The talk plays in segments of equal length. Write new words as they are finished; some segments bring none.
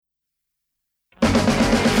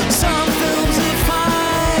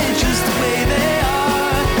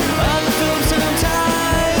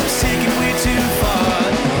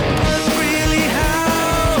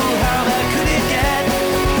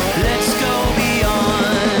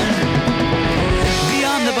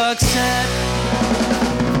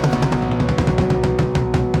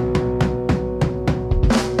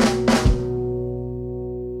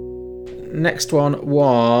next one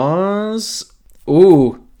was...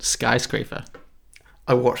 Ooh, Skyscraper.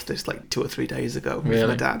 I watched this like 2 or 3 days ago with Really?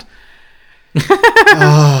 my dad. With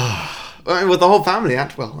the whole family,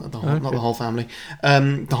 not the whole family.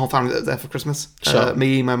 The whole family that was there for Christmas. Sure.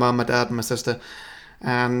 Me, my mum, my dad, and my sister.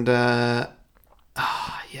 And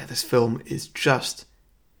this film is just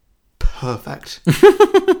perfect.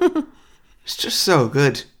 It's just so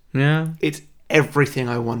good. Yeah. It's everything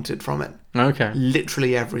I wanted from it. Okay.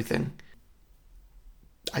 Literally everything.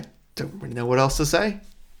 I don't really know what else to say.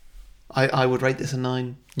 I would rate this a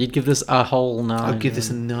 9. You'd give this a whole 9. I'd give this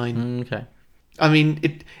a 9. Okay. I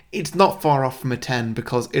mean, it's not far off from a 10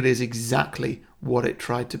 because it is exactly what it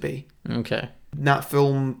tried to be. Okay. That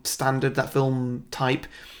film standard, that film type,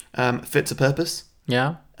 fits a purpose.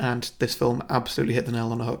 Yeah. And this film absolutely hit the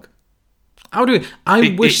nail on the hook. I would.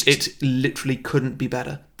 I wish it literally couldn't be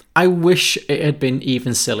better. I wish it had been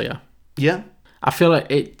even sillier. Yeah. I feel like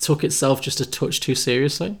it took itself just a touch too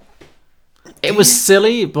seriously. It was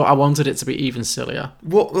silly, but I wanted it to be even sillier.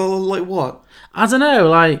 What? Like what? I don't know.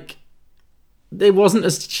 Like, it wasn't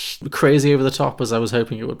as crazy over the top as I was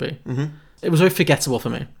hoping it would be. Mm-hmm. It was very forgettable for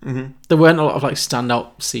me. Mm-hmm. There weren't a lot of like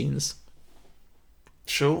standout scenes.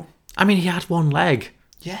 Sure. I mean, he had one leg.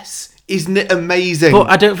 Yes. Isn't it amazing? But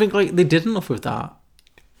I don't think like they did enough with that.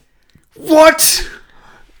 What?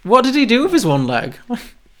 What did he do with his one leg?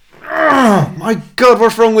 Oh my God,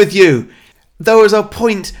 what's wrong with you? There was a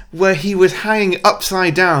point where he was hanging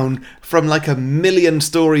upside down from like a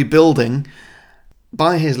 1,000,000-story building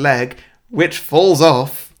by his leg, which falls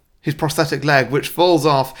off, his prosthetic leg, which falls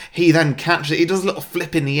off. He then catches it. He does a little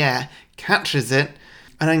flip in the air, catches it,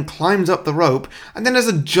 and then climbs up the rope. And then there's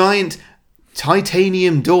a giant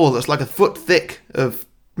titanium door that's like a foot thick of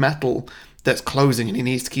metal that's closing, and he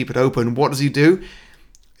needs to keep it open. What does he do?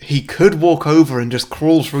 He could walk over and just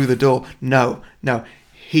crawl through the door. No.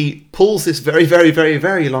 He pulls this very, very, very,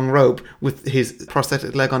 very long rope with his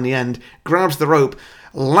prosthetic leg on the end, grabs the rope,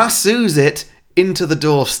 lassos it into the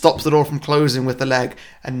door, stops the door from closing with the leg,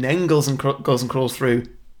 and then goes and crawls through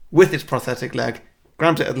with his prosthetic leg,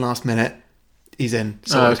 grabs it at the last minute. He's in.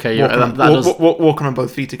 So Okay, walking on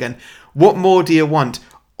both feet again. What more do you want?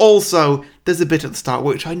 Also, there's a bit at the start,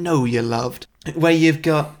 which I know you loved, where you've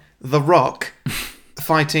got The Rock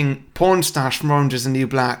fighting Porn Stash from Orange is the New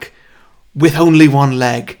Black with only one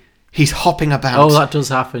leg. He's hopping about. Oh, that does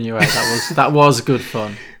happen. You're right. That was good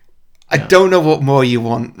fun. I don't know what more you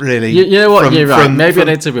want, really. You know what? You're right. Maybe I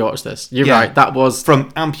need to rewatch this. You're right. That was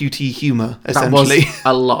from amputee humour, essentially. That was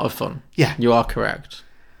a lot of fun. Yeah, you are correct.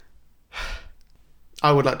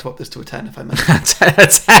 I would like to up this to a 10 if I may. A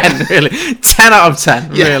 10, really? 10 out of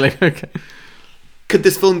 10, yeah. Really? Okay. Could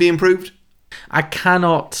this film be improved? I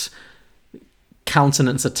cannot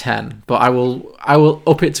countenance a 10, but I will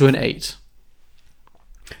up it to an 8.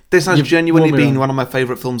 This has genuinely been one of my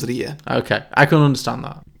favourite films of the year. Okay, I can understand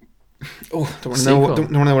that. Oh, don't want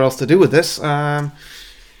to know what else to do with this. Let's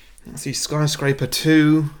see, Skyscraper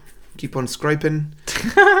 2. Keep on scraping.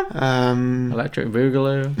 Electric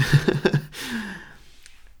Boogaloo.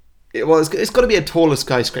 It's got to be a taller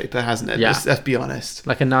skyscraper, hasn't it? Yeah. Let's be honest.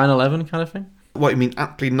 Like a 9/11 kind of thing? What, you mean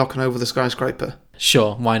actually knocking over the skyscraper?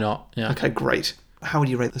 Sure, why not? Yeah. Okay, great. How would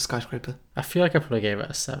you rate the skyscraper? I feel like I probably gave it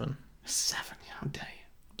a 7. 7? How dare you?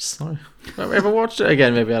 Sorry. If I watched it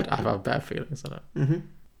again, maybe I'd have better feelings on it. Mm-hmm.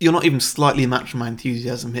 You're not even slightly matching my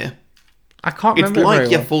enthusiasm here. I can't remember. It's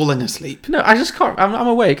like you're falling asleep. No, I just can't. I'm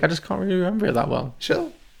awake. I just can't really remember it that well.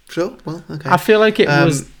 Sure. Well, okay. I feel like it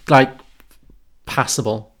was like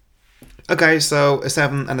passable. Okay, so a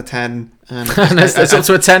 7 and a 10. And it's up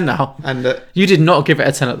to a 10 now. And you did not give it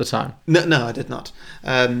a 10 at the time. No, I did not.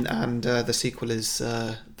 And the sequel is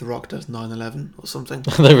The Rock does 9/11 or something.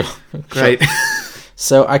 Great.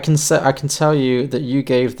 So I can tell you that you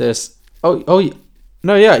gave this.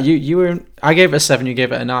 No, yeah, you were. I gave it a 7. You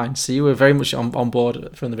gave it a 9. So you were very much on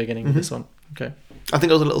board from the beginning with this one. Okay. I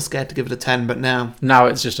think I was a little scared to give it a 10, but now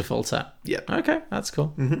it's just a full 10. Yeah. Okay, that's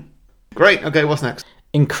cool. Mm-hmm. Great. Okay, what's next?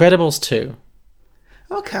 Incredibles 2.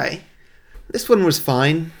 Okay, this one was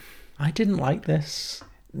fine. I didn't like this.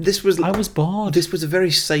 I was bored. This was a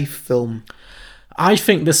very safe film. I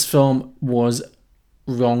think this film was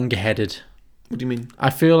wrong-headed. What do you mean? I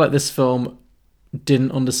feel like this film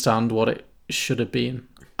didn't understand what it should have been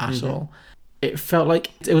at all. It felt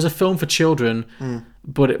like it was a film for children,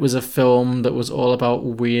 but it was a film that was all about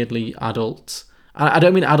weirdly adult. I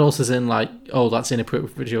don't mean adults as in like, oh, that's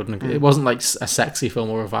inappropriate for children. It wasn't like a sexy film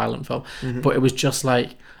or a violent film, but it was just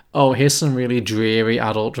like, oh, here's some really dreary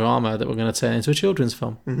adult drama that we're going to turn into a children's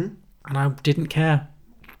film. And I didn't care.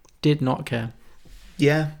 Did not care.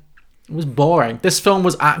 Yeah. It was boring. This film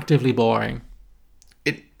was actively boring.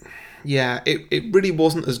 Yeah, it really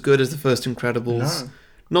wasn't as good as the first Incredibles. No.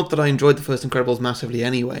 Not that I enjoyed the first Incredibles massively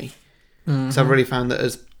anyway. So I've really found that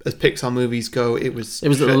as Pixar movies go, it was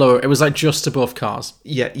at the lower. It was like just above Cars.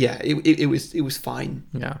 Yeah. It was fine.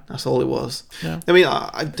 Yeah, That's all it was. Yeah. I mean,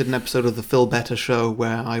 I did an episode of the Phil Better Show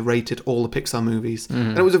where I rated all the Pixar movies,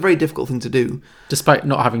 and it was a very difficult thing to do, despite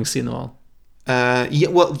not having seen them all.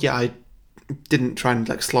 I didn't try and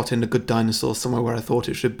like slot in a Good Dinosaur somewhere where I thought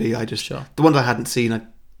it should be. I just the ones I hadn't seen, I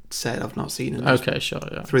said I've not seen, and Okay, sure,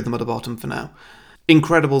 yeah. threw them at the bottom for now.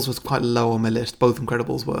 Incredibles was quite low on my list. Both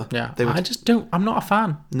Incredibles were. Yeah, They were. I just don't. I'm not a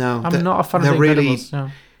fan. No, I'm not a fan of they're the really. Incredibles. Yeah.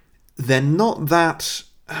 They're not that.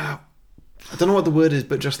 I don't know what the word is,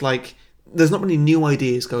 but just like there's not many new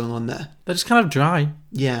ideas going on there. They're just kind of dry.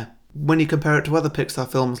 Yeah, when you compare it to other Pixar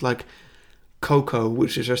films like Coco,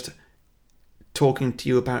 which is just talking to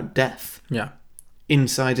you about death. Yeah.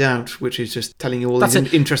 Inside Out, which is just telling you all That's these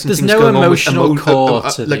it. interesting There's things no going emotional on with core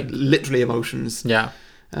to like the- literally emotions. Yeah.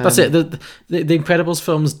 That's it. The Incredibles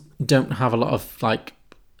films don't have a lot of like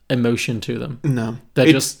emotion to them. No, They're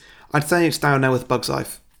just. I'd say it's down now with Bug's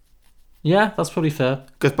Life. Yeah, that's probably fair.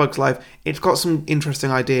 Because Bug's Life, it's got some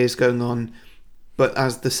interesting ideas going on, but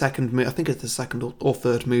as the second, I think it's the second or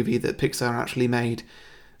third movie that Pixar actually made,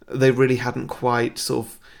 they really hadn't quite sort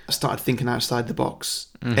of started thinking outside the box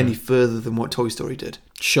any further than what Toy Story did.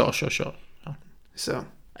 Sure. So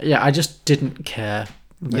Yeah, I just didn't care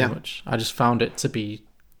very Yeah. much. I just found it to be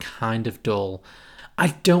kind of dull.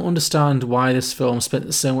 I don't understand why this film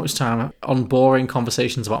spent so much time on boring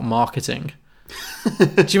conversations about marketing.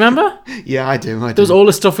 Do you remember? yeah, I do. There was all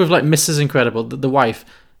this stuff with like Mrs. Incredible, the wife,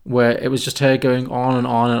 where it was just her going on and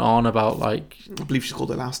on and on about like I believe she's called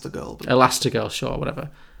Elastigirl. But... Elastigirl, sure, whatever.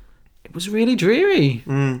 It was really dreary.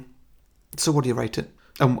 So what do you rate it?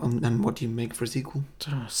 And what do you make for a sequel?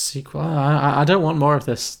 Sequel. I don't want more of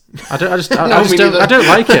this. I just No, me don't. neither. I don't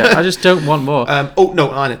like it. I just don't want more. I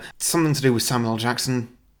know. Something to do with Samuel L.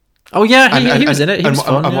 Jackson. Oh yeah, he was in it. He was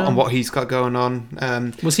fun. And what he's got going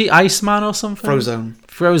on. Was he Iceman or something?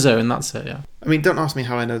 Frozone, that's it, yeah. I mean, don't ask me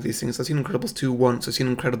how I know these things. I've seen Incredibles 2 once. I've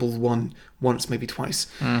seen Incredibles 1 once, maybe twice.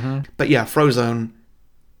 But yeah, Frozone,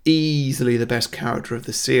 easily the best character of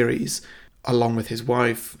the series, along with his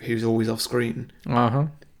wife, who's always off screen.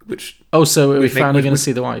 Which Oh, so we're make- finally we- going we- to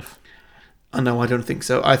see the wife? no, I don't think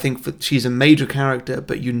so. I think she's a major character,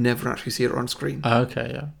 but you never actually see her on screen.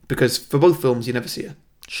 Okay, yeah. Because for both films, you never see her.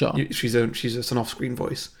 Sure. She's just an off-screen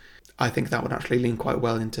voice. I think that would actually lean quite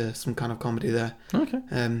well into some kind of comedy there. Okay.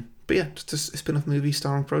 But yeah, just a spin-off movie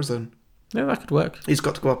starring Frozone. Yeah, that could work. He's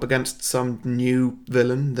got to go up against some new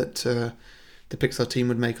villain that the Pixar team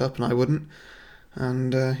would make up, and I wouldn't.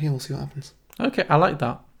 And yeah, we'll see what happens. Okay, I like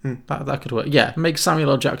that. That could work. Yeah, make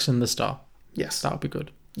Samuel L. Jackson the star. Yes. That would be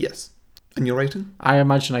good. Yes. And your rating? I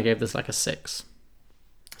imagine I gave this like a 6.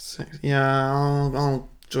 6. Yeah, I'll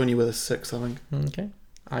join you with a 6, I think. Okay.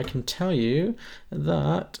 I can tell you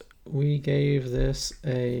that we gave this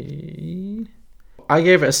a... I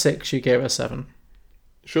gave it a 6, you gave it a 7.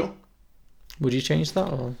 Sure. Would you change that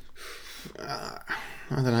or...? I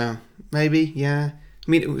don't know. Maybe, yeah.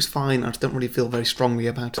 I mean, it was fine. I just don't really feel very strongly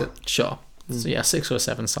about it. Sure. So yeah, 6 or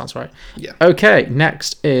 7 sounds right. Yeah. Okay,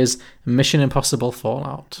 next is Mission Impossible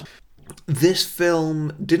Fallout. This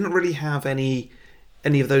film didn't really have any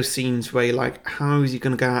of those scenes where you're like, how is he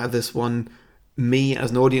going to get out of this one? Me,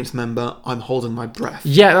 as an audience member, I'm holding my breath.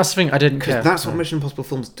 Yeah, that's the thing. I didn't care. Because that's what Mission Impossible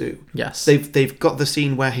films do. Yes. They've got the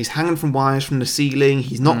scene where he's hanging from wires from the ceiling.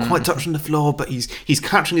 He's not quite touching the floor, but he's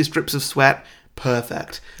catching his drips of sweat.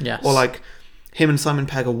 Perfect. Yes. Or like him and Simon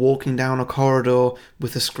Pegg are walking down a corridor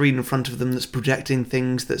with a screen in front of them that's projecting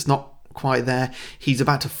things that's not quite there. He's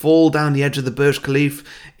about to fall down the edge of the Burj Khalifa.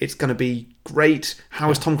 It's going to be great. How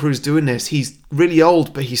is Tom Cruise doing this? He's really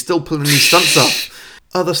old, but he's still pulling these stunts off.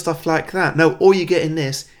 Other stuff like that. No, all you get in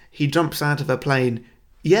this, he jumps out of a plane.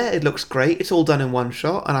 Yeah, it looks great. It's all done in one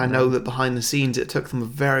shot. And I know that behind the scenes it took them a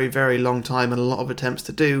very, very long time and a lot of attempts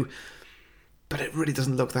to do. But it really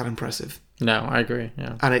doesn't look that impressive. No, I agree,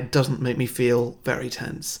 yeah. And it doesn't make me feel very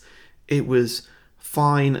tense. It was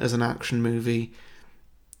fine as an action movie.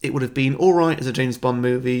 It would have been alright as a James Bond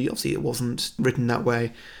movie. Obviously, it wasn't written that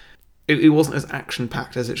way. It wasn't as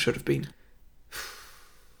action-packed as it should have been.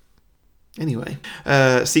 Anyway,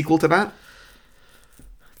 sequel to that?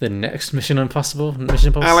 The next Mission Impossible? Mission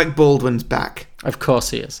Impossible? Alec Baldwin's back. Of course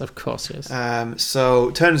he is. So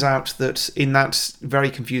it turns out that in that very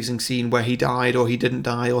confusing scene where he died, or he didn't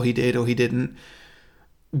die, or he did, or he didn't,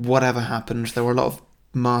 whatever happened, there were a lot of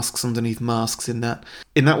masks underneath masks in that.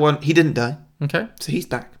 In that one, he didn't die. Okay. So he's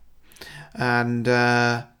back. And,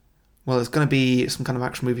 well, it's going to be some kind of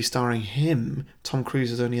action movie starring him. Tom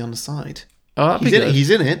Cruise is only on the side. Oh, that'd be good. He's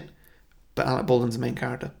in it. but Alec Baldwin's the main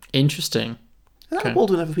character. Interesting. Has Alec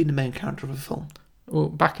Baldwin ever been the main character of a film? Well,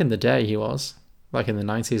 back in the day, he was. Like in the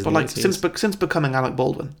 90s But and like 80s. since becoming Alec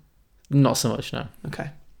Baldwin. Not so much, no. Okay.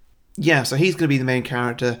 Yeah, so he's going to be the main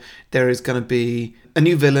character. There is going to be a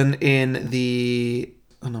new villain in the...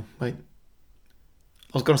 Oh no, wait.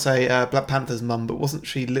 I was going to say Black Panther's mum, but wasn't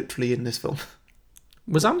she literally in this film?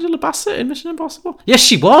 Was Angela Bassett in Mission Impossible? Yes,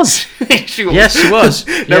 she was. She was. Yes, she was.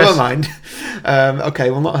 Never Yes. mind.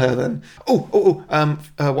 Okay, well, not her then.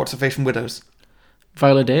 What's her face from Widows?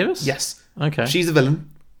 Viola Davis? Yes. Okay. She's a villain.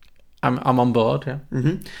 I'm on board, yeah.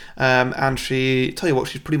 Mm-hmm. And she's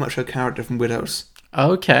pretty much her character from Widows.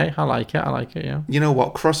 Okay, I like it, yeah. You know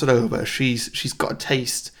what? Cross it over. She's got a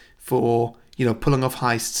taste for, pulling off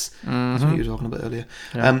heists. That's what you were talking about earlier.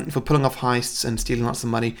 Yeah. For pulling off heists and stealing lots of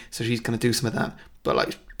money. So she's going to do some of that, but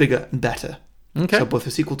like bigger and better. Okay. So both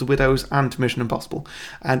a sequel to Widows and to Mission Impossible.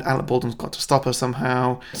 And Alec Baldwin's got to stop her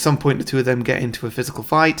somehow. At some point, the two of them get into a physical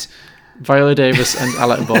fight. Viola Davis and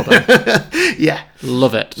Alec Baldwin. Yeah.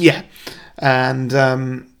 Love it. Yeah. And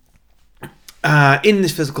in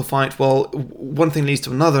this physical fight, well, one thing leads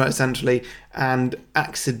to another, essentially, and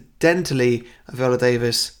accidentally, Viola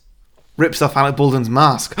Davis rips off Alec Baldwin's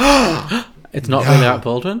mask. It's not really Alec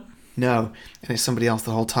Baldwin? No, and it's somebody else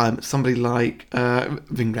the whole time. It's somebody like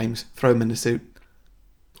Ving Rhames. Throw him in the suit.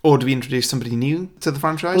 Or do we introduce somebody new to the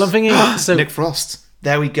franchise? Well, I'm thinking... so Nick Frost.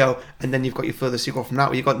 There we go. And then you've got your further sequel from that,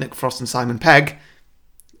 where you've got Nick Frost and Simon Pegg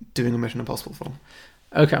doing a Mission Impossible film.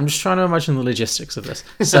 Okay, I'm just trying to imagine the logistics of this.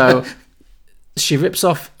 So, she rips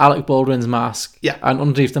off Alec Baldwin's mask, Yeah. and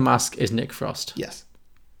underneath the mask is Nick Frost. Yes.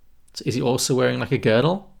 So is he also wearing like a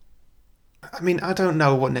girdle? I mean, I don't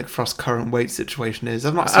know what Nick Frost's current weight situation is.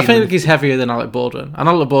 I've not seen I think him. he's heavier than Alec Baldwin, and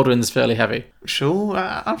Alec Baldwin's fairly heavy. Sure,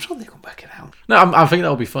 I'm sure they can work it out. No, I think that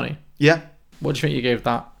would be funny. Yeah. What do you think you gave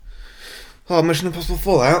that? Oh, Mission Impossible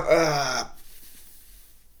Fallout.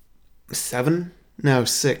 7? No,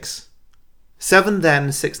 6. 7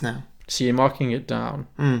 then, 6 now. So you're marking it down.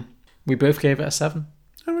 Mm. We both gave it a 7.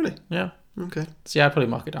 Oh, really? Yeah. Okay. So yeah, I'd probably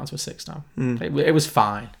mark it down to a 6 now. Mm. It was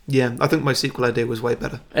fine. Yeah, I think my sequel idea was way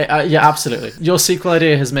better. Yeah, absolutely. Your sequel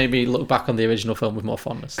idea has made me look back on the original film with more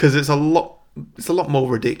fondness. Because it's a lot more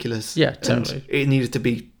ridiculous. Yeah, and totally. it needed to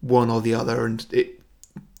be one or the other, and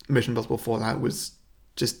Mission Impossible Fallout was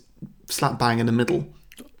just slap bang in the middle,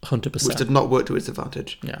 100%. which did not work to its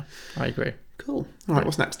advantage. Yeah, I agree. Cool. All right,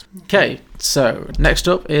 what's next? Okay, so next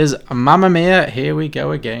up is Mamma Mia, Here We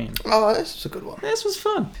Go Again. Oh, this was a good one. This was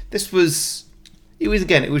fun. It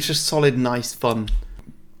was just solid, nice fun.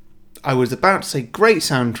 I was about to say great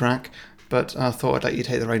soundtrack, but I thought I'd let you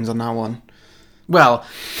take the reins on that one. Well,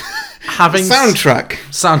 having... Soundtrack.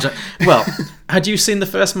 Soundtrack. Well, had you seen the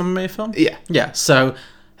first Mamma Mia film? Yeah. Yeah, so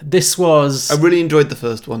this was... I really enjoyed the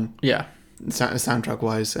first one, Yeah.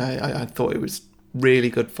 soundtrack-wise. I thought it was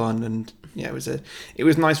really good fun, and yeah, it was a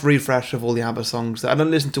nice refresh of all the ABBA songs that I don't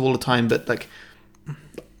listen to all the time, but like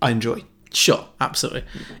I enjoy. Sure, absolutely.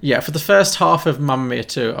 Yeah, for the first half of Mamma Mia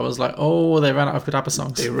 2, I was like, oh, they ran out of good ABBA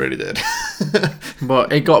songs. They really did.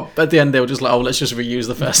 But it got, at the end, they were just like, oh, let's just reuse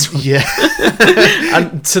the first one. Yeah.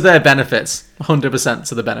 And to their benefits, 100%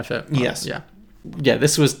 to the benefit. Yes. Yeah. Yeah,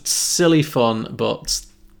 this was silly fun, but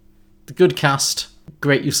good cast,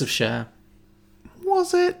 great use of Cher.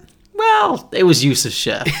 Was it? Well, it was use of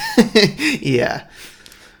Cher. Yeah.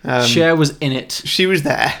 Cher was in it, She was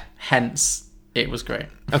there. hence it was great.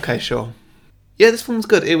 Okay, sure. Yeah, this one was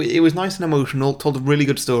good. It was nice and emotional. Told a really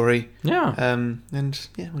good story. Yeah. And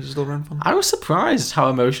yeah, it was just all around fun. I was surprised how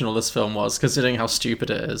emotional this film was, considering how stupid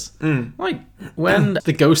it is. Mm. Like, when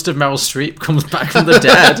the ghost of Meryl Streep comes back from the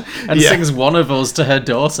dead and Yeah. sings One of Us to her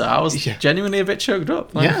daughter, I was Yeah. genuinely a bit choked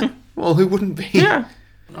up. Like, Yeah. Well, who wouldn't be? Yeah.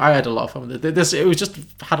 I had a lot of fun with it. It was just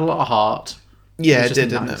had a lot of heart. Yeah, was it just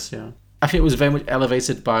did, nice, didn't it? yeah. I think it was very much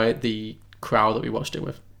elevated by the crowd that we watched it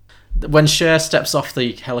with. When Cher steps off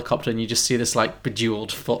the helicopter and you just see this like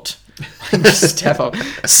bejeweled foot just step up,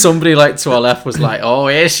 somebody like to our left was like, "Oh,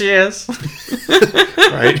 here she is."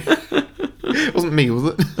 Right. It wasn't me,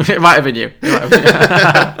 was it? It might have been you.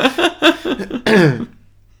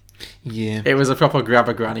 Yeah. It was a proper grab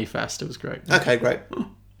a granny fest. It was great. Okay, great.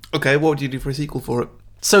 Okay, what would you do for a sequel for it?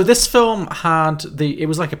 So this film had it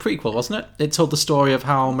was like a prequel, wasn't it? It told the story of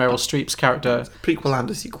how Meryl Streep's character... Prequel and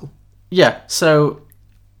a sequel. Yeah, so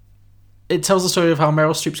it tells the story of how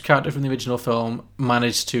Meryl Streep's character from the original film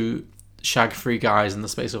managed to shag 3 guys in the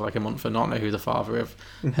space of like a month and not know who the father of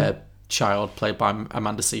her child, played by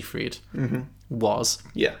Amanda Seyfried, was.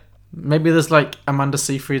 Yeah. Maybe there's like Amanda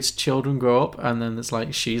Seyfried's children grow up and then it's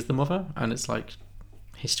like she's the mother and it's like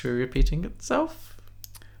history repeating itself.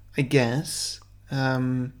 I guess.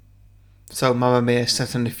 So Mamma Mia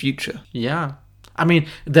set in the future. Yeah. I mean,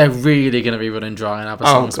 they're really going to be running dry on ABBA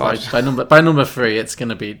songs. By number 3, it's going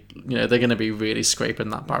to be, they're going to be really scraping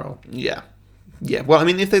that barrel. Yeah. Yeah. Well, I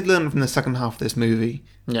mean, if they'd learned from the second half of this movie...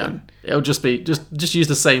 Yeah. Then, it'll just be, just use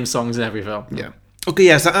the same songs in every film. Yeah. Okay,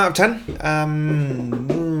 yeah, so out of 10, I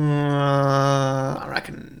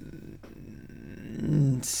reckon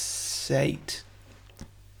 8.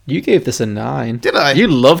 You gave this a 9. Did I? You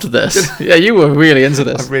loved this. Yeah, you were really into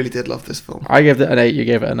this. I really did love this film. I gave it an 8, you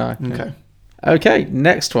gave it a 9. Okay. Yeah. Okay,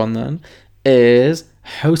 next one then is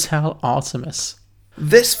Hotel Artemis.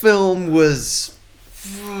 This film was...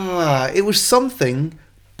 it was something,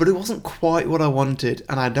 but it wasn't quite what I wanted,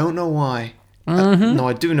 and I don't know why. No,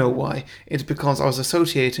 I do know why. It's because I was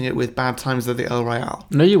associating it with Bad Times at the El Royale.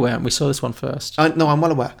 No, you weren't. We saw this one first. No, I'm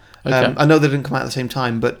well aware. Okay. I know they didn't come out at the same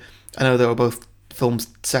time, but I know they were both films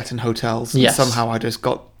set in hotels. Yes. And somehow I just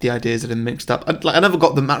got the ideas of them mixed up. I never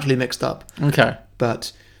got them actually mixed up. Okay.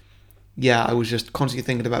 But yeah, I was just constantly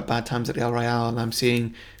thinking about Bad Times at the El Royale, and I'm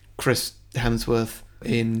seeing Chris Hemsworth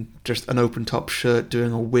in just an open top shirt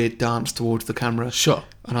doing a weird dance towards the camera. Sure.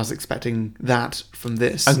 And I was expecting that from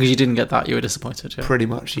this. And because you didn't get that, you were disappointed. Yeah. Pretty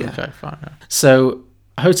much, yeah. Okay, fine. Yeah. So,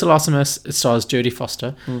 Hotel Artemis stars Jodie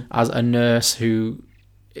Foster as a nurse who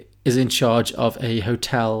is in charge of a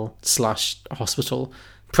hotel/hospital,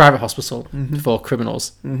 private hospital for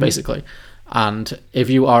criminals, basically. And if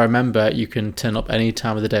you are a member, you can turn up any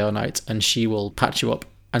time of the day or night, and she will patch you up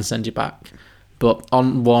and send you back. But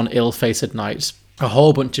on one ill-fated night, a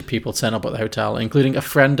whole bunch of people turn up at the hotel, including a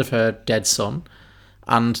friend of her dead son,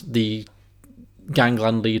 and the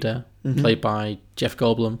gangland leader, played by Jeff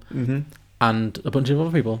Goldblum, and a bunch of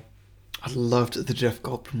other people. I loved the Jeff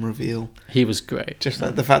Goldblum reveal. He was great. Just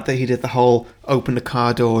like the fact that he did the whole open the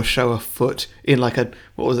car door, show a foot in like a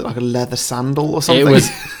leather sandal or something. It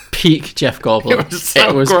was peak Jeff Goldblum.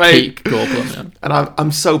 It was great. Peak Goldblum. Yeah. And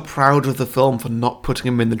I'm so proud of the film for not putting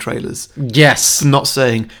him in the trailers. Yes. Not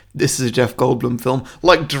saying this is a Jeff Goldblum film,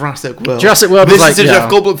 like Jurassic World. Jurassic World this was is a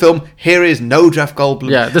Jeff Goldblum film. Here is no Jeff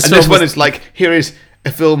Goldblum. Yeah, this one is like, here is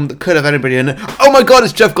a film that could have anybody in it. Oh my god,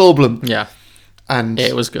 it's Jeff Goldblum. Yeah. And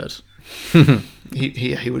it was good.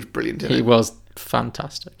 he was brilliant in it. He was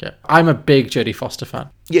fantastic. Yeah, I'm a big Jodie Foster fan.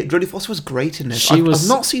 Yeah, Jodie Foster was great in this. I've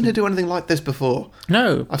not seen her do anything like this before.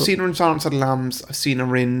 No, I've seen her in Silence of the Lambs. I've seen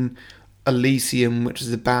her in Elysium, which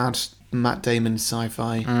is a bad Matt Damon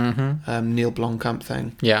sci-fi Neil Blomkamp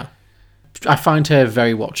thing. Yeah, I find her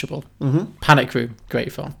very watchable. Panic Room,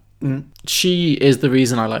 great film. She is the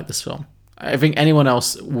reason I like this film. I think anyone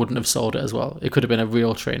else wouldn't have sold it as well. It could have been a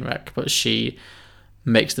real train wreck, but she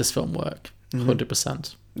makes this film work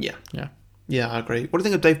 100%. Yeah, yeah, I agree. What do you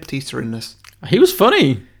think of Dave Bautista in this? He was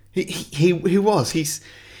funny. He was.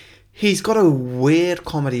 He's got a weird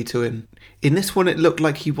comedy to him. In this one, it looked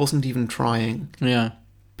like he wasn't even trying. Yeah,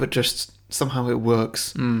 but just somehow it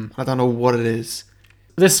works. I don't know what it is.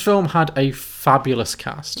 This film had a fabulous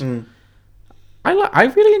cast. I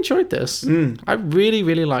really enjoyed this. I really,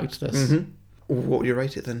 really liked this. What would you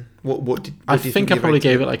rate it then? What did I you think I probably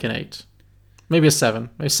gave it like an 8. Maybe a 7.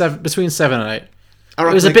 Maybe 7, between 7 and 8.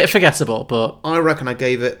 It was a bit forgettable, but... I reckon I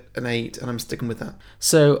gave it an 8, and I'm sticking with that.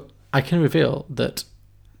 So, I can reveal that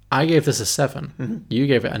I gave this a 7. You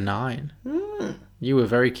gave it a 9. You were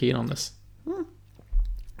very keen on this.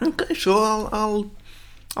 Okay, sure. I'll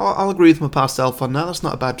agree with my past self on that. That's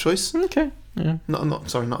not a bad choice. Okay, yeah.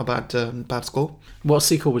 Not a bad score. What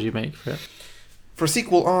sequel would you make for it? For a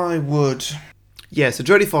sequel, I would... Yeah, so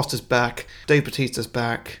Jodie Foster's back. Dave Bautista's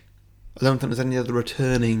back. I don't think there's any other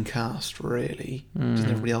returning cast, really. Doesn't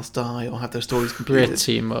everybody else die or have their stories completed?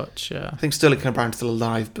 Pretty much, yeah. I think Sterling K. Brown's still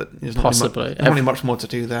alive, but there's possibly not really much more to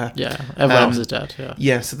do there. Yeah, everyone else is dead, yeah.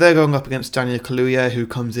 Yeah, so they're going up against Daniel Kaluuya, who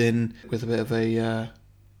comes in with a bit of a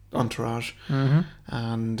entourage. And,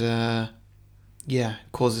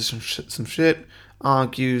 causes some shit.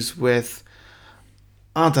 Argues with...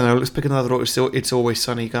 I don't know, let's pick another It's Always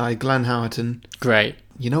Sunny guy, Glenn Howerton. Great.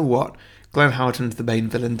 You know what? Glenn Howerton's the main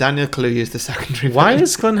villain. Daniel Kaluuya is the secondary villain. Why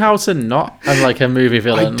is Glenn Howerton not a movie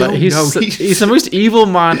villain? I don't know. He's the most evil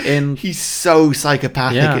man in... He's so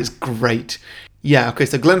psychopathic. Yeah. It's great. Yeah, okay,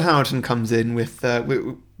 so Glenn Howerton comes in with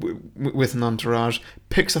an entourage,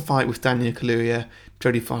 picks a fight with Daniel Kaluuya.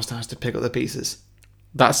 Jodie Foster has to pick up the pieces.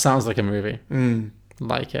 That sounds like a movie.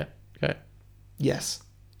 Like it. Okay. Yes.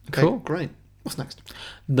 Okay, cool. Great. What's next?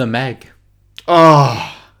 The Meg.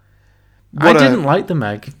 Oh. I didn't like The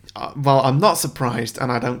Meg. Well, I'm not surprised,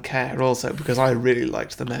 and I don't care also, because I really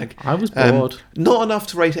liked The Meg. I was bored. Not enough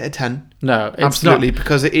to rate it a 10. No, it's absolutely, not.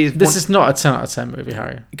 because it is... This is not a 10 out of 10 movie,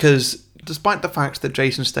 Harry. Because despite the fact that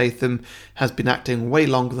Jason Statham has been acting way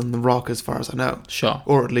longer than The Rock, as far as I know. Sure.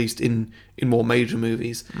 Or at least in more major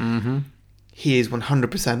movies. Mm-hmm. He is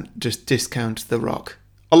 100% just discount The Rock.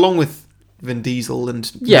 Along with Vin Diesel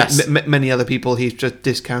and Yes. many other people, he's just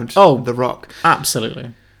discount The Rock.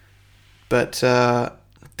 Absolutely. But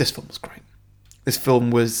this film was great. This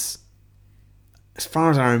film was, as far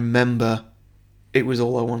as I remember, it was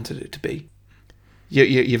all I wanted it to be.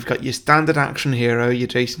 You've got your standard action hero, your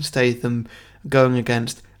Jason Statham, going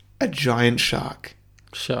against a giant shark.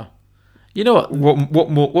 Sure. You know what? What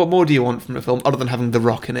more do you want from a film other than having The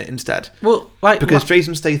Rock in it instead? Well, because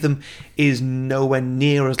Jason Statham is nowhere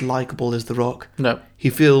near as likable as The Rock. No. He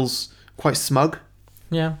feels quite smug.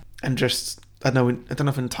 Yeah. And just I don't know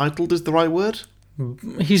if entitled is the right word.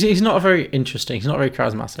 He's not very interesting. He's not very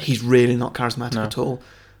charismatic. He's really not charismatic at all.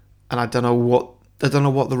 And I don't know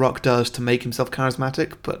what The Rock does to make himself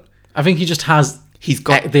charismatic, but I think he just has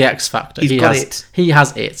the X factor. He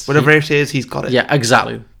has it. Whatever it is, he's got it. Yeah,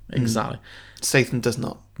 exactly. Exactly. Statham does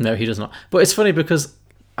not. No, he does not. But it's funny because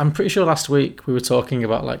I'm pretty sure last week we were talking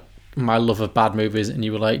about like my love of bad movies, and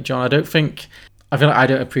you were like, John, I feel like I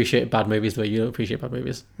don't appreciate bad movies the way you don't appreciate bad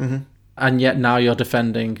movies. Mm-hmm. And yet now you're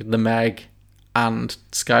defending The Meg and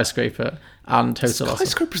Skyscraper and Hotel Oslo.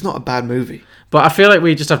 Skyscraper's not a bad movie. But I feel like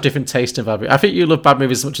we just have different taste in bad movies. I think you love bad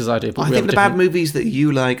movies as much as I do. But I think the bad movies that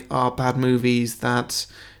you like are bad movies that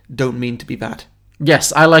don't mean to be bad.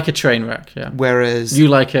 Yes, I like a train wreck, yeah. Whereas you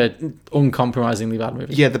like a uncompromisingly bad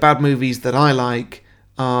movie. Yeah, the bad movies that I like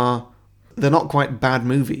they're not quite bad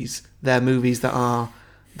movies. They're movies that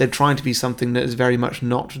they're trying to be something that is very much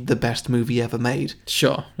not the best movie ever made.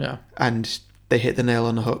 Sure, yeah. And they hit the nail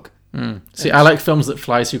on the hook. See, I like films that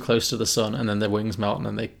fly too close to the sun and then their wings melt and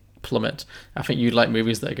then they plummet. I think you like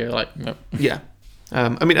movies that go like... Nope. Yeah.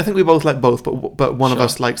 I mean, I think we both like both, but one of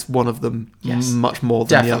us likes one of them much more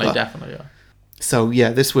than the other. Definitely, yeah. So yeah,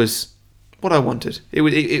 this was what I wanted. It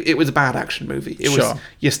was a bad action movie. It was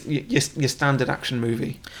your standard action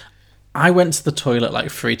movie. I went to the toilet like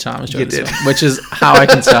 3 times during this film, which is how I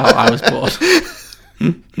can tell I was bored.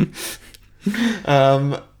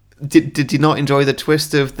 Did you not enjoy the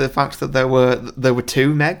twist of the fact that there were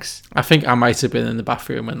 2 Megs? I think I might have been in the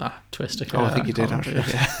bathroom when that twist occurred. Oh, I think you did actually.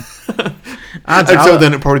 Yeah. And so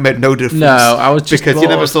then it probably made no difference. No, I was just because bored. You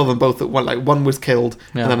never saw them both. One was killed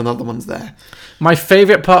and then another one's there. My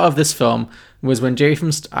favourite part of this film was when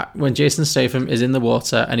Jason Statham is in the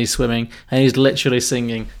water and he's swimming and he's literally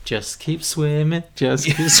singing, "Just keep swimming, just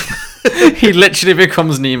keep swimming." He literally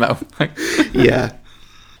becomes Nemo. Yeah.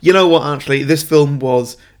 You know what? Actually, this film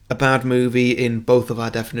was a bad movie in both of our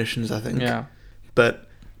definitions, I think. Yeah. But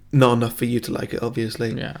not enough for you to like it,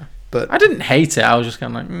 obviously. Yeah. But I didn't hate it. I was just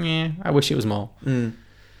kind of like, yeah, I wish it was more.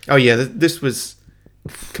 Oh yeah, this was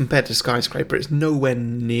compared to Skyscraper. It's nowhere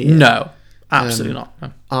near. No, absolutely not.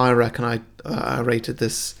 No. I reckon I rated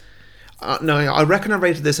this. I reckon I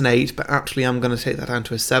rated this an 8, but actually I'm going to take that down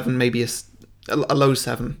to a 7, maybe a low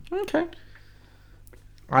 7. Okay.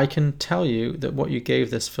 I can tell you that what you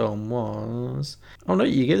gave this film was... Oh no,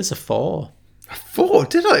 you gave this a 4. A 4?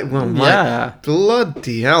 Did I? Well, yeah.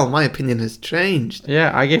 Bloody hell, my opinion has changed.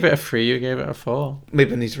 Yeah, I gave it a 3, you gave it a 4.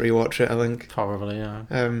 Maybe I need to rewatch it, I think. Probably, yeah.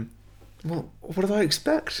 Well, what did I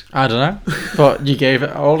expect? I don't know. But you gave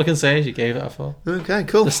it... All I can say is you gave it a 4. Okay,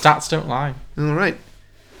 cool. The stats don't lie. All right.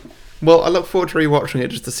 Well, I look forward to rewatching it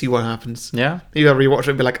just to see what happens. Yeah. Maybe I'll rewatch it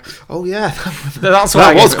and be like, oh yeah, that's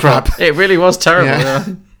what that was crap. It really was terrible. Yeah.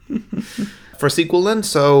 For a sequel then,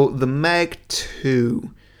 so The Meg 2.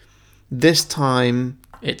 This time...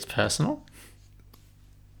 It's personal.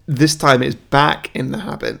 This time it's back in the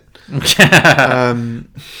habit.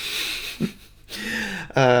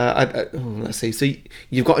 Let's see. So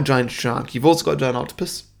you've got a giant shark. You've also got a giant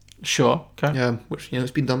octopus. Sure. Okay. Which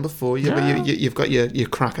it's been done before. You've got your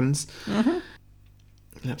krakens. Mm-hmm.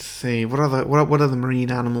 Let's see. What other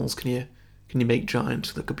marine animals can you make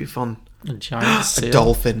giant that could be fun? A giant seal. A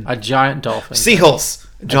dolphin. A giant dolphin. Seahorse.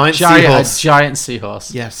 A giant seahorse. A giant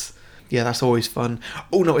seahorse. Yes. Yeah, that's always fun.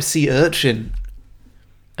 Oh no, a sea urchin.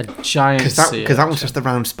 A giant sea urchin. Because that one's just a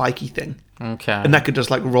round spiky thing. Okay. And that could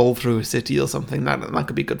just roll through a city or something. That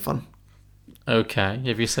could be good fun. Okay,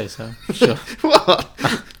 if you say so. Sure. What?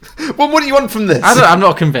 Well, what do you want from this? I'm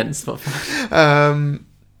not convinced. But...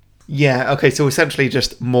 Yeah, okay, so essentially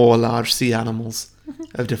just more large sea animals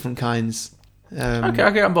of different kinds.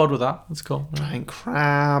 Okay, I'm bored with that. That's cool. Giant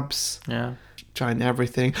crabs. Yeah. Giant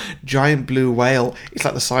everything. Giant blue whale. It's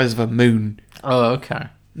like the size of a moon. Oh, okay.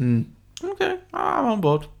 Okay, I'm on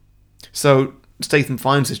board. So Statham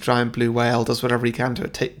finds this giant blue whale, does whatever he can to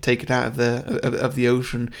take it out of the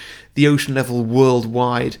ocean. The ocean level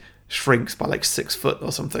worldwide shrinks by like 6 foot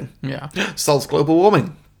or something. Yeah. Solves global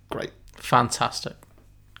warming. Great. Fantastic.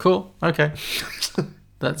 Cool. Okay.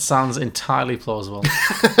 That sounds entirely plausible.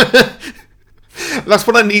 That's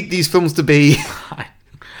what I need these films to be.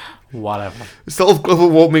 Whatever. Solve global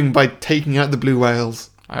warming by taking out the blue whales.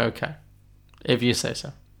 Okay. If you say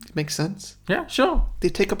so. It makes sense. Yeah, sure. They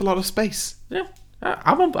take up a lot of space. Yeah.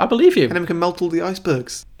 I believe you. And then we can melt all the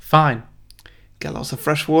icebergs. Fine. Get lots of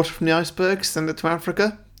fresh water from the icebergs, send it to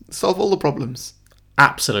Africa. Solve all the problems.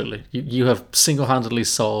 Absolutely. You have single-handedly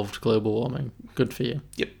solved global warming. Good for you.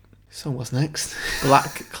 Yep. So what's next?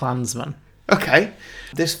 Black Klansman. Okay.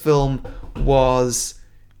 This film was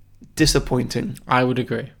disappointing. I would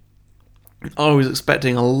agree. I was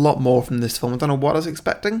expecting a lot more from this film. I don't know what I was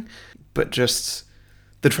expecting, but just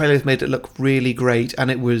the trailers made it look really great, and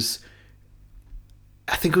it was...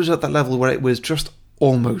 I think it was at that level where it was just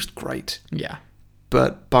almost great. Yeah.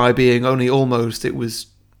 But by being only almost, it was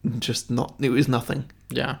just not... It was nothing.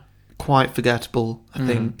 Yeah. Quite forgettable, I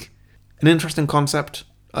think. An interesting concept.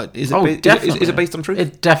 Is it definitely. Is it based on truth?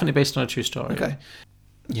 It's definitely based on a true story. Okay.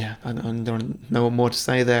 Yeah, I don't know what more to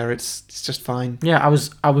say there. It's just fine. Yeah,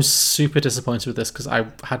 I was super disappointed with this because I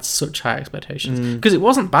had such high expectations. Because it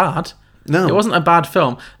wasn't bad. No. It wasn't a bad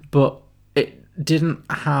film, but it didn't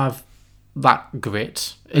have that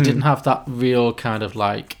grit. It didn't have that real kind of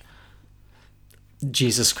like,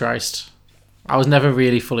 Jesus Christ. I was never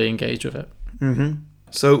really fully engaged with it. Mm-hmm.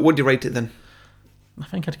 So what do you rate it then? I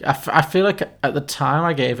think I feel like at the time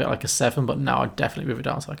I gave it like a 7, but now I'd definitely move it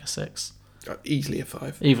down to like a 6. Easily a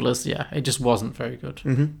 5. Evil is, yeah, it just wasn't very good.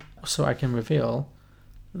 Mm-hmm. So I can reveal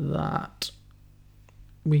that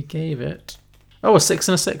we gave it a 6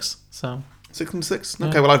 and a 6. So 6 and 6. Yeah.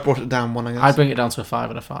 Okay, well I brought it down one, I guess. I'd bring it down to a 5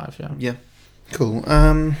 and a 5. Yeah. Yeah. Cool.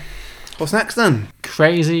 What's next then?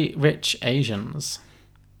 Crazy Rich Asians.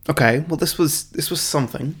 Okay. Well, this was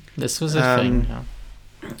something. This was a thing. Yeah.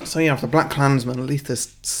 So yeah, for Black Klansman, at least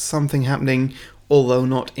there's something happening, although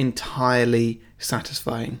not entirely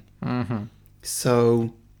satisfying. Mm-hmm.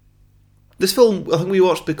 So this film, I think we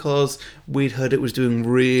watched because we'd heard it was doing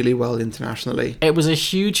really well internationally. It was a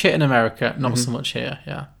huge hit in America, not so much here.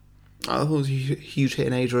 Yeah. I thought it was a huge hit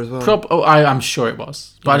in Asia as well. I'm sure it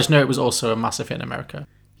was, but I just know it was also a massive hit in America.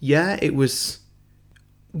 Yeah, it was.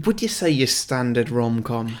 Would you say your standard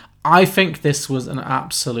rom-com? I think this was an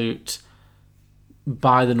absolute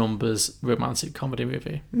by the numbers romantic comedy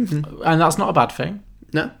movie, and that's not a bad thing.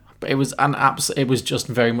 No, but it was it was just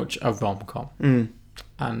very much a rom-com,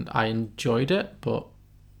 and I enjoyed it, but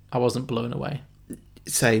I wasn't blown away.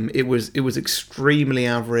 Same. It was extremely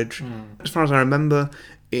average. As far as I remember,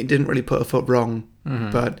 it didn't really put a foot wrong,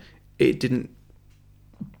 but it didn't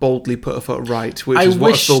boldly put a foot right, which is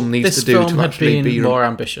what a film needs to do to actually be more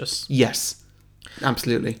ambitious. Yes.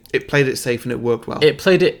 Absolutely. It played it safe and it worked well. It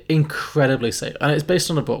played it incredibly safe. And it's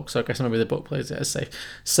based on a book, so I guess maybe the book plays it as safe.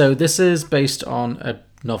 So this is based on a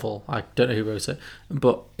novel. I don't know who wrote it.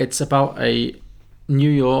 But it's about a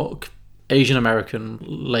New York Asian American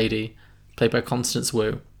lady, played by Constance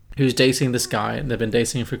Wu, who's dating this guy, and they've been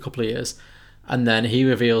dating for a couple of years. And then he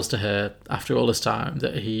reveals to her, after all this time,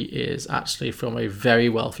 that he is actually from a very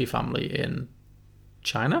wealthy family in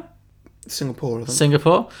China? Singapore, I think.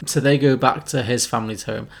 Singapore. So they go back to his family's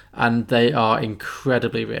home, and they are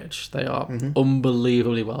incredibly rich. They are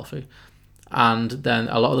unbelievably wealthy. And then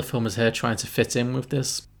a lot of the film is her trying to fit in with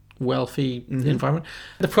this wealthy environment.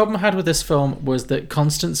 The problem I had with this film was that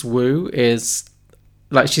Constance Wu is,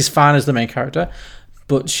 like, she's fine as the main character,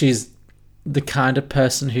 but she's the kind of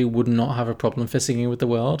person who would not have a problem fitting in with the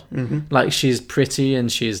world. Like, she's pretty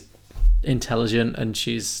and she's intelligent and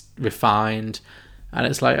she's refined. And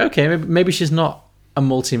it's like, okay, maybe she's not a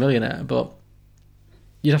multi-millionaire, but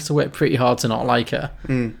you'd have to work pretty hard to not like her.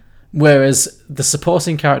 Whereas the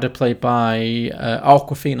supporting character played by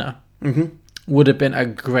Awkwafina would have been a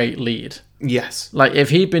great lead. Yes. Like, if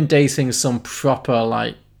he'd been dating some proper,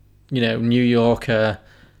 like, you know, New Yorker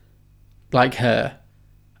like her,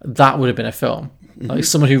 that would have been a film. Like,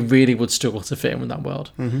 someone who really would struggle to fit in with that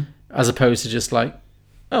world. As opposed to just like,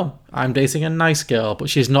 oh, I'm dating a nice girl, but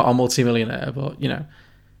she's not a multi-millionaire. But, you know,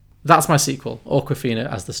 that's my sequel.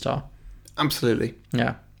 Awkwafina as the star. Absolutely.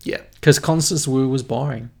 Yeah. Yeah. Because Constance Wu was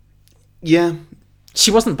boring. Yeah. She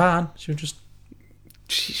wasn't bad. She was just...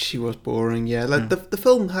 She was boring, yeah. Like, the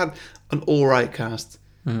film had an alright cast.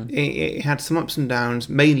 It had some ups and downs,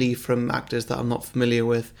 mainly from actors that I'm not familiar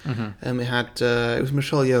with. It was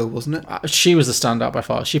Michelle Yeoh, wasn't it? She was the standout by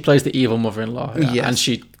far. She plays the evil mother-in-law. Yeah. Yes. And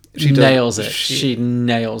she She nails does. it. She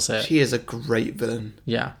nails it. She is a great villain.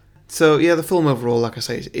 Yeah. So yeah, the film overall, like I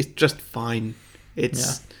say, it's just fine.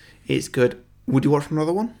 It's good. Would you watch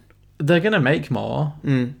another one? They're going to make more.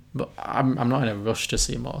 But I'm not in a rush to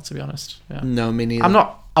see more, to be honest. Yeah. No, me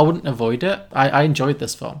neither. I wouldn't avoid it. I enjoyed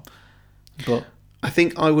this film, but I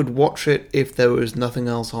think I would watch it if there was nothing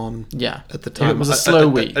else on. Yeah, at the time. If it was a slow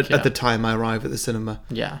week. At the time I arrive at the cinema.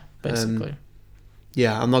 Yeah, basically.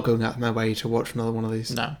 Yeah, I'm not going out of my way to watch another one of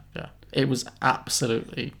these. No, yeah, it was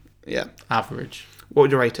absolutely average. What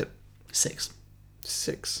would you rate it? 6.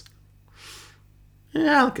 6.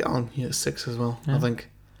 Yeah, I'll get on. Yeah, 6 as well. Yeah. I think.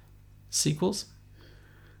 Sequels?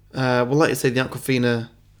 Well, like you say, the Awkwafina.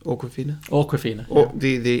 Awkwafina. Or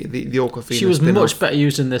the Awkwafina. She was spin-off. much better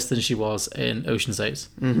used in this than she was in Ocean's 8.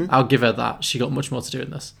 Mm-hmm. I'll give her that. She got much more to do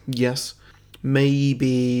in this. Yes.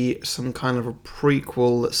 Maybe some kind of a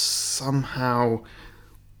prequel that somehow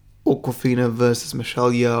Awkwafina versus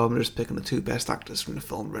Michelle Yeoh. I'm just picking the 2 best actors from the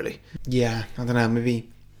film, really. Yeah, I don't know.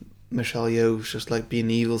 Maybe Michelle Yeoh's just like being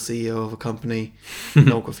the evil CEO of a company, and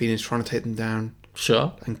Awkwafina's trying to take them down.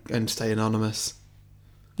 Sure. And stay anonymous.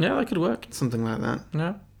 Yeah, that could work. Something like that.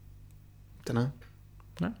 Yeah. Don't know.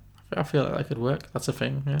 No, I feel like that could work. That's a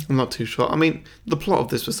thing, yeah. I'm not too sure. I mean, the plot of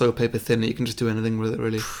this was so paper thin that you can just do anything with it,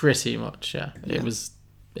 really. Pretty much, yeah. Yeah.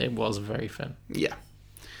 It was very thin. Yeah.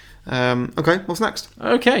 Okay, what's next?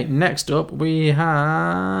 Okay, next up we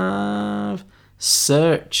have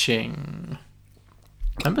Searching.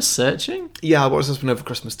 Remember Searching? Yeah, I watched this one over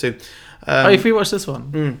Christmas too. If we watched this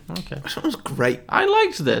one? Okay. This one was great. I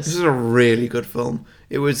liked This this. is a really good film.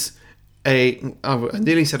 It was I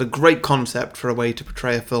nearly said a great concept for a way to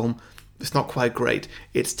portray a film. It's not quite great.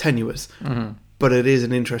 It's tenuous. Mm-hmm. But it is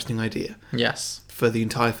an interesting idea Yes. for the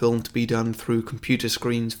entire film to be done through computer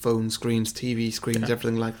screens, phone screens, TV screens,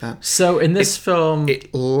 everything like that. So in this film...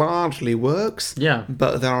 It largely works, yeah.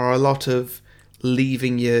 but there are a lot of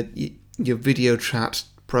leaving your video chat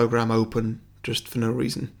program open just for no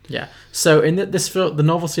reason. Yeah. So in this film, the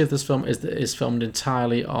novelty of this film is that it's filmed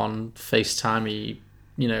entirely on FaceTime-y,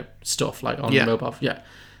 stuff, like on mobile. Yeah.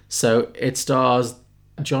 So it stars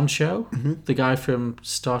John Cho, the guy from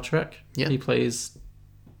Star Trek. Yeah. He plays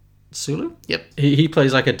Sulu. Yep. He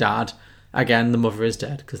plays like a dad. Again, the mother is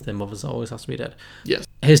dead because their mothers always have to be dead. Yes.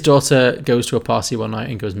 His daughter goes to a party one night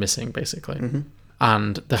and goes missing, basically. Mm-hmm.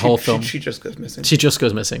 And the whole film... She just goes missing. She just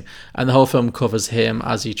goes missing. And the whole film covers him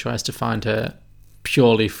as he tries to find her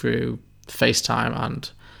purely through FaceTime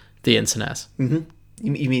and the internet. Mm-hmm.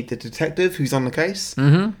 You meet the detective who's on the case.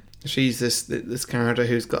 Mm-hmm. She's this character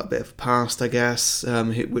who's got a bit of a past, I guess,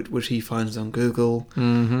 which he finds on Google.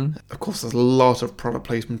 Mm-hmm. Of course, there's a lot of product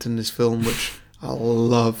placement in this film, which I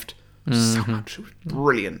loved so much. It was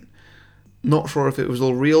brilliant. Not sure if it was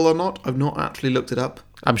all real or not. I've not actually looked it up.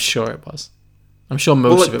 I'm sure it was. I'm sure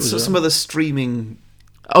most of it was real. Some of the streaming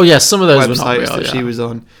Oh, yeah, some of those were not websites real. that Yeah. she was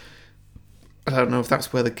on. I don't know if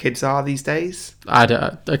that's where the kids are these days. I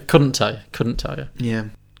couldn't tell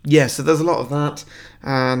you. Yeah, so there's a lot of that,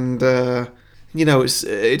 and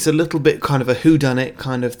it's a little bit kind of a whodunit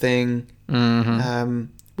kind of thing. Mm-hmm.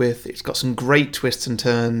 It's got some great twists and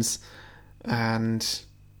turns, and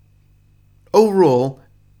overall,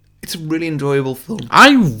 it's a really enjoyable film.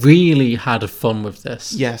 I really had fun with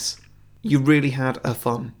this. Yes, you really had a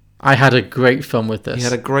fun. I had a great fun with this. You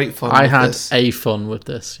had a great fun. I with had this. a fun with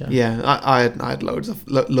this. Yeah. Yeah, I had loads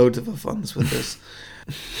of funs with this.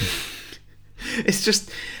 It's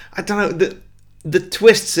just, I don't know, the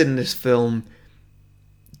twists in this film,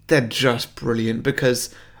 they're just brilliant,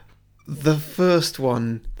 because the first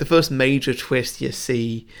major twist you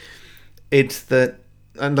see, it's that,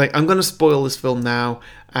 and like, I'm going to spoil this film now,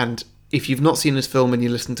 and if you've not seen this film and you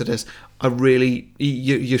listen to this,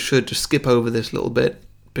 you should just skip over this little bit,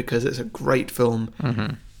 because it's a great film,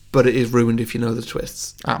 but it is ruined if you know the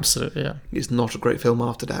twists. Absolutely, yeah. It's not a great film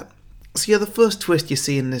after that. So yeah, the first twist you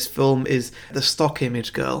see in this film is the stock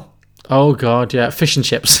image girl. Oh god, yeah, fish and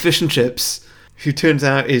chips. Fish and chips, who turns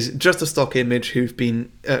out is just a stock image who's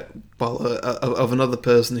been, of another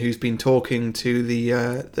person who's been talking to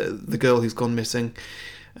the girl who's gone missing,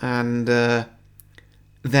 and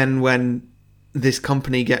then when this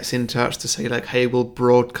company gets in touch to say like, hey, we'll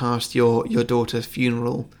broadcast your daughter's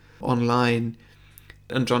funeral online,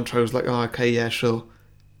 and John Cho's like, oh, okay, yeah, sure.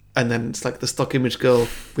 And then it's like the stock image girl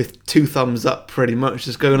with 2 thumbs up, pretty much,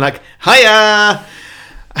 just going like, hiya!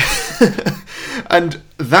 And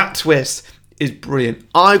that twist is brilliant.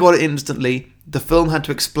 I got it instantly. The film had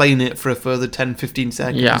to explain it for a further 10-15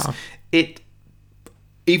 seconds. Yeah.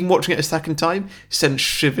 Even watching it a second time, sent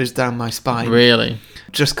shivers down my spine. Really?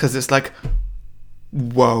 Just because it's like,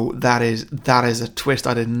 whoa, that is a twist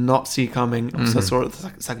I did not see coming. So I saw it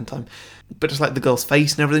the second time. But just like the girl's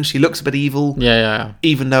face and everything, she looks a bit evil. Yeah.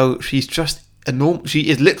 Even though she's just she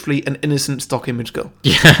is literally an innocent stock image girl.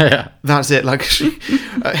 Yeah. That's it. Like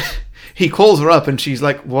he calls her up and she's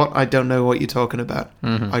like, what? I don't know what you're talking about.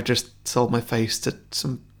 I just sold my face to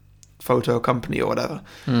some photo company or whatever.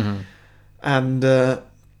 And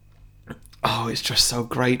it's just so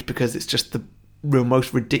great because it's just the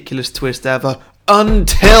most ridiculous twist ever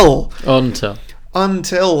until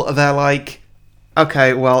they're like,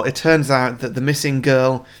 okay, well, it turns out that the missing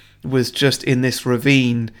girl was just in this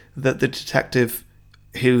ravine that the detective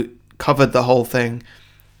who covered the whole thing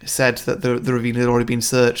said that the ravine had already been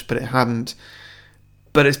searched, but it hadn't.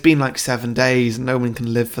 But it's been like 7 days and no one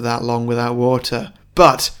can live for that long without water.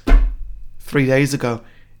 But 3 days ago,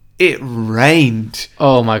 it rained.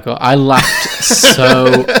 Oh my god, I laughed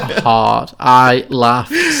so hard. Oh,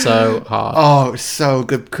 it's so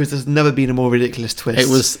good because there's never been a more ridiculous twist. It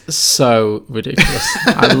was so ridiculous.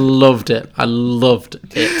 I loved it. I don't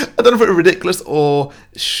know if it was ridiculous or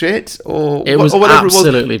shit or it was or whatever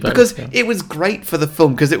absolutely it was. Because both, it was great for the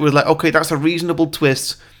film because it was like, okay, that's a reasonable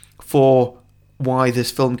twist for why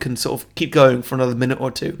this film can sort of keep going for another minute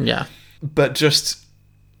or two. Yeah. But just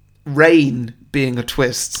rain being a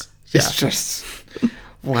twist. It's just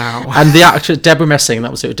wow. And the actress Deborah Messing,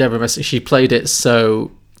 that was it. Deborah Messing. She played it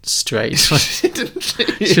so straight.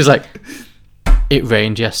 She was like, "It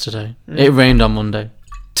rained yesterday. It rained on Monday.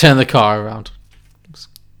 Turn the car around." It was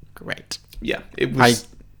great. Yeah, it was. I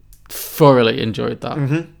thoroughly enjoyed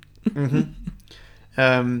that.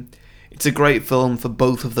 It's a great film for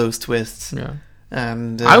both of those twists. Yeah,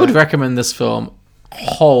 and I would recommend this film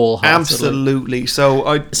wholeheartedly. Absolutely.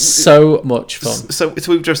 So much fun. So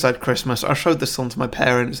we've just had Christmas. I showed this film to my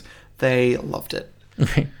parents. They loved it.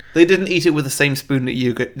 They didn't eat it with the same spoon that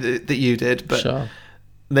you did, but sure.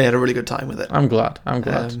 They had a really good time with it. I'm glad.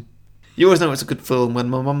 You always know it's a good film when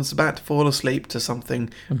my mum's about to fall asleep to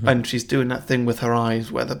something and she's doing that thing with her eyes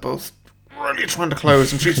where they're both really trying to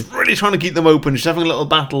close and she's really trying to keep them open. She's having a little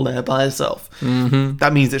battle there by herself.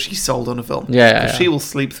 That means that she's sold on a film. Yeah. She will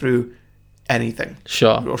sleep through anything.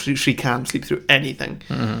 Sure. Or she can sleep through anything.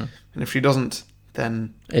 And if she doesn't,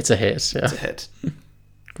 then it's a hit. Yeah. It's a hit.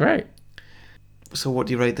 Great. So what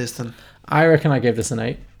do you rate this then? I reckon I gave this an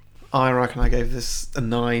 8. I reckon I gave this a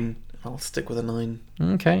 9. I'll stick with a 9.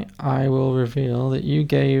 Okay. I will reveal that you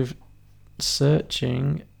gave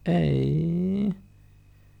Searching a...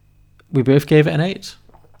 We both gave it an 8.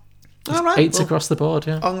 All right. 8s across the board,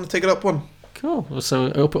 yeah. I'm going to take it up one. Cool. So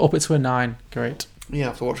up it to a 9. Great. Yeah,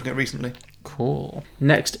 after watching it recently. Cool.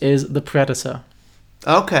 Next is The Predator.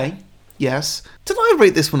 Okay. Yes. Did I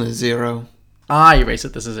rate this one a 0? I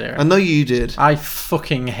rated this a 0. I know you did. I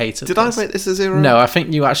fucking hated this. Did I rate this a 0? No, I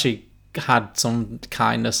think you actually had some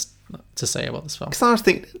kindness to say about this film. Because I was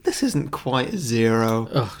thinking, this isn't quite a 0.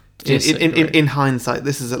 Ugh, in hindsight,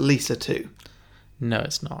 this is at least a 2. No,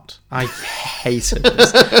 it's not. I hated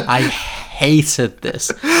this. I hated this.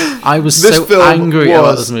 I was so angry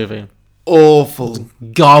about this movie. Awful.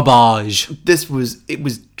 Garbage. It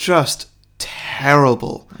was just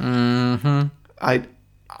terrible.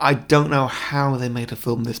 I don't know how they made a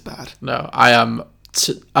film this bad. No, I am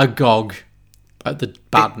agog at the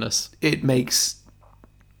badness. It makes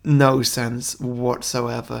no sense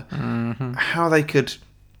whatsoever. How they could,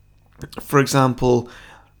 for example,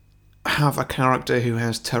 have a character who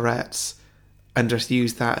has Tourette's and just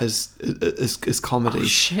use that as comedy. Oh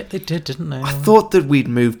shit, they did, didn't they? I thought that we'd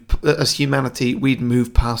move, as humanity, we'd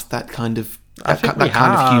move past that kind of kind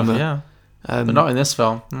of humour. Yeah. But not in this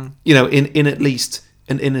film. You know, in at least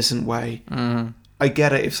an innocent way. I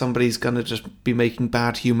get it if somebody's going to just be making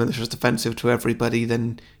bad humour that's just offensive to everybody,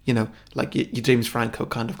 then, you know, like your James Franco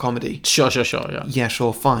kind of comedy. Sure, yeah. Yeah,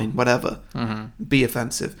 sure, fine, whatever. Be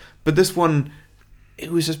offensive. But this one,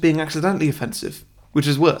 it was just being accidentally offensive, which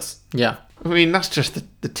is worse. Yeah. I mean, that's just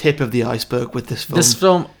the tip of the iceberg with this film. This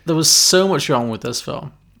film, there was so much wrong with this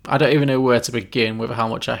film. I don't even know where to begin with how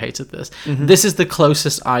much I hated this. This is the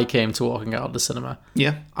closest I came to walking out of the cinema.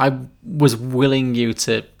 Yeah. I was willing you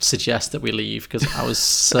to suggest that we leave because I was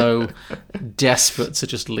so desperate to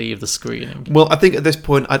just leave the screening. Well, I think at this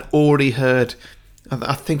point I'd already heard,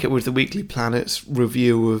 I think it was the Weekly Planet's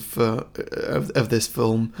review of this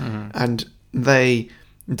film, and they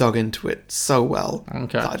dug into it so well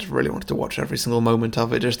that I just really wanted to watch every single moment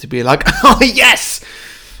of it just to be like, oh yes!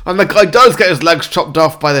 And the guy does get his legs chopped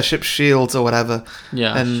off by the ship's shields or whatever.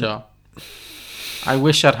 Yeah, sure. I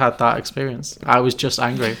wish I'd had that experience. I was just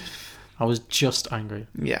angry.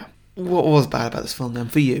 Yeah. What was bad about this film then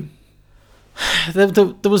for you?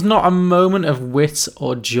 There was not a moment of wit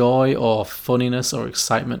or joy or funniness or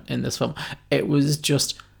excitement in this film. It was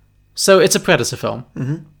just... So it's a Predator film.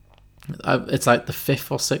 It's like the 5th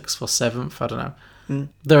or 6th or 7th, I don't know.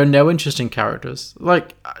 There are no interesting characters.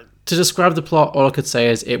 Like... To describe the plot, all I could say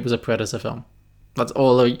is it was a Predator film. That's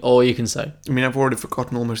all you can say. I mean, I've already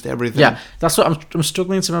forgotten almost everything. Yeah, that's what I'm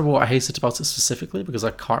struggling to remember what I hated about it specifically because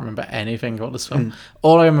I can't remember anything about this film.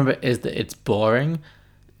 All I remember is that it's boring.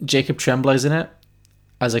 Jacob Tremblay's in it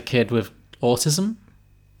as a kid with autism.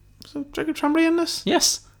 So Jacob Tremblay in this?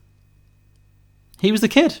 Yes. He was the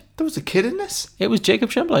kid. There was a kid in this? It was Jacob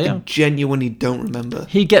Tremblay, yeah. I genuinely don't remember.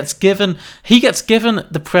 He gets given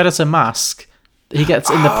the Predator mask. He gets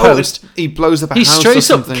in the post. He blows up a He house or straight up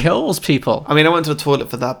something. kills people. I mean, I went to the toilet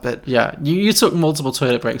for that bit. Yeah, you took multiple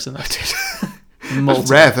toilet breaks in I this. did. Multiple.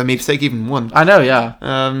 That's rare for me to take even one. I know, yeah.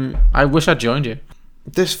 I I wish I'd joined you.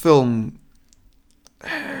 This film...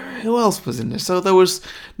 Who else was in this? So there was...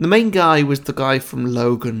 The main guy was the guy from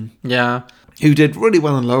Logan, Yeah. who did really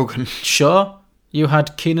well in Logan. Sure. You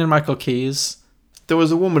had Keegan-Michael Keyes. There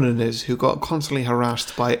was a woman in this who got constantly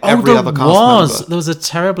harassed by every other cast member. There was a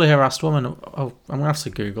terribly harassed woman. Oh, I'm going to have to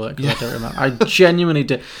Google it because I don't remember. I genuinely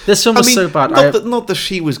did. This film was so bad. Not that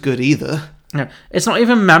she was good either. Yeah, it's not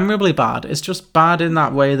even memorably bad. It's just bad in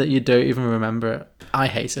that way that you don't even remember it. I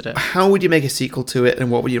hated it. How would you make a sequel to it,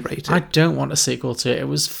 and what would you rate it? I don't want a sequel to it. It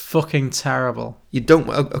was fucking terrible. You don't...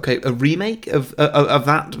 Okay, a remake of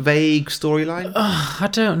that vague storyline? I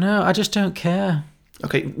don't know. I just don't care.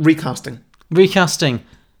 Okay, recasting. Recasting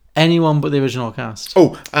anyone but the original cast.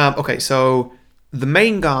 Oh, okay, so the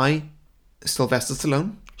main guy, Sylvester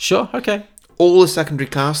Stallone. Sure, okay. All the secondary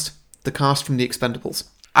cast, the cast from The Expendables.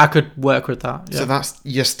 I could work with that. Yeah. So that's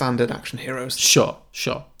your standard action heroes. Sure.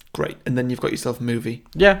 Great. And then you've got yourself a movie.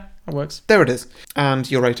 Yeah, that works. There it is. And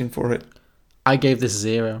your rating for it. I gave this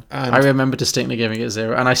 0. And I remember distinctly giving it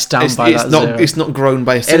 0, and I stand by that 0. It's not grown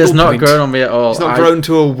by a It single has not point. grown on me at all. It's not grown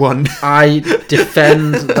to a 1. I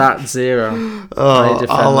defend that 0. I defend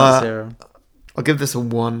that 0. I'll give this a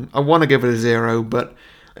 1. I want to give it a 0, but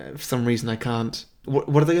for some reason I can't. What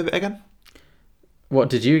did I give it again? What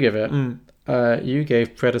did you give it? You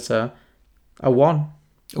gave Predator a 1.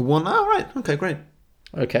 A 1? Oh, right. Okay, great.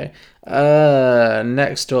 Okay.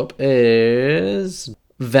 Next up is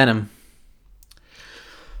Venom.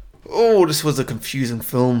 Oh, this was a confusing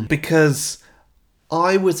film because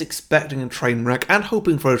I was expecting a train wreck and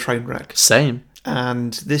hoping for a train wreck. Same.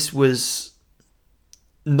 And this was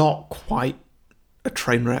not quite a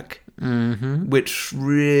train wreck, which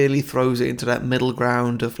really throws it into that middle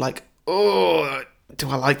ground of like, oh, do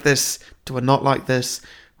I like this? Do I not like this?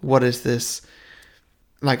 What is this?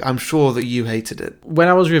 Like, I'm sure that you hated it. When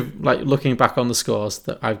I was looking back on the scores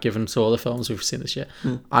that I've given to all the films we've seen this year,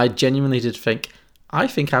 I genuinely did think, I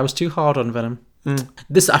think I was too hard on Venom.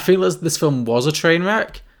 I feel as this film was a train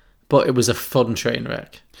wreck, but it was a fun train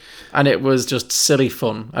wreck. And it was just silly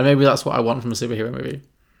fun. And maybe that's what I want from a superhero movie.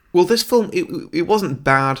 Well, this film, it wasn't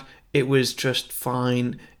bad. It was just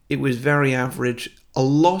fine. It was very average. A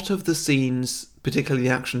lot of the scenes, particularly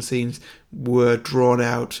the action scenes, were drawn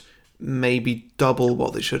out maybe double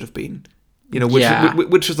what they should have been. You know,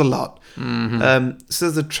 which is a lot. So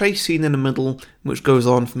there's a chase scene in the middle, which goes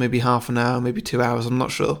on for maybe half an hour, maybe 2 hours, I'm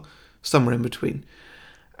not sure. Somewhere in between.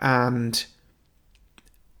 And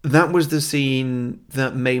that was the scene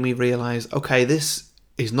that made me realise, okay, this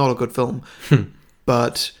is not a good film,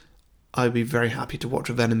 but I'd be very happy to watch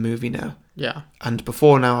a Venom movie now. Yeah. And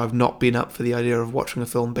before now, I've not been up for the idea of watching a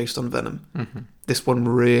film based on Venom. This one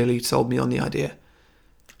really sold me on the idea.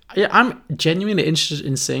 Yeah, I'm genuinely interested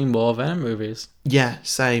in seeing more Venom movies. Yeah,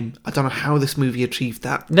 same. I don't know how this movie achieved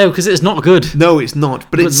that. No, because it's not good. No, it's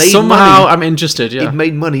not. But it made somehow money. I'm interested, yeah. It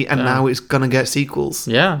made money, and now it's going to get sequels.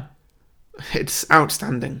 Yeah. It's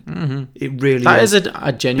outstanding. It really That is. is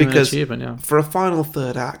a genuine achievement, yeah. For a final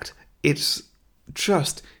third act, it's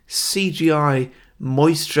just CGI,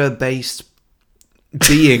 moisture-based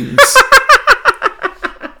beings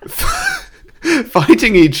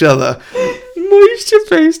fighting each other.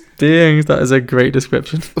 Moisture-based beings. That is a great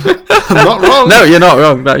description. I'm not wrong. No, you're not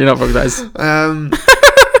wrong. You're not wrong. That is.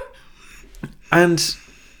 And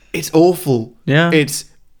it's awful. Yeah. It's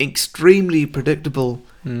extremely predictable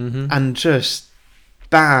and just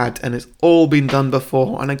bad, and it's all been done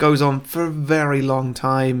before, and it goes on for a very long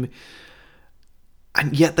time,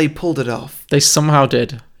 and yet they pulled it off. They somehow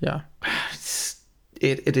did. Yeah.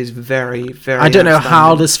 It is very, very. I don't know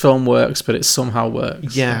how this film works, but it somehow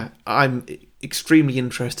works. Yeah, I'm extremely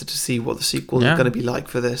interested to see what the sequel is going to be like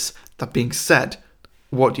for this. That being said,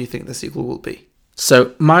 what do you think the sequel will be?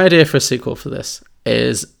 So my idea for a sequel for this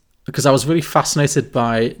is, because I was really fascinated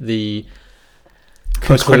by the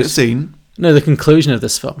post-credit scene. No, the conclusion of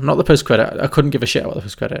this film, not the post-credit. I couldn't give a shit about the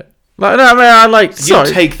post-credit. Like, no, I mean, I like. Sorry.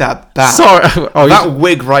 You take that back. Sorry. Oh, that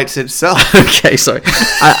wig writes itself. Okay, sorry.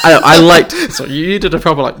 I liked. So you did a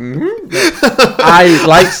proper like. I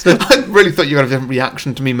liked the. I really thought you were going to have a different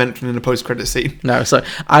reaction to me mentioning the post-credit scene. No, so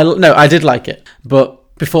I did like it,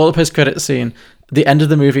 but before the post-credit scene, the end of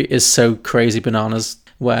the movie is so crazy bananas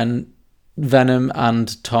when Venom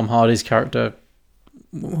and Tom Hardy's character,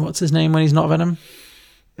 what's his name when he's not Venom?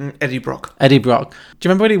 Eddie Brock. Eddie Brock. Do you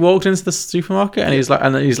remember when he walked into the supermarket and he's like,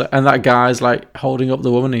 and that guy's like holding up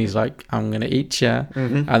the woman and he's like, "I'm gonna eat you,"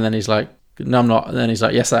 and then he's like, "No, I'm not," and then he's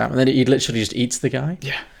like, "Yes, I am," and then he literally just eats the guy.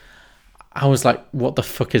 Yeah. I was like, "What the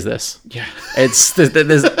fuck is this?" Yeah. It's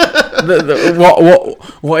there's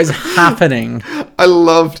what is happening? I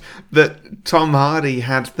loved that Tom Hardy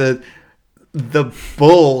had the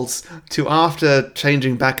balls to, after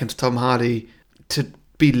changing back into Tom Hardy, to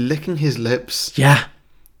be licking his lips. Yeah.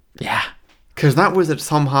 Because that was a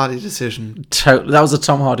Tom Hardy decision. That was a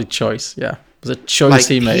Tom Hardy choice. Yeah, it was a choice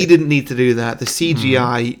he made. He didn't need to do that. The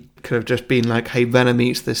CGI could have just been like, "Hey, Venom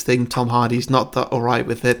eats this thing. Tom Hardy's not that alright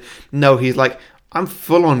with it." No, he's like, "I'm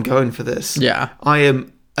full on going for this. Yeah, I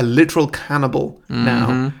am a literal cannibal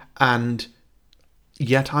now, and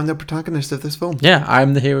yet I'm the protagonist of this film." Yeah,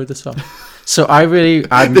 I'm the hero of this film. So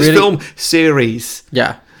film series.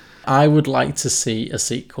 Yeah. I would like to see a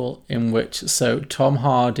sequel in which, so Tom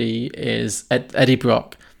Hardy is Eddie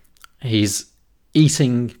Brock. He's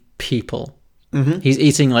eating people. He's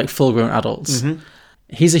eating like full-grown adults.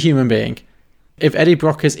 He's a human being. If Eddie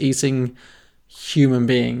Brock is eating human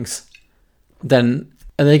beings, then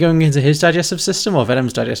are they going into his digestive system or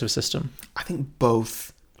Venom's digestive system? I think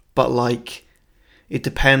both, but like it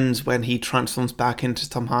depends when he transforms back into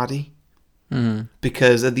Tom Hardy.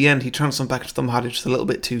 Because at the end he transformed back into Tom Hardy just a little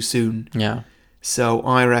bit too soon. Yeah. So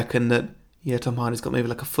I reckon that Tom Hardy's got maybe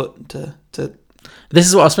like a foot to This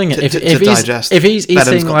is what I was thinking. If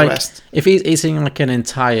he's eating like an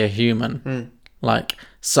entire human, like,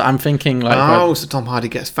 so I'm thinking like, so Tom Hardy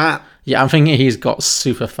gets fat. Yeah, I'm thinking he's got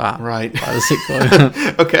super fat. Right. By the sequel.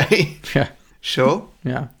 Okay. Yeah. Sure.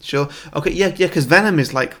 Yeah. Sure. Okay. Yeah. Because Venom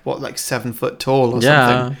is like 7 foot tall or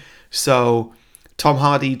something. So Tom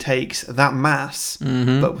Hardy takes that mass,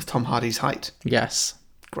 but with Tom Hardy's height. Yes.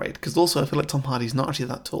 Great. Because also I feel like Tom Hardy's not actually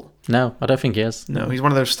that tall. No, I don't think he is. No, he's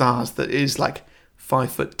one of those stars that is like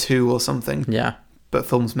 5'2" or something. Yeah. But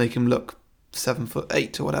films make him look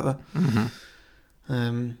 7'8" or whatever.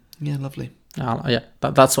 Yeah, lovely. Yeah,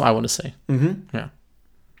 that's what I want to see. Yeah.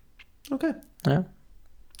 Okay. Yeah.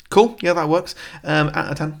 Cool. Yeah, that works. Out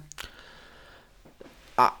of 10.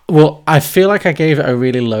 Well, I feel like I gave it a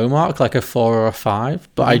really low mark, like a 4 or a 5,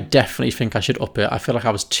 but I definitely think I should up it. I feel like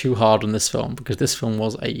I was too hard on this film because this film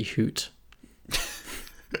was a hoot.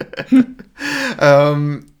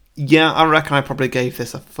 Yeah, I reckon I probably gave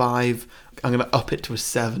this a 5. I'm going to up it to a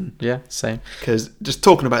 7. Yeah, same. Because just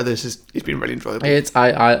talking about this it's been really enjoyable.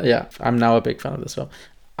 I'm now a big fan of this film.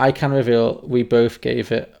 I can reveal we both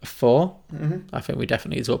gave it a 4. I think we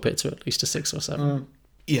definitely need to up it to at least a 6 or 7.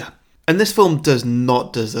 Yeah. And this film does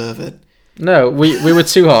not deserve it. No, we were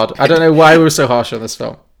too hard. I don't know why we were so harsh on this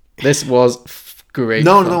film. This was great.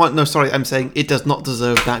 No, sorry. I'm saying it does not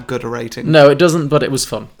deserve that good a rating. No, it doesn't, but it was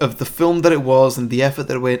fun. Of the film that it was and the effort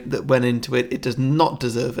that went into it, it does not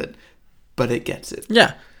deserve it, but it gets it.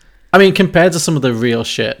 Yeah. I mean, compared to some of the real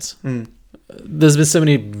shit, there's been so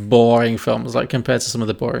many boring films, like compared to some of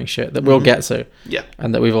the boring shit that we'll get to. Yeah.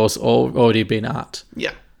 And that we've also already been at.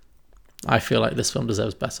 Yeah. I feel like this film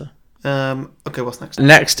deserves better. Okay, what's next?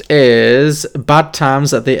 Next is Bad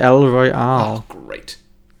Times at the El Royale. Oh, great.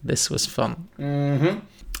 This was fun.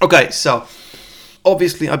 Okay, so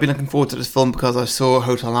obviously I've been looking forward to this film because I saw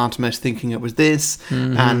Hotel Artemis thinking it was this,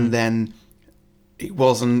 and then it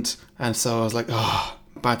wasn't, and so I was like,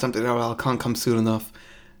 Bad Times at the El Royale can't come soon enough.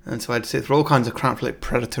 And so I had to sit through all kinds of crap like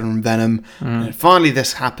Predator and Venom, and finally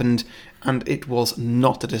this happened, and it was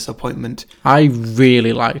not a disappointment. I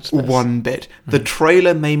really liked this. One bit. The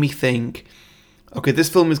trailer made me think, okay, this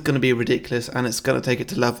film is going to be ridiculous, and it's going to take it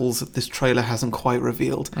to levels that this trailer hasn't quite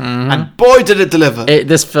revealed. And boy, did it deliver.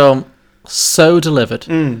 This film so delivered.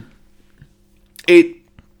 It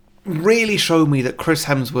really showed me that Chris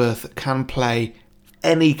Hemsworth can play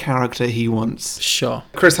any character he wants. Sure.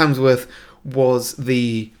 Chris Hemsworth was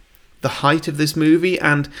the height of this movie,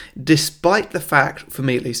 and despite the fact, for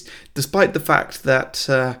me at least, despite the fact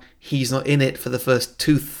that he's not in it for the first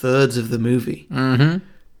 2/3 of the movie,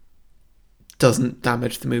 doesn't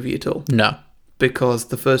damage the movie at all. No. Because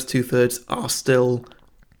the first 2/3 are still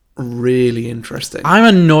really interesting. I'm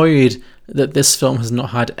annoyed that this film has not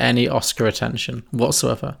had any Oscar attention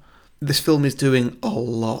whatsoever. this film is doing a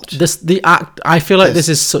lot. I feel like this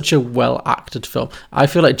is such a well acted film. I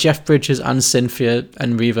feel like Jeff Bridges and Cynthia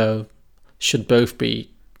Erivo should both be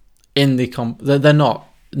in the they're not.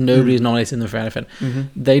 Nobody's nominating them for anything.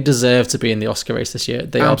 They deserve to be in the Oscar race this year.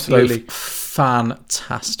 They Absolutely. are both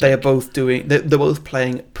fantastic. They are both they're both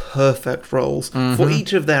playing perfect roles for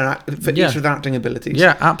each of their acting abilities.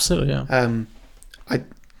 Yeah, absolutely.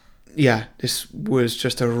 Yeah. This was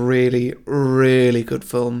just a really, really good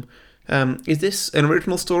film. Is this an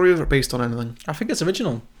original story or based on anything? I think it's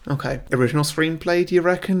original. Okay. Original screenplay, do you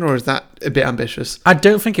reckon? Or is that a bit ambitious? I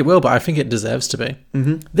don't think it will, but I think it deserves to be.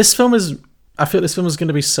 This film is... I feel this film is going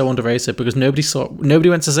to be so underrated because nobody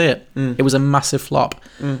went to see it. It was a massive flop.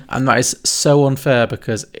 And that is so unfair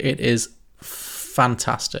because it is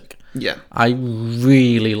fantastic. Yeah. I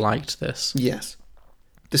really liked this. Yes.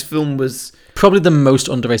 This film was... probably the most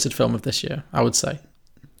underrated film of this year, I would say.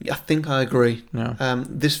 I think I agree. Yeah.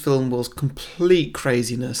 This film was complete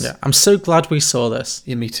craziness. Yeah, I'm so glad we saw this.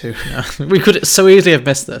 Yeah, me too. Yeah. We could so easily have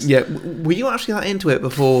missed this. Yeah, were you actually that into it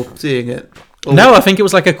before seeing it? Or no, I think it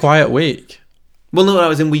was like a quiet week. Well, no, I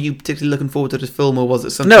was in. Were you particularly looking forward to this film, or was it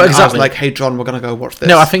something? No, exactly. I was like, "Hey, John, we're gonna go watch this."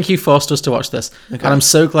 No, I think you forced us to watch this, Okay. and I'm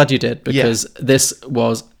so glad you did because this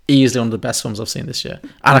was easily one of the best films I've seen this year,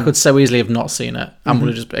 and I could so easily have not seen it and would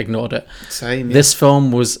have just ignored it. Same. Yeah. This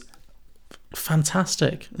film was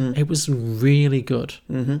fantastic. It was really good.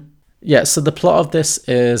 Yeah. So the plot of this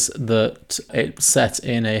is that it's set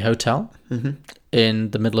in a hotel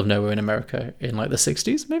in the middle of nowhere in America in like the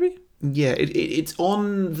 60s, maybe. Yeah, it's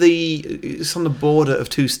on the border of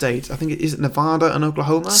two states. I think is it Nevada and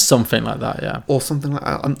Oklahoma, Something like that. Yeah. or something like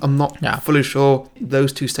that. I'm not fully sure.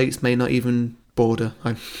 Those two states may not even border.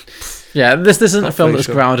 Yeah, this isn't a film fully that's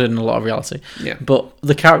sure. grounded in a lot of reality. Yeah. But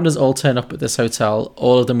the characters all turn up at this hotel,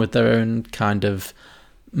 all of them with their own kind of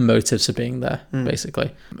motives for being there,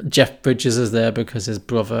 basically. Jeff Bridges is there because his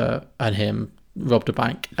brother and him robbed a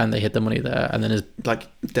bank and they hid the money there, and then like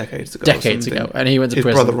decades ago, and he went to his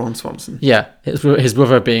prison. brother Ron Swanson. Yeah, his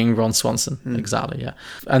brother being Ron Swanson, exactly. Yeah,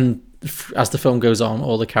 and as the film goes on,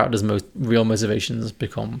 all the characters' real motivations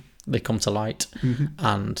come to light,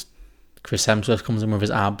 and Chris Hemsworth comes in with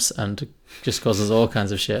his abs and just causes all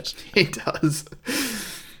kinds of shit. He does.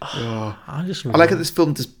 Oh. I like how this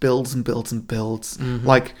film just builds and builds and builds.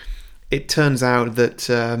 Like, it turns out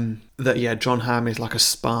that John Hamm is like a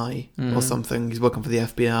spy or something. He's working for the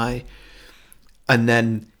FBI, and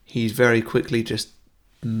then he's very quickly just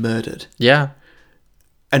murdered. Yeah.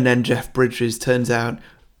 And then Jeff Bridges turns out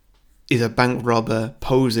is a bank robber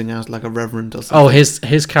posing as like a reverend or something. Oh,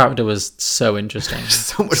 his character was so interesting.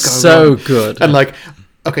 So much going so on. good. And like,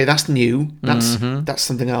 okay, that's new. That's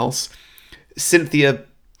something else. Cynthia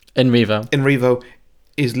Erivo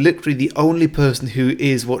is literally the only person who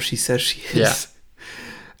is what she says she is. Yeah.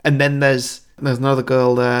 And then there's another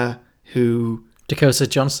girl there who... Dakota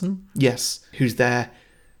Johnson? Yes, who's there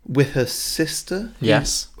with her sister.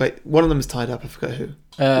 Yes. Wait, one of them is tied up. I forgot who.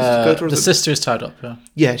 The sister is tied up, yeah.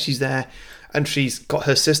 Yeah, she's there. And she's got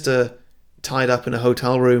her sister tied up in a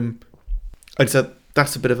hotel room. And so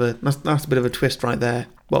that's a bit of a twist right there.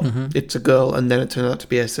 Well, it's a girl, and then it turns out to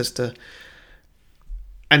be her sister.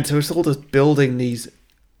 And so it's all just building these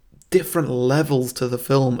different levels to the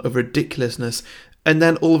film of ridiculousness. And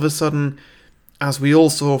then all of a sudden, as we all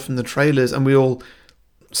saw from the trailers, and we all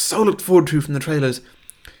so looked forward to from the trailers,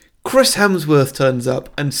 Chris Hemsworth turns up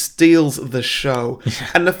and steals the show.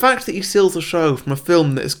 And the fact that he steals the show from a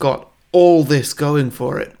film that's got all this going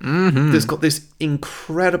for it, that's got this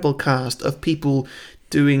incredible cast of people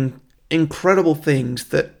doing incredible things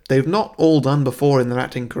that they've not all done before in their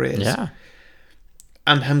acting careers. Yeah.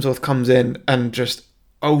 And Hemsworth comes in and just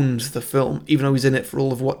owns the film, even though he's in it for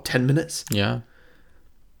all of, 10 minutes? Yeah.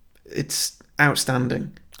 It's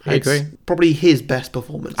outstanding. I agree. Probably his best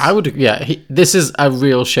performance. I would, yeah. This is a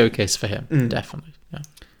real showcase for him, definitely. Yeah.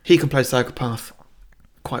 He can play psychopath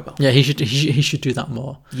quite well. Yeah, he should do that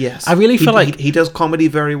more. Yes. I really feel like... He does comedy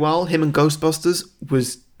very well. Him and Ghostbusters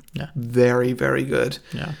was very, very good.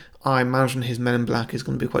 Yeah. I imagine his Men in Black is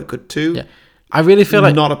going to be quite good too. Yeah. I really feel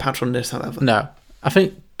like... Not a patch on this, however. No. I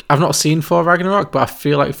think I've not seen Thor Ragnarok, but I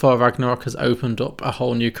feel like Thor Ragnarok has opened up a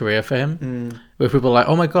whole new career for him. Where people are like,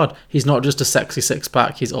 oh my god, he's not just a sexy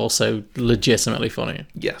six-pack, he's also legitimately funny.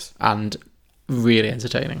 Yes. And really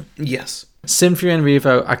entertaining. Yes. Cynthia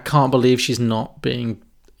Erivo, I can't believe she's not being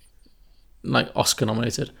like Oscar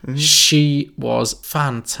nominated. She was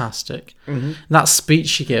fantastic. That speech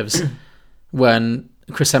she gives when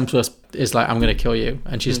Chris Hemsworth is like, I'm going to kill you.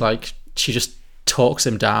 And she's like, she just talks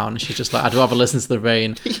him down. She's just like, I'd rather listen to the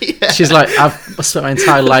rain. Yeah. She's like, I've spent my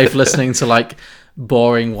entire life listening to like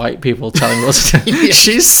boring white people telling us.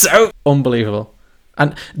 She's so unbelievable.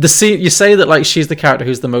 And the scene, you say that like she's the character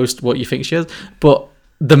who's the most what you think she is, but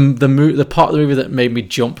the part of the movie that made me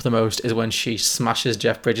jump the most is when she smashes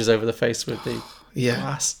Jeff Bridges over the face with the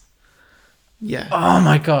glass. Yeah. Oh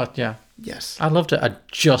my god, yeah. Yes. I loved it. I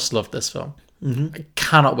just loved this film. Mm-hmm. I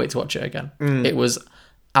cannot wait to watch it again. It was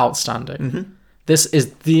outstanding. Mm-hmm. This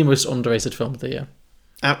is the most underrated film of the year.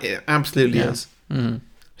 It absolutely is. Mm-hmm.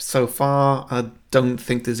 So far, I don't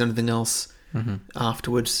think there's anything else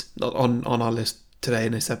afterwards on our list today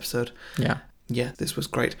in this episode. Yeah. Yeah, this was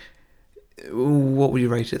great. What would you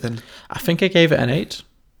rate it then? I think I gave it an 8.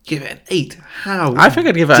 Give it an 8? How? I think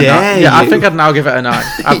I'd give it a 9. dare Yeah, I you? think I'd now give it a 9.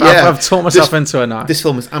 I've, Yeah. I've talked myself into a 9. This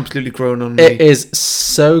film has absolutely grown on me. It is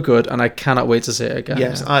so good, and I cannot wait to see it again.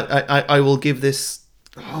 Yes, Yeah. I will give this...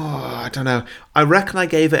 Oh, I don't know. I reckon I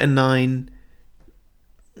gave it a 9.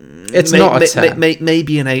 It's not a 10.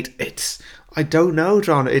 Maybe an 8. It's... I don't know,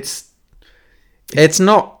 John. It's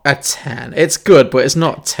not a 10. It's good, but it's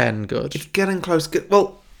not 10 good. getting close.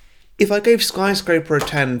 Well, if I gave Skyscraper a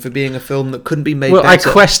 10 for being a film that couldn't be made Well, better...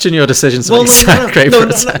 I question your decision to Well, make Skyscraper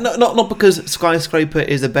a 10. not because Skyscraper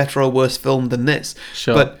is a better or worse film than this.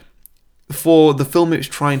 Sure. But for the film it was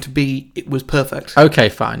trying to be, it was perfect. Okay,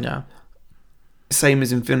 fine, yeah. Same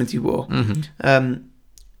as Infinity War. Mm-hmm.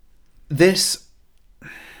 This,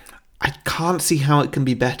 I can't see how it can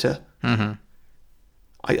be better. Mm-hmm.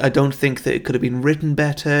 I don't think that it could have been written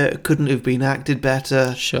better. It couldn't have been acted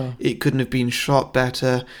better. Sure. It couldn't have been shot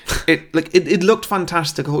better. It looked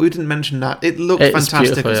fantastic. Oh, we didn't mention that. It looked It's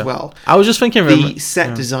fantastic beautiful, as yeah. well. I was just thinking... The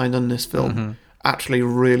set design on this film actually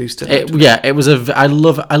really stood out. It was I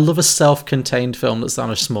love a self-contained film that's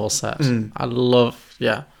on a small set. I love...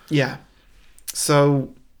 Yeah. Yeah.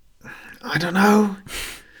 So, I don't know.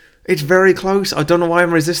 It's very close. I don't know why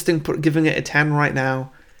I'm resisting giving it a 10 right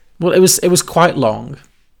now. Well, it was quite long.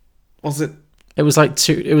 Was it? It was like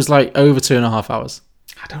over 2.5 hours.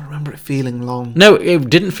 I don't remember it feeling long. No, it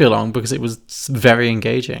didn't feel long because it was very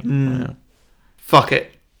engaging. Yeah. Fuck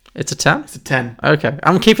it. It's a 10? It's a 10. Okay.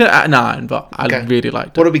 I'm keeping it at 9, but I Okay. really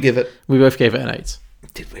liked it. What did we give it? We both gave it an 8.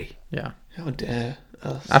 Did we? Yeah. How dare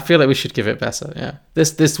us. I feel like we should give it better, yeah.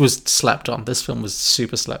 This was slept on. This film was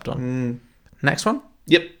super slept on. Next one?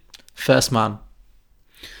 Yep. First Man.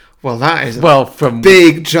 Well, that is a Well, from...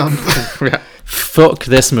 big jump. Yeah. Fuck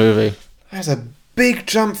this movie. There's a big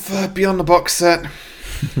jump for Beyond the Box Set.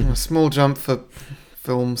 A small jump for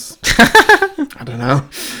films. I don't know.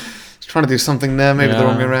 Trying to do something there, maybe the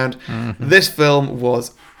wrong way around. This film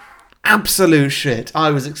was absolute shit.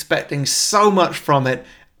 I was expecting so much from it,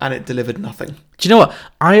 and it delivered nothing. Do you know what?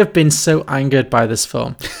 I have been so angered by this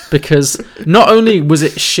film because not only was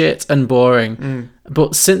it shit and boring,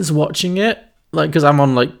 but since watching it, like, because I'm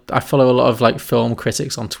on, like, I follow a lot of, like, film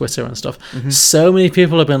critics on Twitter and stuff. So many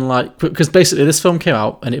people have been like, because basically this film came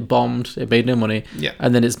out and it bombed, it made no money,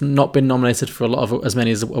 and then it's not been nominated for a lot of as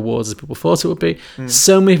many awards as people thought it would be.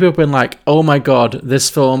 So many people have been like, oh my god, this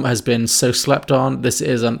film has been so slept on. This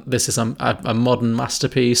is a modern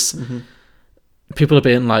masterpiece. People have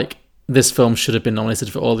been like, this film should have been nominated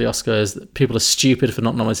for all the Oscars. People are stupid for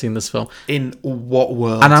not nominating this film. In what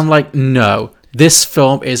world? And I'm like, no. This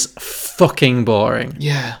film is fucking boring.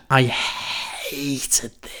 Yeah. I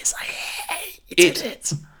hated this. I hated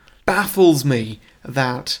it. Baffles me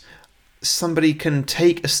that somebody can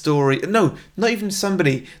take a story... No, not even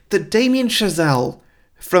somebody. That Damien Chazelle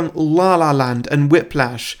from La La Land and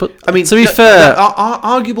Whiplash... But, I mean, to be fair... are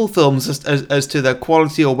arguable films as to their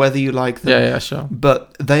quality or whether you like them. Yeah, sure.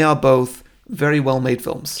 But they are both very well-made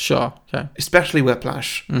films. Sure, okay. Especially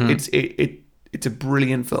Whiplash. It's a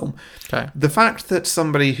brilliant film. Okay. The fact that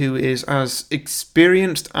somebody who is as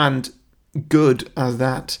experienced and good as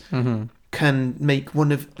that can make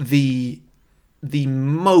one of the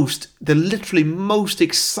literally most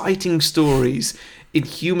exciting stories in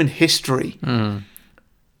human history,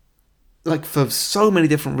 like for so many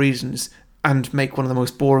different reasons, and make one of the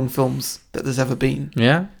most boring films that there's ever been.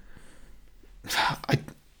 Yeah?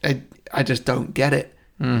 I just don't get it.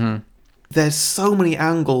 There's so many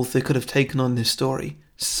angles they could have taken on this story.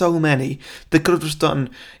 So many. They could have just done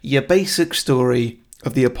your basic story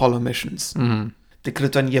of the Apollo missions. They could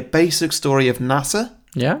have done your basic story of NASA.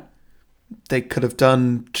 Yeah? They could have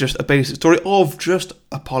done just a basic story of just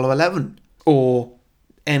Apollo 11. Or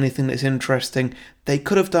anything that's interesting. They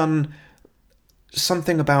could have done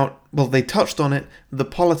something about... Well, they touched on it. The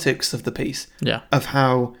politics of the piece. Yeah. Of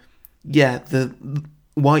how, the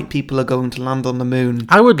white people are going to land on the moon.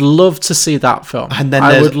 I would love to see that film. And then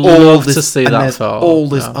I would love to see that film. All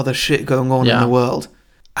this other shit going on in Yeah. the world.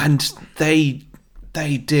 And they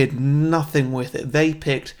did nothing with it. They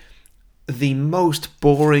picked the most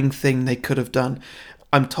boring thing they could have done.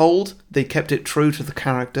 I'm told they kept it true to the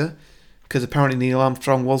character, because apparently Neil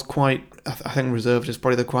Armstrong was quite, I think reserved is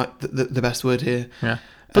probably the best word here. Yeah.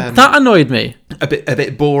 But that annoyed me. A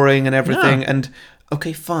bit boring and everything. Yeah. And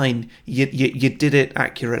okay, fine, you did it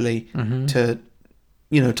accurately to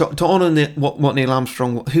honour what Neil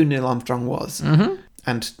Armstrong, who Neil Armstrong was,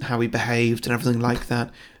 and how he behaved and everything like that.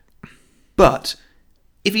 But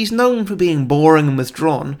if he's known for being boring and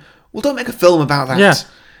withdrawn, well, don't make a film about that. Yeah.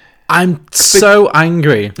 I'm so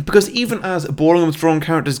angry. Because even as boring and withdrawn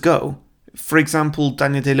characters go, for example,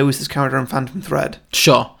 Daniel Day-Lewis's character in Phantom Thread.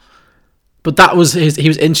 Sure. But that was he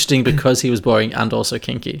was interesting because he was boring and also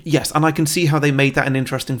kinky. Yes, and I can see how they made that an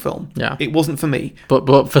interesting film. Yeah. It wasn't for me.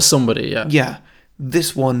 But for somebody, yeah. Yeah.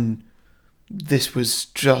 This was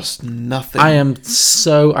just nothing. I am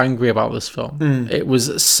so angry about this film. It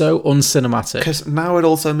was so uncinematic. Because now it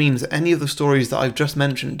also means that any of the stories that I've just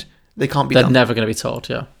mentioned, they can't be They're done. never going to be told,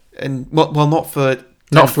 yeah. And well, not for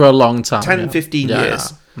a long time. 10, yeah. 15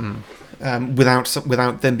 years.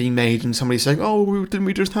 Without them being made and somebody saying, "Oh, didn't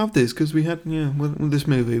we just have this because we had with this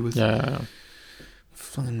movie with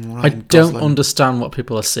fucking Ryan I don't Gosling." understand what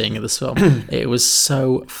people are seeing in this film. It was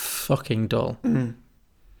so fucking dull.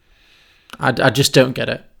 I just don't get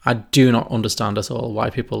it. I do not understand at all why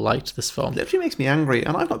people liked this film. It literally makes me angry,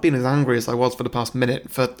 and I've not been as angry as I was for the past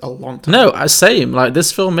minute for a long time. No, same. Like,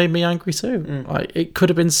 this film made me angry too. Like, it could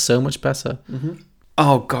have been so much better.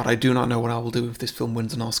 Oh God, I do not know what I will do if this film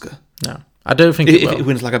wins an Oscar. No, I don't think If it will. it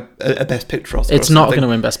wins like a Best Picture Oscar, It's not going to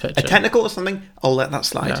win Best Picture. A technical or something, I'll let that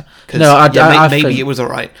slide. Yeah. 'Cause, No, I maybe think it was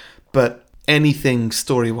alright, but anything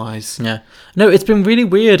story wise, Yeah. No, it's been really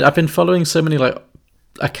weird. I've been following so many like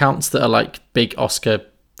accounts that are like big Oscar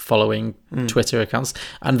following Twitter accounts,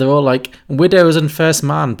 and they're all like Widows and First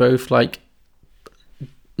Man, both like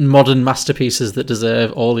modern masterpieces that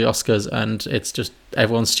deserve all the Oscars, and it's just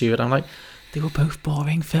everyone's stupid. I'm like, they were both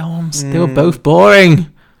boring films. They were both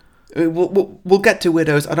boring. we'll get to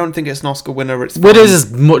Widows. I don't think it's an Oscar winner. It's Widows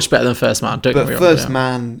fine. is much better than First Man. Don't get me But wrong. First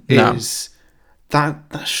Man No. is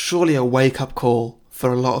that's surely a wake up call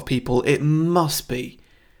for a lot of people. It must be.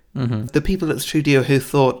 The people at the studio who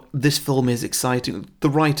thought this film is exciting, the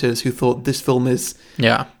writers who thought this film is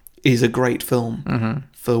a great film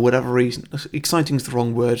for whatever reason. Exciting is the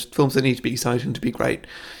wrong word. Films that need to be exciting to be great.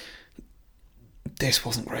 This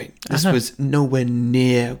wasn't great. This was nowhere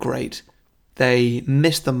near great. They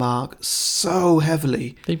missed the mark so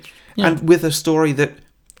heavily, and with a story that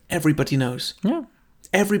everybody knows. Yeah.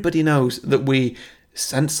 Everybody knows that we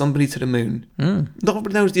sent somebody to the moon. Not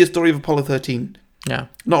everybody knows the story of Apollo 13. Yeah.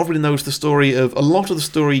 Not everybody knows the story of a lot of the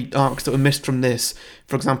story arcs that were missed from this.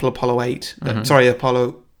 For example, Apollo 8.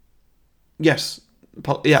 Apollo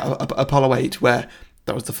 8, where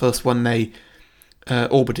that was the first one they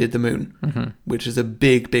orbited the moon, which is a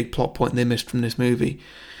big plot point they missed from this movie.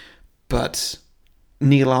 But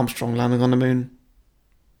Neil Armstrong landing on the moon,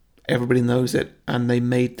 everybody knows it, and they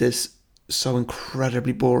made this so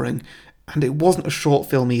incredibly boring. And it wasn't a short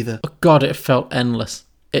film either. Oh God, it felt endless.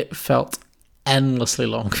 It felt endlessly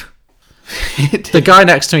long. The guy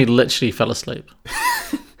next to me literally fell asleep.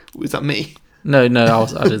 Was that me? No,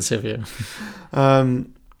 I didn't see you. Oh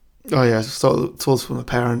yeah, so it was from my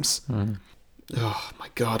parents. Oh my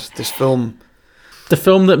God, this film. The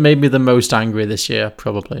film that made me the most angry this year,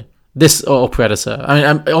 probably. This or Predator.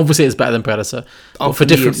 I mean, obviously it's better than Predator, but for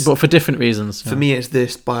different reasons. For me, it's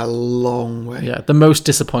this by a long way. Yeah, the most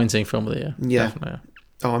disappointing film of the year. Yeah. Definitely.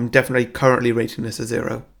 Oh, I'm definitely currently rating this a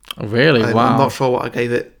 0. Oh, really? Wow. I'm not sure what I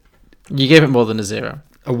gave it. You gave it more than a 0.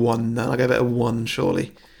 A 1. No, I gave it a 1,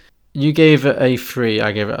 surely. You gave it a 3.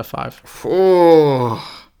 I gave it a 5.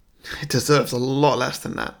 Oh, it deserves a lot less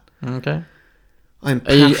than that. Okay. I'm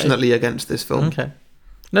passionately against this film. Okay.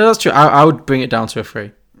 No, that's true. I would bring it down to a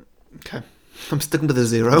 3. Okay. I'm sticking with a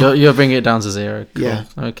 0. You're bringing it down to 0. Cool. Yeah.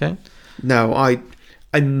 Okay. No, I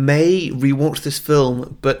may rewatch this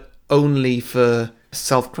film, but only for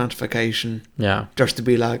self-gratification. Yeah. Just to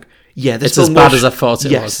be like, yeah, this it's film as bad as I thought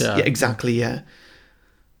it was. Yeah, exactly, yeah.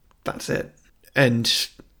 That's it. And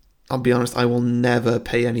I'll be honest, I will never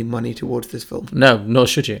pay any money towards this film. No, nor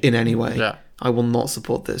should you. In any way. Yeah. I will not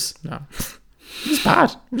support this. No. It was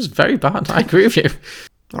bad. It was very bad. I agree with you.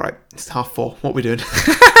 All right, it's 4:30. What are we doing?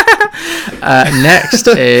 Next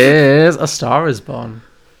is A Star Is Born.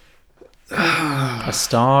 A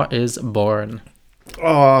Star Is Born.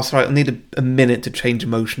 Oh, sorry. I need a minute to change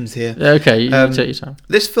emotions here. Okay, you take your time.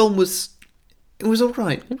 This film was all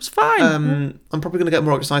right. It was fine. I'm probably going to get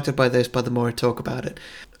more excited by this by the more I talk about it.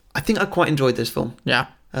 I think I quite enjoyed this film. Yeah.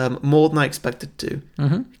 More than I expected to.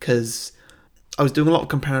 Because I was doing a lot of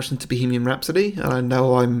comparison to Bohemian Rhapsody, and I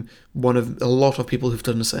know I'm one of a lot of people who've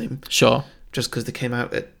done the same. Sure. Just because they came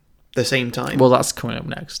out at the same time. Well, that's coming up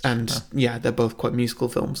next. And yeah, they're both quite musical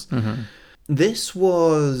films. Mm-hmm. This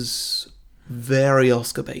was very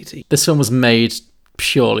Oscar baity. This film was made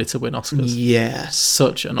purely to win Oscars. Yeah.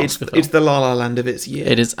 Such an Oscar film. It's the La La Land of its year.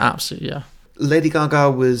 It is absolutely, yeah. Lady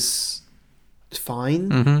Gaga was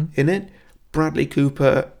fine in it. Bradley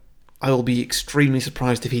Cooper, I will be extremely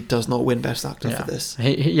surprised if he does not win Best Actor for this.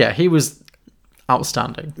 He was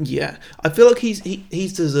outstanding. Yeah. I feel like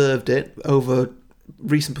he's deserved it over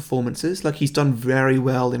recent performances. Like, he's done very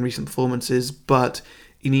well in recent performances, but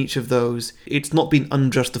in each of those, it's not been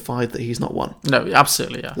unjustified that he's not won. No,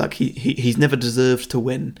 absolutely, yeah. Like, he's never deserved to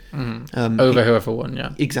win. Over whoever won,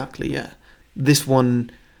 yeah. Exactly, yeah. This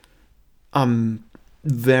one, I'm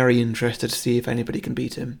very interested to see if anybody can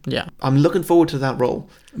beat him. Yeah. I'm looking forward to that role.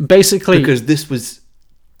 Basically... Because this was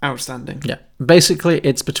outstanding. Yeah. Basically,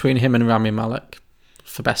 it's between him and Rami Malek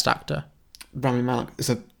for Best Actor. Rami Malek is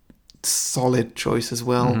a solid choice as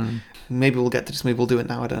well. Maybe we'll get to this. Maybe we'll do it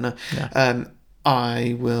now. I don't know. Yeah.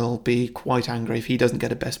 I will be quite angry if he doesn't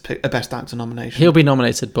get a Best Actor nomination. He'll be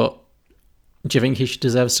nominated, but do you think he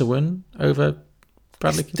deserves to win over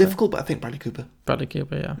Bradley Cooper? Difficult, but I think Bradley Cooper. Bradley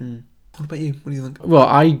Cooper, yeah. What about you? What do you think? Well,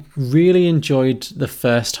 I really enjoyed the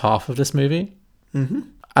first half of this movie.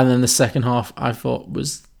 And then the second half I thought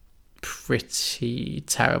was pretty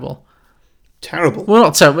terrible. Terrible? Well,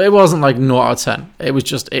 not terrible. It wasn't like 0 out of 10. It was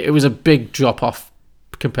just, it was a big drop off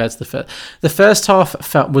compared to the first. The first half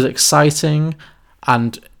was exciting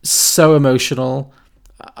and so emotional,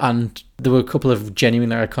 and there were a couple of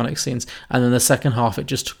genuinely iconic scenes. And then the second half, it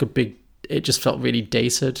just felt really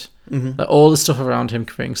dated. Like, all the stuff around him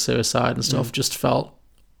committing suicide and stuff just felt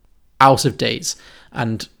out of date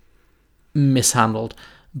and mishandled.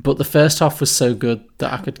 But the first half was so good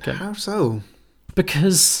that I could get... How so?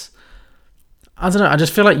 Because, I don't know, I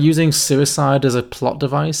just feel like using suicide as a plot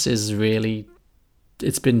device is really...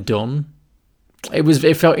 It's been done.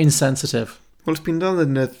 It felt insensitive. Well, it's been done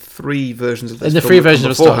in the 3 versions of this in the film 3 versions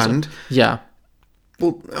of beforehand. Yeah.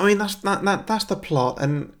 Well, I mean, that's the plot.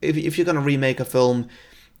 And if you're going to remake a film,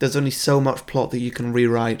 there's only so much plot that you can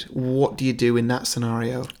rewrite. What do you do in that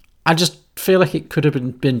scenario? I just feel like it could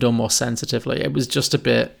have been done more sensitively. It was just a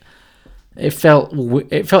bit... It felt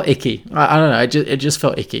icky. I don't know. It just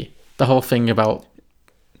felt icky. The whole thing about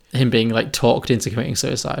him being like talked into committing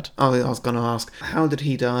suicide. Oh, I was going to ask, how did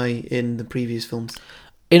he die in the previous films?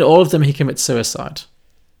 In all of them, he commits suicide.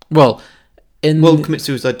 Commit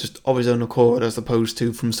suicide just of his own accord, as opposed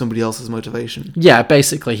to from somebody else's motivation. Yeah,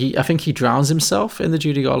 basically, I think he drowns himself in the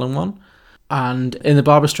Judy Garland one, and in the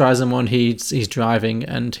Barbra Streisand one, he's driving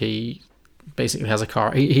and he basically has a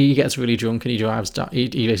car. He gets really drunk and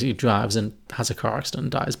he basically drives and has a car accident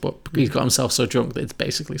and dies. But he's got himself so drunk that it's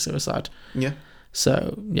basically suicide. Yeah.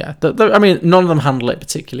 So yeah, I mean, none of them handle it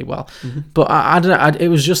particularly well. But I don't know. It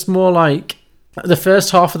was just more like the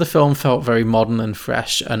first half of the film felt very modern and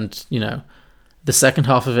fresh, and the second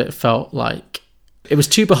half of it felt like it was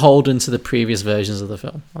too beholden to the previous versions of the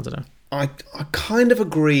film. I don't know. I kind of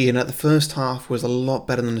agree in that the first half was a lot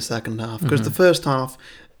better than the second half, because the first half,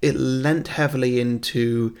 it lent heavily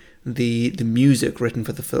into the music written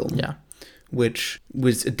for the film. Yeah. Which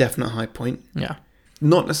was a definite high point. Yeah.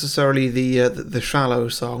 Not necessarily the Shallow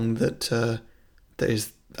song that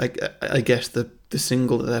is, I guess, the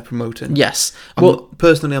single that they're promoting. Yes.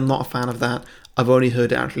 Personally, I'm not a fan of that. I've only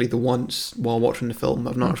heard it actually the once while watching the film.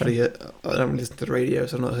 I've not actually I don't listen to the radio,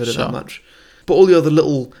 so I've not heard it that much. But all the other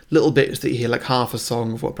little bits that you hear, like half a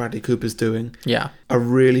song of what Bradley Cooper's doing, I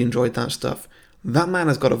really enjoyed that stuff. That man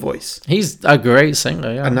has got a voice. He's a great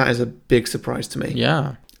singer, yeah. And that is a big surprise to me.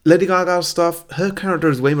 Yeah. Lady Gaga's stuff, her character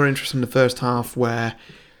is way more interesting in the first half, where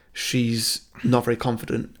she's not very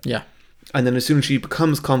confident. Yeah. And then as soon as she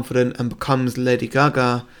becomes confident and becomes Lady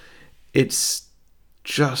Gaga, it's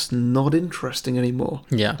just not interesting anymore.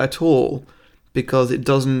 Yeah. At all. Because it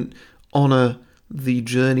doesn't honour the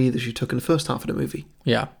journey that she took in the first half of the movie.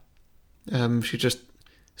 Yeah. She just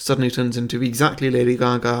suddenly turns into exactly Lady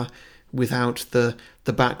Gaga without the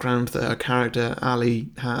background that her character Ali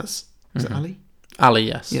has. Is it Ali? Ali,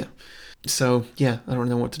 yes. Yeah. So, yeah, I don't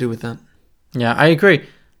know what to do with that. Yeah, I agree.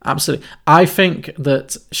 Absolutely. I think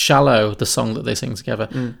that Shallow, the song that they sing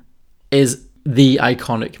together, is the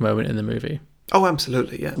iconic moment in the movie. Oh,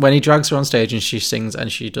 absolutely, yeah. When he drags her on stage and she sings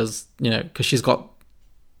and she does, because she's got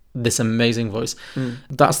this amazing voice.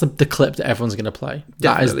 That's the clip that everyone's going to play.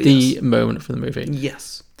 Definitely, that is the moment for the movie.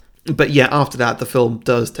 Yes. But yeah, after that, the film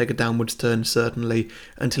does take a downwards turn, certainly,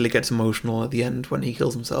 until it gets emotional at the end when he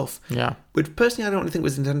kills himself. Yeah. Which, personally, I don't really think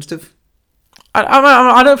was intensive.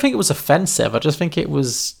 I don't think it was offensive. I just think it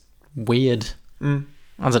was weird. I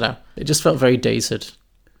don't know. It just felt very dated.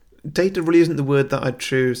 Dated really isn't the word that I'd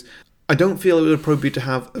choose. I don't feel it was appropriate to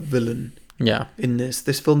have a villain Yeah. in this.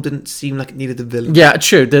 This film didn't seem like it needed a villain. Yeah,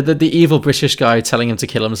 true. The evil British guy telling him to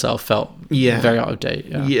kill himself felt Yeah. very out of date.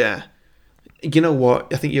 Yeah. Yeah. You know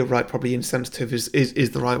what? I think you're right. Probably insensitive is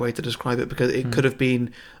the right way to describe it, because it could have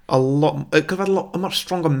been a lot. It could have had a much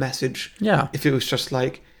stronger message. Yeah. If it was just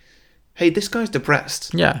like, hey, this guy's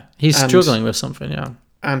depressed. Yeah. He's And- struggling with something. Yeah.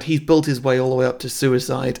 And he's built his way all the way up to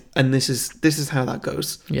suicide, and this is how that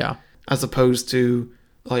goes. Yeah. As opposed to,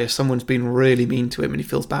 oh yeah, someone's been really mean to him and he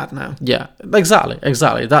feels bad now. Yeah. Exactly.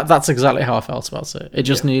 That's exactly how I felt about it. It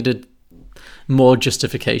just needed more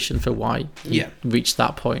justification for why he reached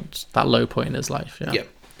that point, that low point in his life. Yeah. Yeah.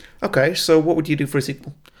 Okay, so what would you do for a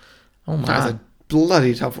sequel? Oh That's a man.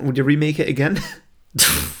 bloody tough one. Would you remake it again?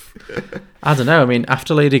 I don't know. I mean,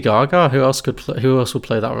 after Lady Gaga, who else would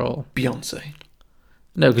play that role? Beyonce.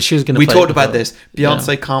 No, because she was going to. We play talked it about before. this.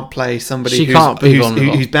 Beyonce can't play somebody She can't be who's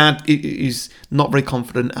vulnerable. bad, who's not very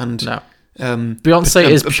confident, and No. pot- Beyonce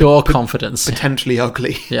is pure confidence. potentially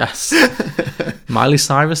ugly. Yes. Miley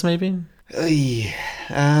Cyrus, maybe?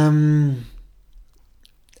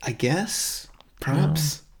 I guess,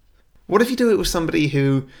 perhaps. What if you do it with somebody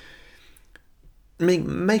who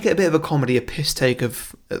make it a bit of a comedy, a piss take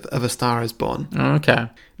of A Star Is Born. Okay.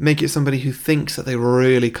 Make it somebody who thinks that they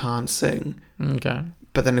really can't sing, Okay.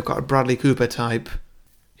 but then they've got a Bradley Cooper type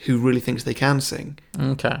who really thinks they can sing.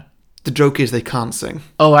 Okay. The joke is they can't sing.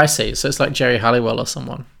 Oh, I see. So it's like Jerry Halliwell or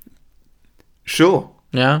someone. Sure.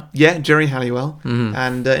 Yeah? Yeah, Jerry Halliwell. Mhm.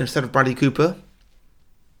 And instead of Bradley Cooper,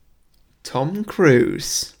 Tom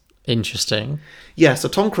Cruise. Interesting. Yeah, so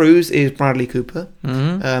Tom Cruise is Bradley Cooper.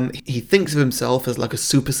 hmm He thinks of himself as like a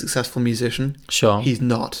super successful musician. Sure. He's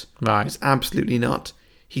not. Right. He's absolutely not.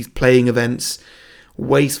 He's playing events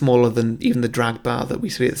way smaller than even the drag bar that we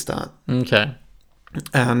see at the start. Okay.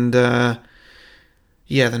 And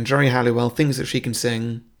then Jerry Halliwell thinks that she can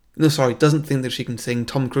sing. No, sorry, doesn't think that she can sing.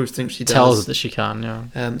 Tom Cruise thinks she does. Tells her that she can,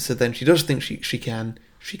 yeah. So then she does think she can.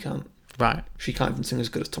 She can't. Right. She can't even sing as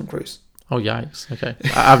good as Tom Cruise. Oh, yikes. Okay.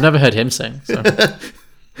 I've never heard him sing, so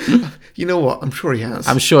You know what? I'm sure he has.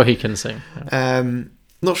 I'm sure he can sing. Yeah.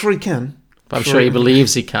 Not sure he can. But I'm sure he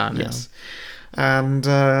believes he can. Yes. And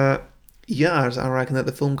I reckon that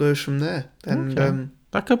the film goes from there. And Okay.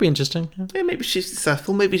 That could be interesting. Yeah. yeah, maybe she's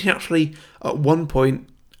successful. Maybe she actually, at one point,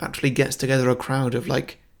 actually gets together a crowd of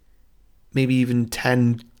like maybe even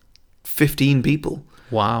 10, 15 people.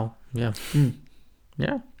 Wow. Yeah.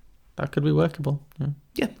 Yeah. That could be workable. Yeah.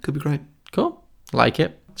 Yeah, could be great. Cool. Like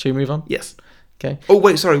it. Should we move on? Yes. Okay. Oh,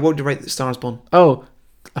 wait, sorry. What would you rate The Star Is Born? Oh,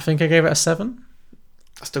 I think I gave it a 7.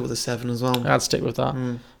 I'll stick with a 7 as well. I'd stick with that.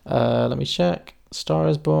 Mm. Let me check. Star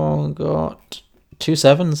Is Born got 2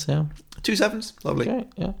 7s, yeah. 2 7s. Lovely. Okay,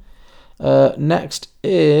 yeah. Next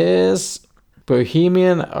is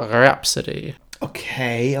Bohemian Rhapsody.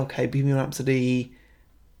 Okay. Bohemian Rhapsody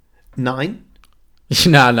 9.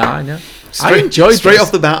 Nah, yeah. I enjoyed straight this.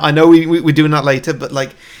 off the bat. I know we're doing that later, but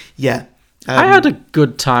like, yeah. I had a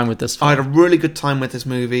good time with this film. I had a really good time with this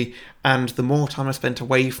movie, and the more time I spent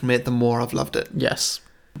away from it, the more I've loved it. Yes.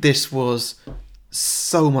 This was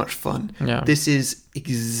so much fun. Yeah. This is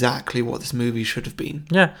exactly what this movie should have been.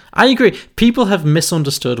 Yeah, I agree. People have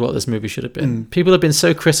misunderstood what this movie should have been. People have been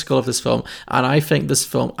so critical of this film, and I think this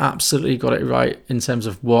film absolutely got it right in terms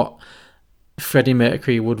of what Freddie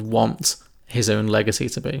Mercury would want his own legacy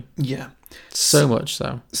to be. Yeah. So much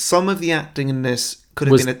so. Some of the acting in this could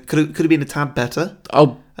have been a tad better.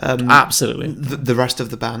 Oh, absolutely. The rest of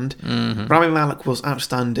the band. Mm-hmm. Rami Malek was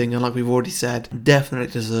outstanding, and like we've already said,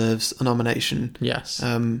 definitely deserves a nomination. Yes.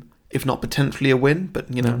 If not potentially a win, but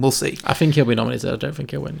we'll see. I think he'll be nominated. I don't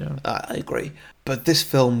think he'll win. Yeah. I agree. But this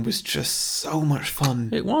film was just so much fun.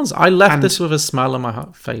 It was. I left And this with a smile on my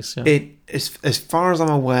face. Yeah. As far as I'm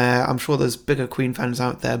aware, I'm sure there's bigger Queen fans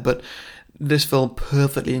out there, but this film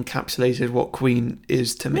perfectly encapsulated what Queen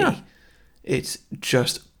is to me. Yeah. It's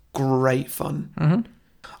just great fun. Mm-hmm.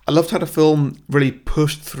 I loved how the film really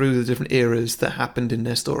pushed through the different eras that happened in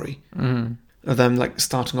their story. Mm-hmm. Of them like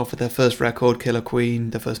starting off with their first record, Killer Queen,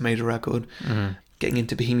 their first major record, Mm-hmm. getting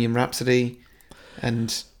into Bohemian Rhapsody,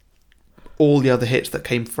 and all the other hits that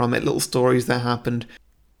came from it, little stories that happened.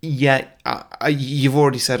 Yeah, you've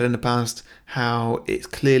already said in the past how it's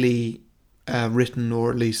clearly written, or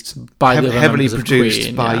at least By the other heavily members of produced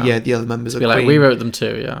Queen, by yeah. the other members of Be like, Queen. we wrote them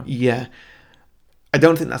too. Yeah. Yeah. I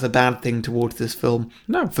don't think that's a bad thing towards this film.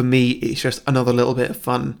 No. For me, it's just another little bit of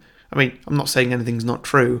fun. I mean, I'm not saying anything's not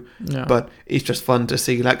true, Yeah. but it's just fun to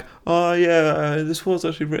see, like, oh yeah, this was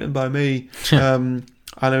actually written by me.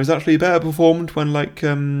 And it was actually better performed when, like,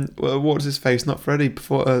 what was his face? Not Freddy,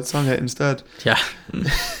 before sang it instead. Yeah.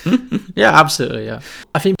 Yeah, absolutely, yeah.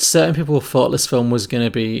 I think certain people thought this film was going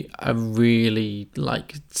to be a really,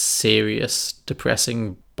 like, serious,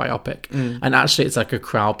 depressing biopic. And actually, it's like a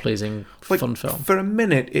crowd-pleasing, fun film. For a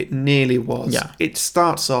minute, it nearly was. Yeah. It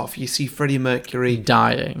starts off, you see Freddie Mercury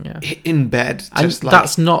Dying, yeah. in bed. And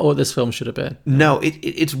that's not what this film should have been. No,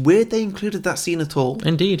 it's weird they included that scene at all.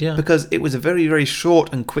 Indeed, yeah. Because it was a very, very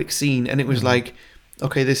short and quick scene, and it was like,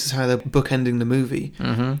 okay, this is how they're bookending the movie.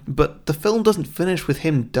 But the film doesn't finish with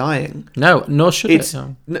him dying. No, nor should it.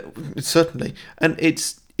 No. No, certainly. And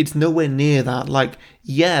it's nowhere near that. Like,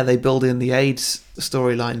 yeah, they build in the AIDS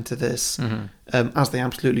storyline to this, as they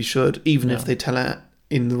absolutely should, even if they tell it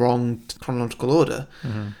in the wrong chronological order.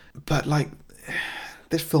 But, like,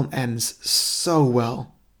 this film ends so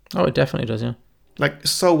well. Oh, it definitely does, yeah. Like,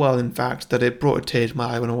 so well, in fact, that it brought a tear to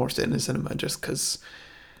my eye when I watched it in the cinema, just because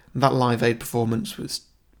that Live Aid performance was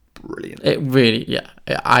brilliant. It really, yeah,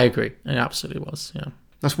 I agree. It absolutely was, yeah.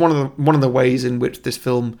 That's one of the ways in which this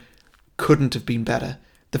film couldn't have been better.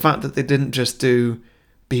 The fact that they didn't just do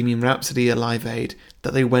Bohemian Rhapsody at Live Aid,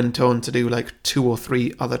 that they went on to do like 2 or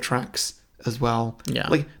 3 other tracks as well. Yeah.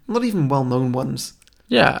 Like, not even well-known ones.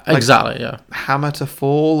 Yeah, exactly, yeah. Hammer to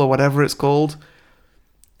Fall or whatever it's called.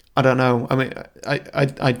 I don't know. I mean,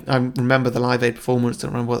 I remember the Live Aid performance,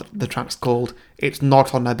 don't remember what the track's called. It's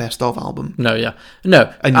not on their Best Of album. No, yeah.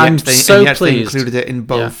 No, and yet they included it in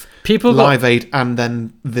both Live Aid and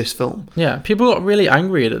then this film. Yeah, people got really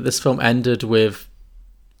angry that this film ended with...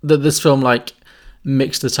 that this film, like,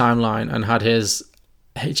 mixed the timeline and had his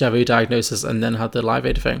HIV diagnosis and then had the Live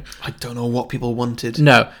Aid thing. I don't know what people wanted.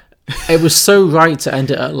 No, it was so right to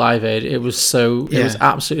end it at Live Aid. It was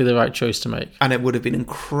absolutely the right choice to make. And it would have been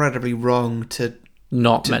incredibly wrong to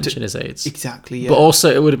not mention his AIDS. Exactly, yeah. But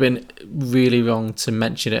also it would have been really wrong to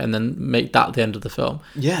mention it and then make that the end of the film.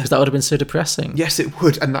 Yeah. Because that would have been so depressing. Yes, it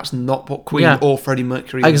would. And that's not what Queen or Freddie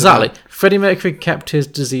Mercury Exactly. was about. Freddie Mercury kept his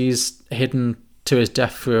disease hidden to his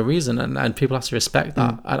death for a reason, and people have to respect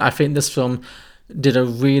that. And I think this film did a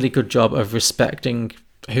really good job of respecting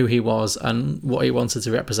who he was and what he wanted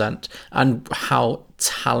to represent and how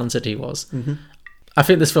talented he was. I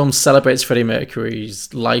think this film celebrates Freddie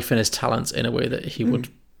Mercury's life and his talents in a way that he would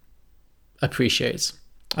appreciate.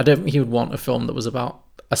 I don't think he would want a film that was about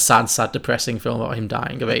a sad, depressing film about him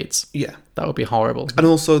dying of AIDS. Yeah. That would be horrible. And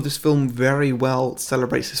also this film very well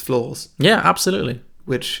celebrates his flaws. Yeah, absolutely.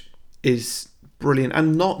 Which is brilliant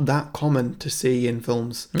and not that common to see in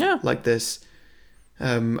films like this.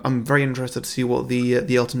 I'm very interested to see what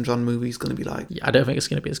the Elton John movie is going to be like. Yeah, I don't think it's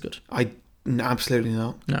going to be as good. Absolutely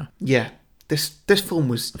not. No. Yeah, this film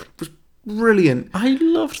was brilliant. I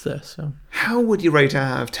loved this. So. How would you rate it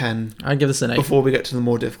out of 10? I'd give this an 8. Before we get to the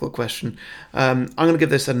more difficult question, I'm going to give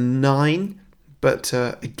this a 9. But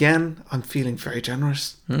again, I'm feeling very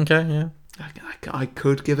generous. Okay, yeah. I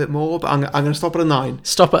could give it more, but I'm going to stop at a 9.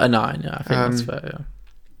 Stop at a 9, yeah. I think that's fair, yeah.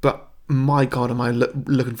 But my God, am I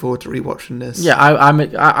looking forward to rewatching this? Yeah,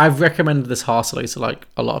 I've recommended this heartily to like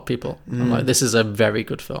a lot of people. I'm like, this is a very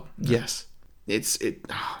good film. Yes, it's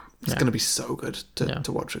going to be so good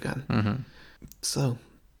to watch again. So,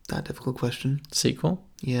 that difficult question. Sequel?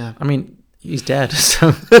 Yeah. I mean, he's dead.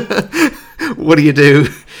 So what do you do?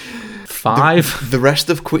 5. The rest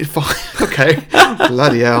of Queen 5. Okay.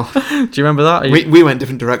 Bloody hell. Do you remember that? We went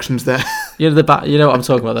different directions there. You know what I'm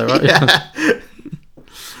talking about there, right? Yeah.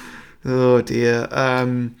 Oh dear.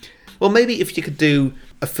 Well, maybe if you could do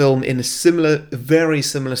a film in a very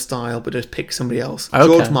similar style, but just pick somebody else. Okay.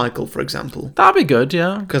 George Michael, for example. That'd be good,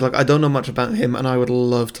 yeah. Because I don't know much about him, and I would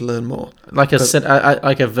love to learn more. Like a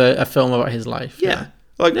film about his life. Yeah.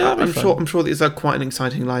 I'm sure that he's had quite an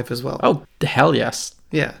exciting life as well. Oh, hell yes.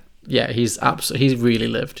 Yeah. Yeah, he's really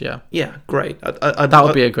lived, yeah. Yeah, great. That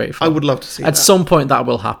would be a great film. I would love to see that. At some point, that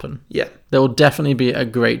will happen. Yeah. There will definitely be a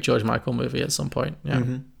great George Michael movie at some point, yeah.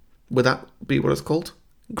 Mm-hmm. Would that be what it's called?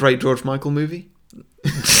 Great George Michael movie?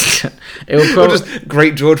 It will probably just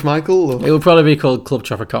Great George Michael? Or? It will probably be called Club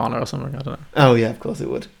Tropicana or something, I don't know. Oh, yeah, of course it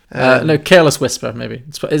would. No, Careless Whisper, maybe.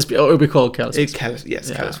 It will be called Careless Whisper.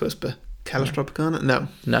 Careless Whisper. Careless Tropicana? No.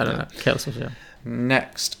 No. Careless Whisper, yeah.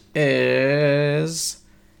 Next is...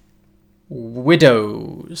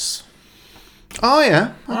 Widows. Oh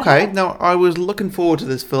yeah, okay. Now I was looking forward to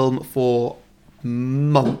this film for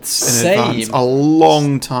months in advance, a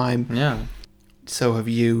long time. Yeah. So have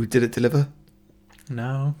you? Did it deliver?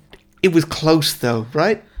 No. It was close though,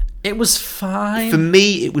 right? It was fine. For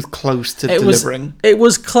me, it was close to delivering. It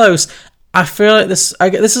was close. I feel like this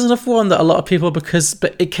is another one that a lot of people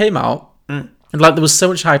but it came out and like there was so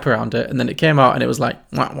much hype around it, and then it came out and it was like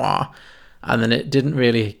wah wah. and then it didn't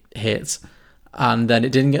really hit, and then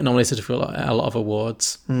it didn't get nominated for a lot of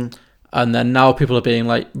awards. And then now people are being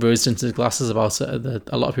like rose-tinted glasses about it.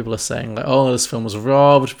 A lot of people are saying like, "Oh, this film was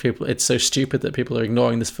robbed. It's so stupid that people are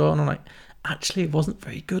ignoring this film." And I'm like, actually, it wasn't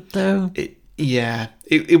very good though.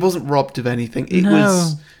 It wasn't robbed of anything.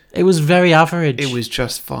 It was very average. It was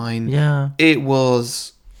just fine. Yeah, it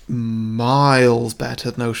was miles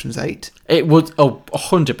better than Ocean's 8. It would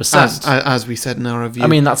 100%. As we said in our review. I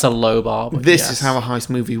mean, that's a low bar. But this is how a heist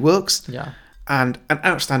movie works. Yeah, and an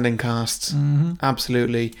outstanding cast.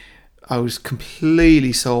 Absolutely. I was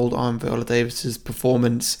completely sold on Viola Davis's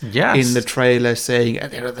performance in the trailer, saying, "I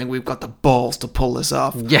don't think we've got the balls to pull this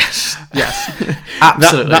off." Yes,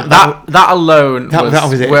 absolutely. That alone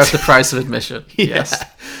was worth the price of admission. Yes,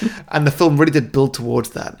 and the film really did build towards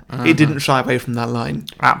that. It didn't shy away from that line.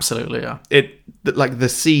 Absolutely, yeah. Like the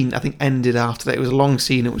scene, I think, ended after that. It was a long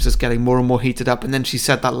scene. It was just getting more and more heated up, and then she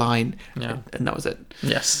said that line, and that was it.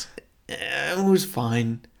 Yes, it was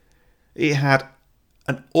fine. It had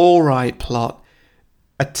an alright plot,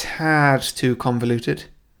 a tad too convoluted.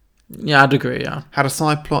 Yeah, I'd agree, yeah. Had a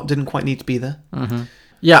side plot, didn't quite need to be there.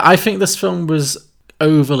 Yeah, I think this film was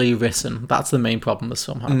overly written. That's the main problem this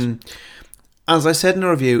film had. As I said in a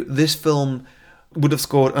review, this film would have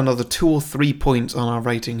scored another 2 or 3 points on our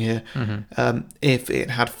rating here if it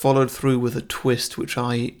had followed through with a twist, which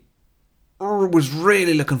I was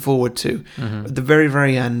really looking forward to. At the very,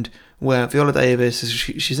 very end, where Viola Davis,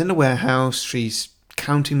 she's in a warehouse, she's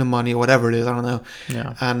counting the money or whatever it is, I don't know.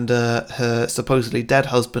 Yeah. And her supposedly dead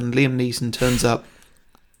husband, Liam Neeson, turns up.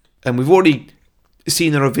 And we've already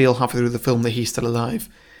seen the reveal halfway through the film that he's still alive.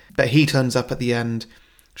 But he turns up at the end.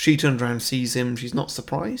 She turns around, sees him. She's not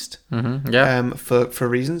surprised. For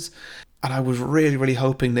reasons. And I was really, really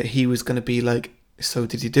hoping that he was going to be like, "So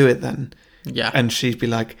did you do it then?" Yeah. And she'd be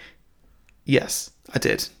like, "Yes, I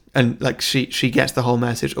did." And like she gets the whole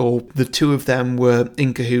message, or the two of them were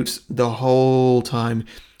in cahoots the whole time.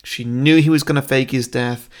 She knew he was going to fake his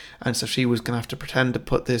death, and so she was going to have to pretend to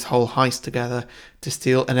put this whole heist together to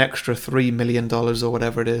steal an extra $3 million or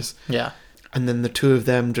whatever it is. Yeah. And then the two of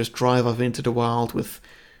them just drive off into the wild with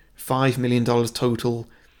 $5 million total,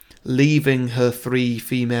 leaving her 3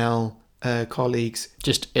 female colleagues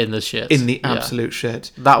just in the shit. In the absolute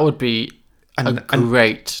shit. That would be a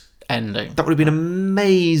great ending. That would have been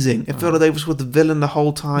amazing if Viola Davis was the villain the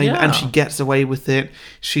whole time and she gets away with it.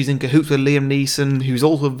 She's in cahoots with Liam Neeson, who's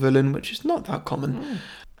also a villain, which is not that common.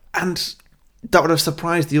 And that would have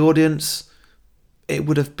surprised the audience. It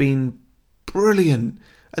would have been brilliant.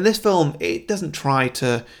 And this film, it doesn't try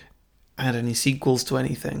to add any sequels to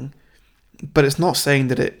anything, but it's not saying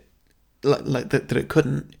that it that it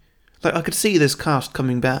couldn't. Like, I could see this cast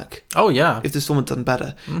coming back. Oh, yeah. If this film had done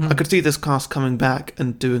better. I could see this cast coming back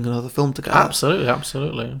and doing another film together.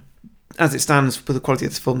 Absolutely. As it stands, for the quality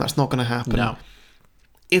of this film, that's not going to happen. No.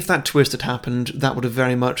 If that twist had happened, that would have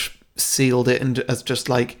very much sealed it as just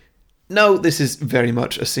like, no, this is very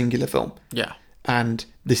much a singular film. Yeah. And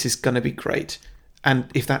this is going to be great. And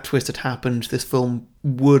if that twist had happened, this film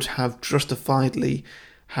would have justifiably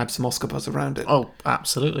had some Oscar buzz around it. Oh,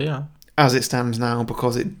 absolutely, yeah. As it stands now,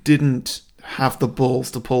 because it didn't have the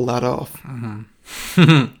balls to pull that off.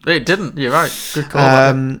 It didn't, you're right. Good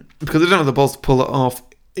call. Because they don't have the balls to pull it off,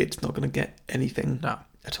 it's not going to get anything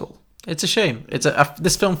at all. It's a shame.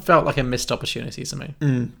 This film felt like a missed opportunity to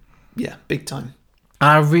me. Yeah, big time.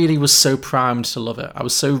 I really was so primed to love it. I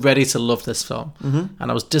was so ready to love this film.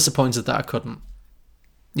 And I was disappointed that I couldn't.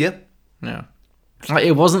 Yep. Yeah. Like,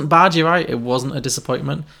 it wasn't bad, you're right. It wasn't a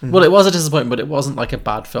disappointment. Well, it was a disappointment, but it wasn't like a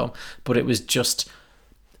bad film. But it just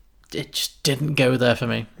didn't go there for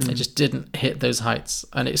me. It just didn't hit those heights.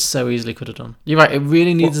 And it so easily could have done. You're right. It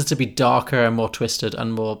really needed to be darker and more twisted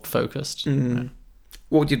and more focused. Yeah.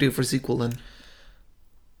 What would you do for a sequel then?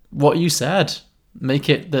 What you said. Make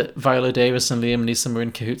it that Viola Davis and Liam Neeson were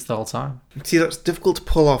in cahoots the whole time. See, that's difficult to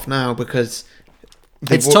pull off now because...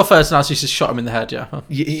 It's tougher to actually just shot him in the head, yeah.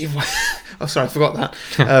 Oh, sorry, I forgot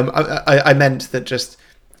that. I meant that just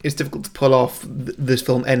it's difficult to pull off. This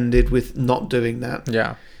film ended with not doing that.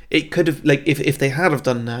 Yeah, it could have if they had have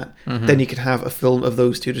done that, then you could have a film of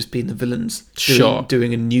those two just being the villains,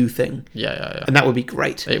 doing a new thing. Yeah, and that would be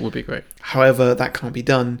great. It would be great. However, that can't be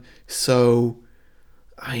done. So,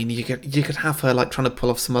 I mean, you could have her like trying to pull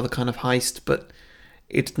off some other kind of heist, but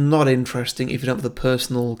it's not interesting if you don't have the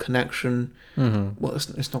personal connection. Well,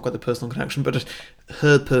 it's not quite the personal connection, but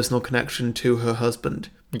her personal connection to her husband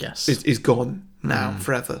is gone now,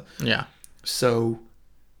 forever. Yeah. So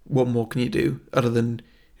what more can you do other than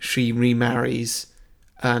she remarries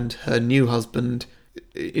and her new husband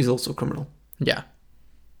is also a criminal? Yeah.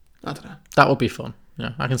 I don't know. That would be fun.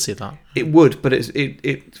 Yeah, I can see that. It would, but it's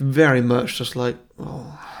very much just like,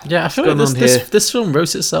 oh, Yeah, I feel like going on here? this film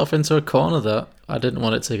wrote itself into a corner that I didn't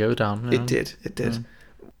want it to go down. You know? It did.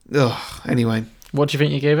 Ugh, anyway. What do you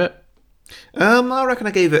think you gave it? I reckon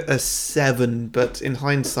I gave it a 7, but in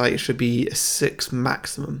hindsight, it should be a 6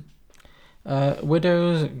 maximum.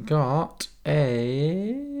 Widow's got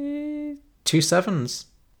a 2 7s.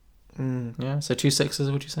 Yeah, so 2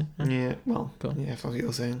 6s, would you say? Yeah, well, Cool. yeah, if that's what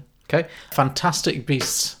you're saying. Okay. Fantastic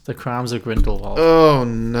Beasts: The Crimes of Grindelwald. Oh,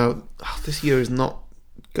 no. This year is not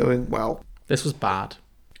going well. This was bad.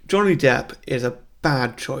 Johnny Depp is a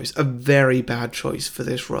bad choice, a very bad choice for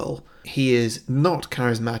this role. He is not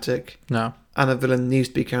charismatic, No. and a villain needs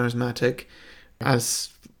to be charismatic. As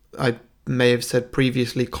I may have said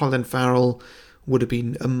previously, Colin Farrell would have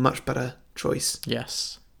been a much better choice,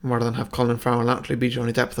 Yes. rather than have Colin Farrell actually be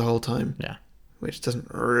Johnny Depp the whole time, Yeah. which doesn't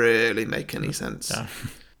really make any sense. Yeah.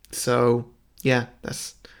 So, yeah,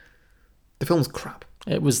 the film's crap.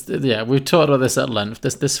 It was. Yeah, we talked about this at length.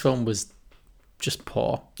 This film was just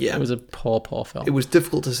poor. Yeah. It was a poor film. It was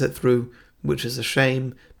difficult to sit through, which is a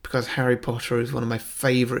shame, because Harry Potter is one of my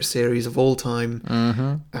favourite series of all time,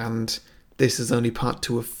 and this is only part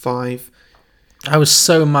 2 of 5. I was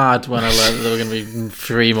so mad when I learned that there were going to be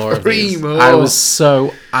 3 more of Three these. more. I was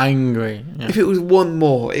so angry. Yeah, If it was one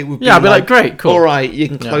more, it would be I'd be like, great, cool. all right, you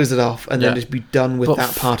can close it off and then Yeah. just be done with But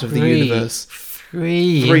that part of the 3 universe.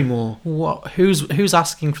 3 3 more. What? Who's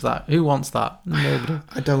asking for that? Who wants that? Nobody.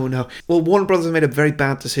 I don't know. Well, Warner Brothers have made a very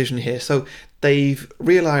bad decision here. So they've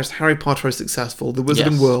realised Harry Potter is successful. The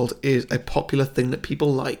Wizarding Yes. World is a popular thing that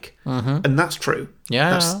people like. And that's true. Yeah.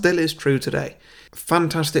 That still is true today.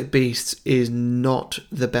 Fantastic Beasts is not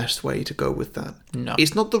the best way to go with that. No.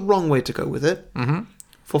 It's not the wrong way to go with it.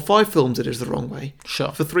 For 5 films, it is the wrong way.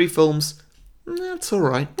 Sure. For 3 films, that's all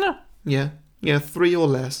right. No. Yeah, 3 or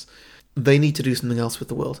less. They need to do something else with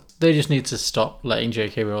the world. They just need to stop letting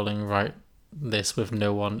J.K. Rowling write this with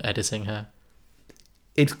no one editing her.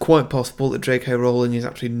 It's quite possible that J.K. Rowling is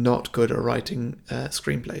actually not good at writing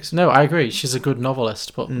screenplays. No, I agree. She's a good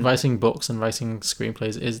novelist, but writing books and writing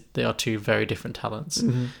screenplays they are 2 very different talents.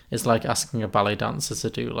 It's like asking a ballet dancer to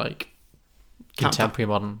do like contemporary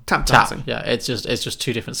modern Tap dancing. Yeah, it's just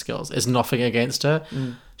 2 different skills. It's nothing against her.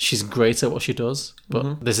 She's great at what she does,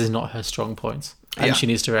 but this is not her strong point, and she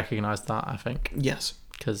needs to recognize that. I think. Yes.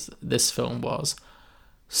 Because this film was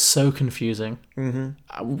so confusing.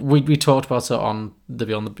 We talked about it on the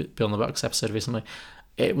Beyond the Box episode recently.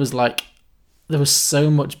 It was like there was so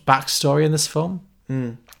much backstory in this film.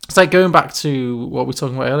 It's like going back to what we were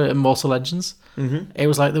talking about earlier, Immortal Legends. It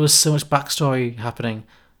was like there was so much backstory happening,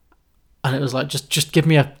 and it was like just give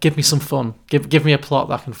me some fun, give me a plot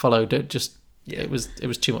that I can follow. Don't just it was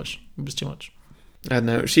too much. It was too much. I don't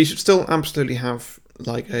know. She should still absolutely have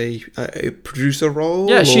like a producer role.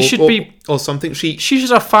 Yeah, she should be or something. She should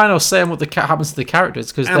have final say on what happens to the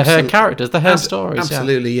characters, because they're her characters, they're her stories.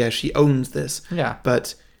 Absolutely, yeah. She owns this. Yeah.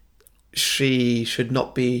 But she should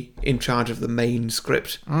not be in charge of the main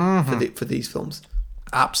script for these films.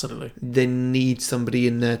 Absolutely. They need somebody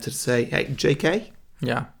in there to say, "Hey, JK,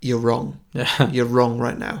 Yeah. you're wrong. Yeah. You're wrong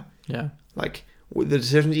right now. Yeah. Like with the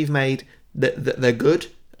decisions you've made, they're good,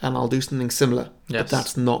 and I'll do something similar. Yes. But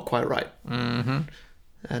that's not quite right."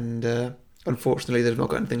 And unfortunately, they've not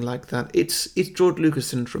got anything like that. It's George Lucas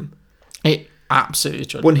syndrome. It absolutely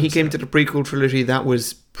should. When he came to the prequel trilogy, that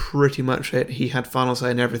was pretty much it. He had final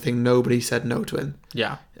say in everything. Nobody said no to him.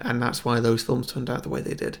 Yeah. And that's why those films turned out the way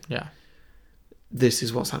they did. Yeah. This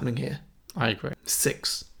is what's happening here. I agree.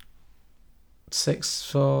 6. 6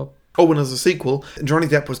 for... Oh, and as a sequel, Johnny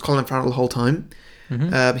Depp was Colin Farrell the whole time.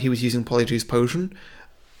 He was using Polyjuice Potion.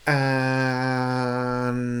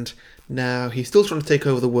 And now he's still trying to take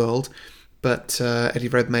over the world, but Eddie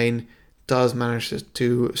Redmayne does manage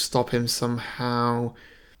to stop him somehow.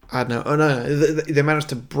 I don't know. Oh, no. They managed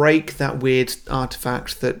to break that weird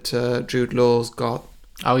artifact that Jude Law's got.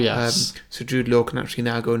 Oh, yes. So Jude Law can actually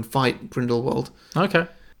now go and fight Grindelwald. Okay.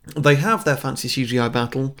 They have their fancy CGI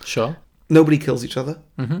battle. Sure. Nobody kills each other.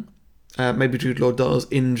 Maybe Jude Law does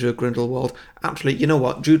injure Grindelwald. Actually, you know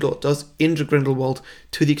what? Jude Law does injure Grindelwald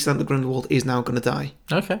to the extent that Grindelwald is now going to die.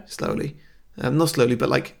 Okay. Slowly. Not slowly, but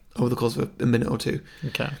like over the course of a minute or 2.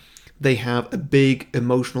 Okay. They have a big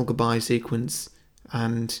emotional goodbye sequence,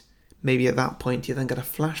 and maybe at that point you then get a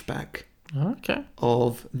flashback Okay.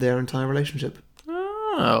 of their entire relationship.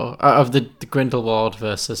 Oh, of the Grindelwald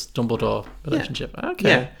versus Dumbledore relationship. Okay.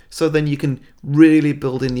 Yeah. So then you can really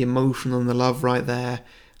build in the emotion and the love right there,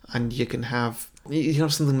 and you have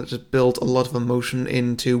something that just builds a lot of emotion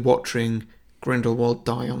into watching Grindelwald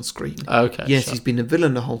die on screen. Okay. Yes, sure. he's been a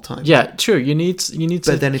villain the whole time. Yeah, true. You need to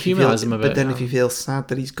humanize him a bit. But then if you feel sad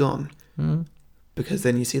that he's gone, Mm. because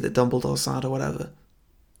then you see that Dumbledore's sad or whatever,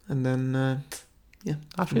 and then yeah,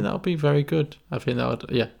 I think that would be very good. I think that would,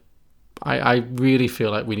 yeah. I really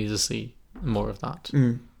feel like we need to see more of that.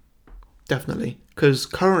 Definitely. Because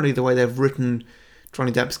currently the way they've written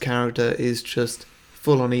Johnny Depp's character is just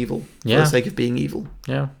full on evil for the sake of being evil.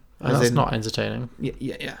 Yeah, and that's not entertaining.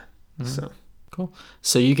 Yeah. So cool.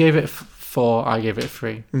 So you gave it 4, I gave it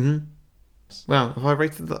 3. Wow, have I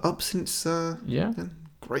rated that up since? Yeah. Then?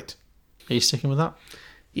 Great. Are you sticking with that?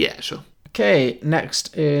 Yeah, sure. Okay,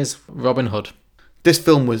 next is Robin Hood. This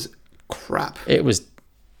film was crap. It was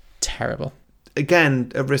terrible.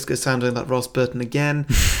 Again, at risk of sounding like Ross Burton again,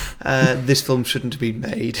 this film shouldn't have been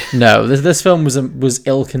made. No, this film was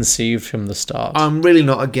ill-conceived from the start. I'm really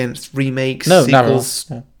not against remakes, sequels,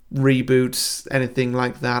 reboots, anything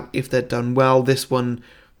like that. If they're done well, this one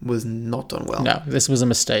was not done well. No, this was a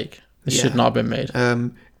mistake. This should not have been made.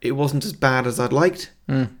 It wasn't as bad as I'd liked.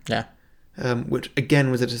 Yeah. Which, again,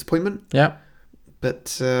 was a disappointment. Yeah.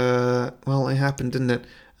 But, well, it happened, didn't it?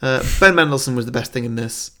 Ben Mendelsohn was the best thing in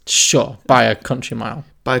this. Sure, by a country mile.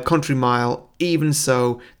 By a country mile. Even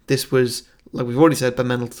so, this was, like we've already said, Ben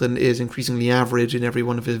Mendelsohn is increasingly average in every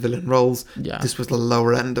one of his villain roles. Yeah. This was the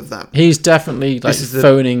lower end of that. He's definitely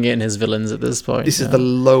phoning in his villains at this point. This is the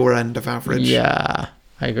lower end of average. Yeah,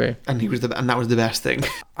 I agree. And that was the best thing.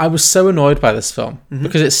 I was so annoyed by this film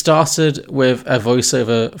because it started with a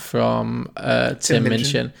voiceover from Tim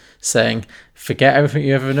Minchin saying, "Forget everything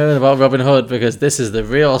you ever known about Robin Hood because this is the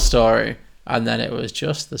real story." And then it was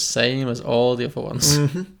just the same as all the other ones.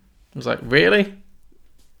 I was like, really?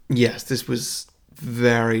 Yes, this was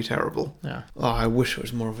very terrible. Yeah. Oh, I wish it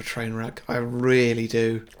was more of a train wreck. I really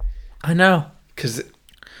do. I know. Because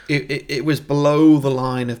it was below the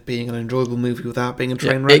line of being an enjoyable movie without being a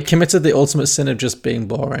train wreck. It committed the ultimate sin of just being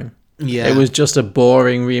boring. Yeah. It was just a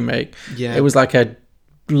boring remake. Yeah. It was like a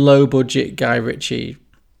low-budget Guy Ritchie,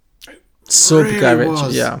 Guy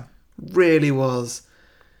Ritchie. Yeah. Really was.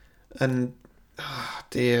 And, oh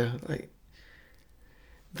dear, like,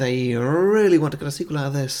 they really want to get a sequel out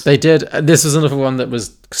of this. They did. This was another one that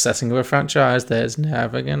was setting up a franchise. There's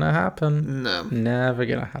never going to happen. No. Never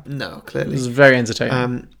going to happen. No, clearly. It was very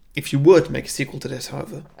entertaining. If you were to make a sequel to this,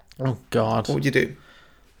 however, oh, God. what would you do?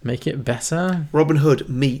 Make it better? Robin Hood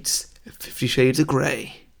meets 50 Shades of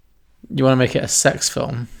Grey. You want to make it a sex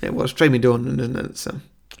film? It was Jamie Dornan, isn't it? So.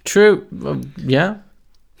 True. Yeah.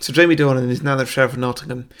 So Jamie Dornan is now the Sheriff of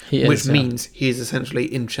Nottingham, which yeah. means he is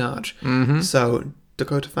essentially in charge. So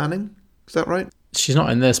Dakota Fanning, is that right? She's not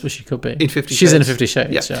in this, but she could be. In 50 She's Shades. in 50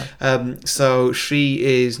 Shades, yeah. So she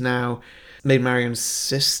is now Maid Marian's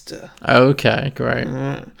sister. Okay, great.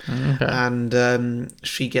 Okay. And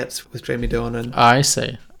she gets with Jamie Dornan. I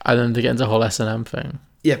see. And then they get into the whole S&M thing.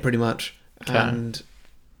 Yeah, pretty much. Okay. And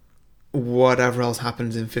whatever else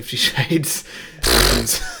happens in 50 Shades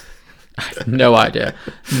happens. No idea.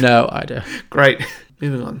 No idea. Great.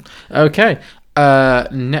 Moving on. Okay.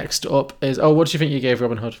 Next up is... Oh, what do you think you gave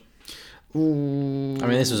Robin Hood? Ooh, I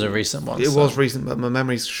mean, this was a recent one. It was recent, but my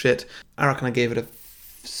memory's shit. I reckon I gave it a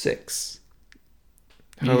 6.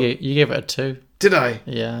 You gave it a 2. Did I?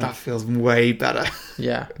 Yeah. That feels way better.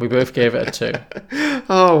 Yeah, we both gave it a 2.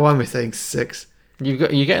 Oh, why am I saying 6? You're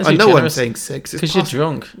getting too I know generous. I'm saying 6. Because you're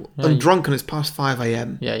drunk. I'm drunk and it's past 5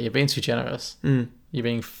 a.m. Yeah, you're being too generous. You're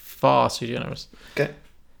being far too generous. Okay.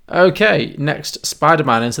 Okay, next,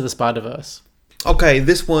 Spider-Man Into the Spider-Verse. Okay,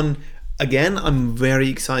 this one, again, I'm very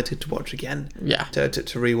excited to watch again. Yeah. To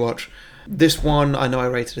rewatch. This one, I know I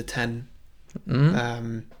rated a 10.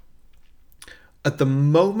 At the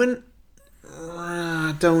moment,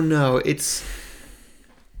 I don't know.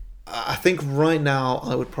 I think right now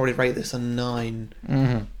I would probably rate this a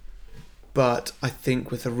 9. But I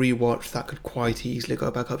think with a rewatch, that could quite easily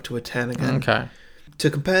go back up to a 10 again. Okay. To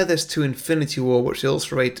compare this to Infinity War, which I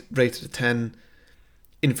also rated a 10,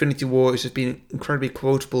 Infinity War has just been incredibly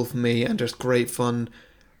quotable for me and just great fun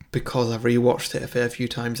because I've rewatched it a fair few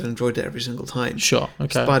times and enjoyed it every single time. Sure,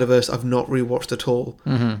 okay. Spider-Verse I've not rewatched at all.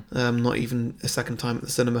 Not even a second time at the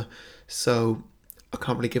cinema. So I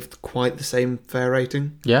can't really give quite the same fair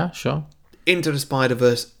rating. Yeah, sure. Into the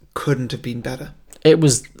Spider-Verse couldn't have been better. It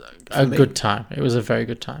was a good time. It was a very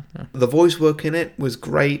good time. Yeah. The voice work in it was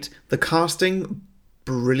great. The casting,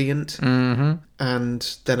 brilliant.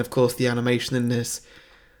 And then, of course, the animation in this,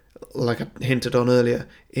 like I hinted on earlier,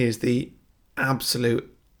 is the absolute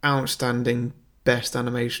outstanding best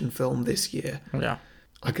animation film this year. Yeah.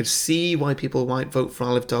 I could see why people might vote for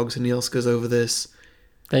Olive Dogs in the Oscars over this.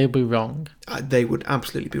 They'd be wrong. They would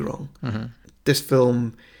absolutely be wrong. This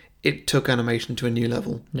film it took animation to a new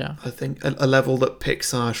level. Yeah. I think a level that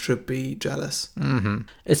Pixar should be jealous. Mm-hmm.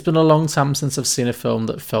 It's been a long time since I've seen a film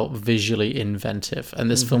that felt visually inventive,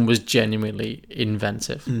 and this film was genuinely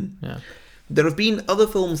inventive. Yeah. There have been other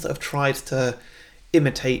films that have tried to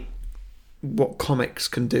imitate what comics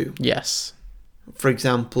can do. Yes. For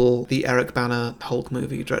example, the Eric Bana Hulk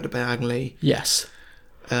movie directed by Ang Lee. Yes.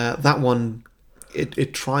 That one,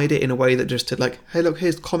 it tried it in a way that just did like, hey, look,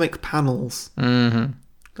 here's comic panels. Mm-hmm.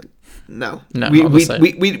 No, not we the same.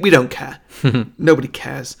 we don't care. Nobody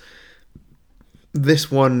cares.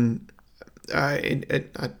 This one,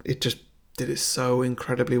 it just did it so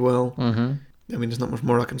incredibly well. Mm-hmm. I mean, there's not much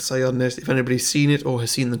more I can say on this. If anybody's seen it or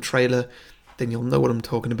has seen the trailer, then you'll know what I'm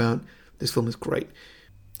talking about. This film is great.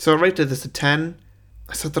 So I rated this a 10.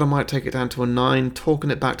 I said that I might take it down to a 9.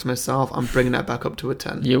 Talking it back to myself, I'm bringing it back up to a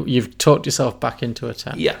 10. You've talked yourself back into a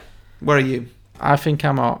 10. Yeah. Where are you? I think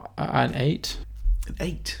I'm at an 8. An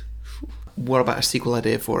 8. What about a sequel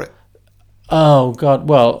idea for it? Oh, God.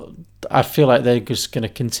 Well, I feel like they're just going to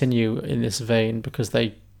continue in this vein because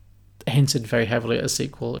they hinted very heavily at a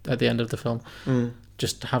sequel at the end of the film.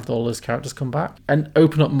 Just have all those characters come back and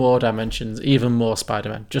open up more dimensions, even more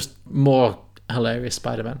Spider-Man. Just more hilarious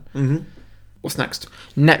Spider-Man. Mm-hmm. What's next?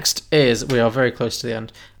 Next is, we are very close to the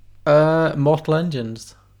end, Mortal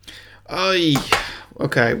Engines.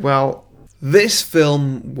 Okay, well, this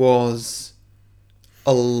film was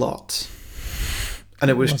a lot. And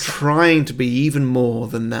it was trying to be even more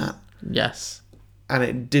than that. Yes. And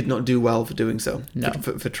it did not do well for doing so. No.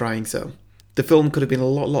 For trying so. The film could have been a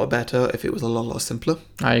lot better if it was a lot simpler.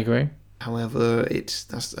 I agree. However,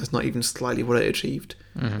 that's not even slightly what it achieved.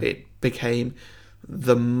 Mm-hmm. It became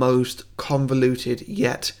the most convoluted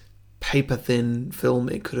yet paper-thin film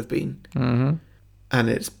it could have been. Mm-hmm. And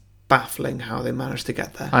it's baffling how they managed to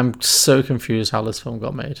get there. I'm so confused how this film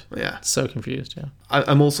got made. Yeah. So confused, yeah.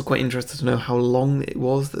 I'm also quite interested to know how long it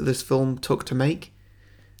was that this film took to make.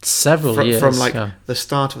 Several years. From the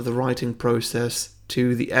start of the writing process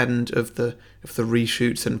to the end of the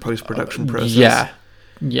reshoots and post-production process.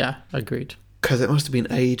 Yeah, agreed. Because it must have been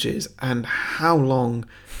ages. And how long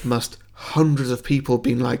must hundreds of people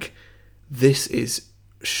been like, this is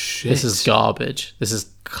shit. This is garbage. This is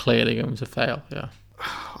clearly going to fail, yeah.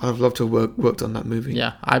 I'd love to have worked on that movie.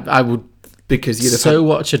 Yeah, I would because you'd have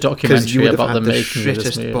watch a documentary about the making of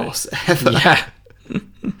this movie. Boss ever. Yeah.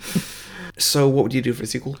 So what would you do for a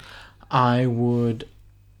sequel? I would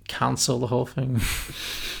cancel the whole thing.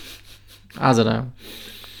 I don't know.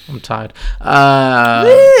 I'm tired.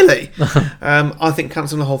 Really? I think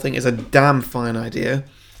cancelling the whole thing is a damn fine idea.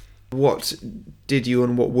 What did you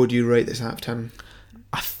and what would you rate this out of 10?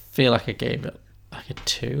 I feel like I gave it like a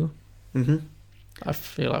 2. Mm-hmm. I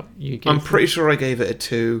feel like you gave I'm pretty sure I gave it a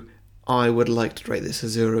 2. I would like to rate this a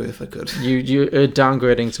 0 if I could. You're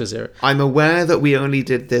downgrading to a 0. I'm aware that we only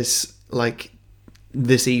did this like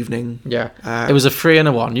this evening. Yeah. It was a 3 and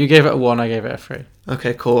a 1. You gave it a 1, I gave it a 3.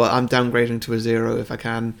 Okay, cool. I'm downgrading to a 0 if I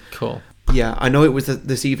can. Cool. Yeah, I know it was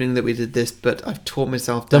this evening that we did this, but I've taught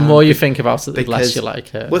myself the down. more you think about it, the less you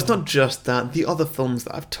like it. Well, it's not just that. The other films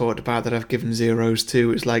that I've taught about that I've given 0s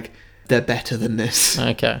to, it's like, they're better than this.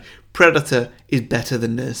 Okay. Predator is better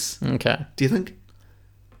than this. Okay. Do you think?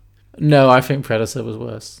 No, I think Predator was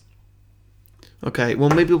worse. Okay, well,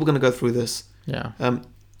 maybe we're going to go through this. Yeah.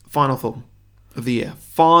 Final film of the year.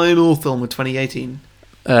 Final film of 2018.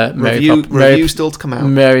 Review still to come out.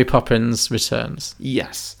 Mary Poppins Returns.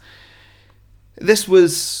 Yes. This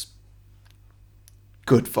was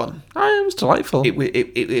good fun. It was delightful.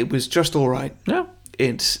 It was just all right. Yeah.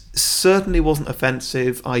 It certainly wasn't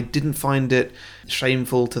offensive. I didn't find it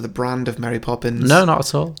shameful to the brand of Mary Poppins. No, not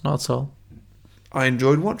at all. Not at all. I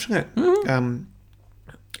enjoyed watching it. Mm-hmm.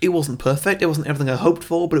 It wasn't perfect. It wasn't everything I hoped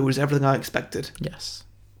for, but it was everything I expected. Yes.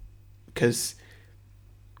 Because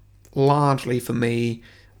largely for me,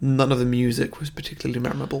 none of the music was particularly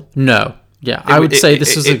memorable. No. Yeah, I would say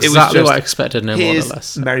this was exactly what I expected, no more or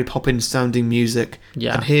less. Mary Poppins sounding music.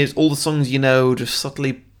 Yeah. And here's all the songs you know, just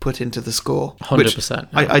subtly put into the score. 100%.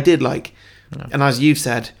 Yeah. I did like. Yeah. And as you've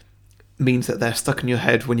said, means that they're stuck in your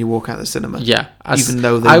head when you walk out of the cinema. Yeah. Even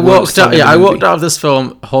though I walked out of this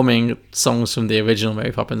film humming songs from the original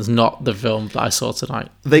Mary Poppins, not the film that I saw tonight.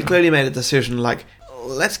 They clearly made a decision like,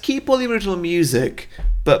 let's keep all the original music,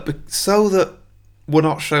 but so that we're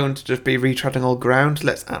not shown to just be retreading old ground,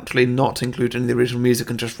 let's actually not include any of the original music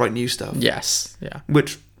and just write new stuff. Yes, yeah.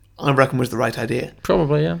 Which I reckon was the right idea.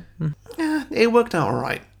 Probably, yeah. Yeah, it worked out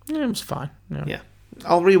alright. Yeah, it was fine. Yeah.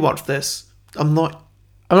 I'll rewatch this. I'm not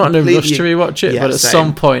in a rush to rewatch it, but at same.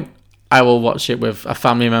 some point I will watch it with a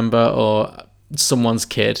family member or someone's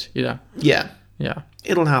kid, you know. Yeah. Yeah.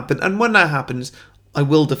 It'll happen. And when that happens, I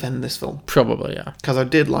will defend this film Probably, yeah. because I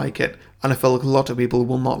did like it, and I feel like a lot of people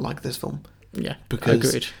will not like this film Yeah, because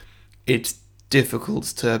agreed. it's difficult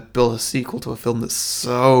to build a sequel to a film that's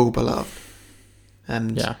so beloved,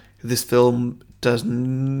 and Yeah. this film does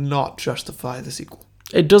not justify the sequel.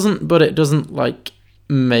 It doesn't, but it doesn't, like,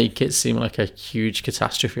 make it seem like a huge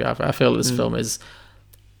catastrophe either. I feel this film is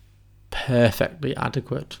perfectly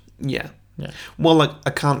adequate. Yeah. Yeah. Well, like, I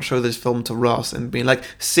can't show this film to Ross and be like,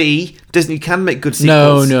 see, Disney can make good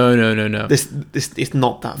sequels. No. This it's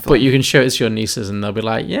not that film. But you can show it to your nieces and they'll be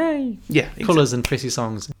like, yay, yeah, colours and pretty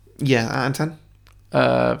songs. Yeah, out of 10?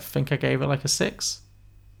 I think I gave it like a 6.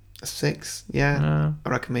 A 6? Yeah. I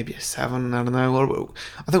reckon maybe a 7, I don't know.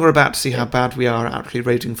 I think we're about to see how bad we are at actually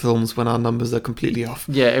rating films when our numbers are completely off.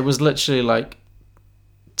 Yeah, it was literally like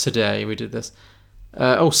today we did this.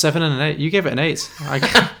 7 and an 8. You gave it an 8.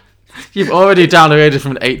 You've already downgraded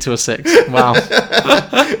from an 8 to a 6. Wow.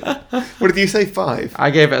 What did you say, 5? I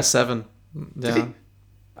gave it a 7. Yeah.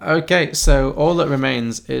 Okay, so all that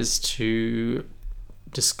remains is to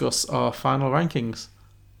discuss our final rankings.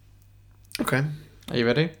 Okay. Are you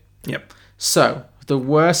ready? Yep. So, the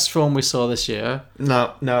worst film we saw this year.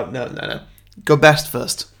 No. Go best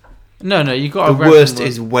first. No, you got to The worst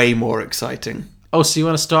is way more exciting. Oh, so you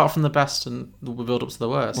want to start from the best and we'll build up to the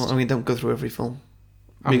worst? Well, I mean, don't go through every film.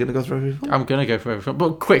 Are you going to go through every film? I'm going to go for every film,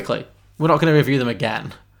 but quickly. We're not going to review them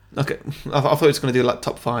again. Okay. I thought it was going to do like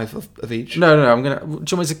top 5 of each. No. Do you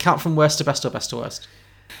want me to count from worst to best or best to worst?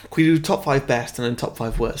 Can we do top 5 best and then top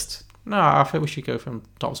 5 worst? No, I think we should go from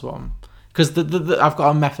top to bottom. Because I've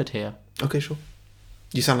got a method here. Okay, sure.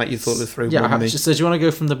 You sound like you thought this through. Yeah, more than me. so do you want to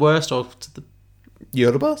go from the worst or to the...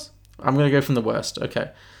 You're the boss? I'm going to go from the worst.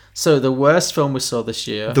 Okay. So the worst film we saw this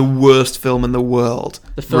year... The worst film in the world.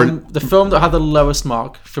 The film that had the lowest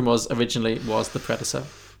mark from us originally was The Predator.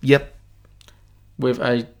 Yep. With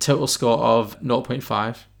a total score of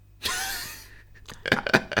 0.5.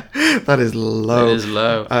 That is low. It is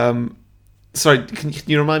low. Sorry, can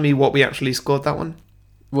you remind me what we actually scored that one?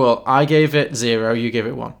 Well, I gave it 0, you gave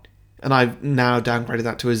it 1. And I've now downgraded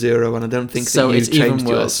that to a 0, and I don't think so that it's you've changed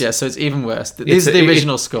even worse. yours. Yeah, so it's even worse. These are the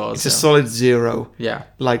original scores. It's a solid 0. Yeah.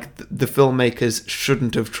 Like, the filmmakers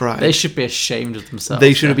shouldn't have tried. They should be ashamed of themselves.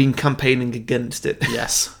 They should have been campaigning against it.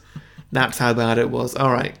 Yes. That's how bad it was.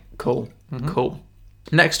 All right, cool. Mm-hmm. Cool.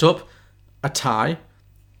 Next up, a tie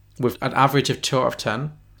with an average of 2 out of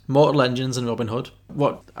 10. Mortal Engines and Robin Hood.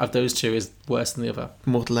 What of those two is worse than the other?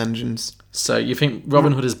 Mortal Engines. So you think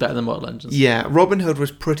Robin Hood is better than Mortal Engines? Yeah, Robin Hood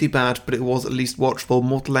was pretty bad, but it was at least watchable.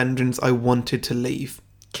 Mortal Engines, I wanted to leave.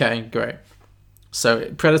 Okay, great.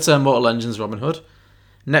 So Predator, Mortal Engines, Robin Hood.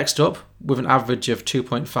 Next up, with an average of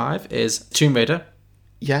 2.5, is Tomb Raider.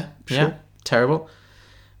 Yeah, sure. Yeah, terrible.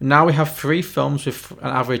 Now we have 3 films with an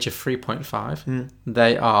average of 3.5.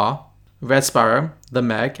 They are Red Sparrow, The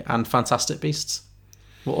Meg, and Fantastic Beasts.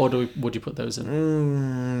 What order would you put those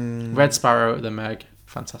in? Red Sparrow, The Meg,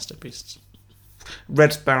 Fantastic Beasts.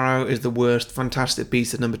 Red Sparrow is the worst. Fantastic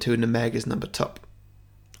Beasts is number 2, and The Meg is number top.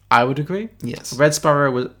 I would agree. Yes. Red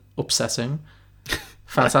Sparrow was upsetting.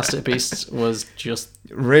 Fantastic Beasts was just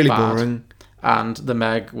really bad. boring. And The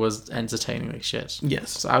Meg was entertainingly shit.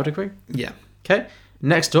 Yes. So I would agree. Yeah. Okay.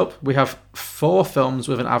 Next up, we have 4 films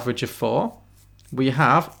with an average of 4. We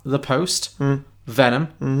have The Post,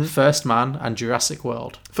 Venom, First Man, and Jurassic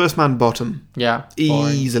World. First Man bottom. Yeah.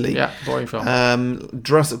 Boring. Easily. Yeah, boring film.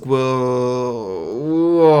 Jurassic World.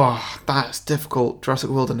 Oh, that's difficult. Jurassic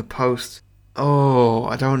World and The Post. Oh,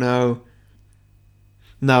 I don't know.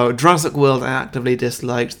 No, Jurassic World I actively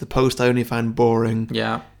disliked. The Post I only found boring.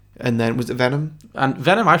 Yeah. And then, was it Venom? And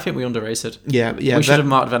Venom, I think we underrated. Yeah. We should have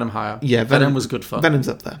marked Venom higher. Yeah, Venom was good fun. Venom's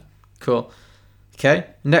up there. Cool. Okay.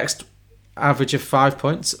 Next, average of 5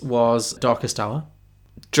 points was Darkest Hour.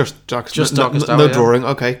 Just Darkest Hour. No drawing.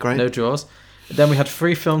 Okay, great. No draws. Then we had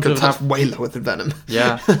 3 films with that's way lower than Venom.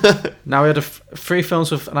 Yeah. Now we had 3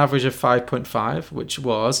 films with an average of 5.5, which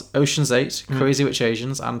was Ocean's 8, Crazy Rich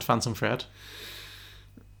Asians, and Phantom Thread.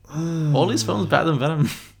 All these films better than Venom.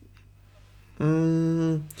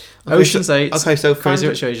 Okay, Ocean's 8, okay, so Crazy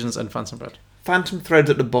Rich Asians, and Phantom Thread. Phantom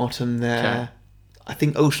Thread's at the bottom there. Okay. I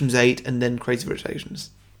think Ocean's 8 and then Crazy Rich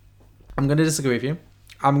Asians. I'm going to disagree with you.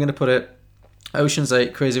 I'm going to put it Ocean's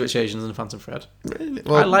 8, Crazy Rich Asians, and Phantom Thread. Really?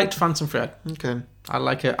 I liked Phantom Thread. Okay. I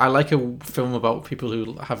like a film about people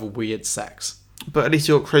who have weird sex. But at least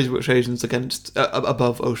you're Crazy Rich Asians against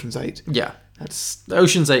above Ocean's 8. Yeah. That's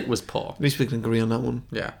Ocean's 8 was poor. at least we can agree on that one.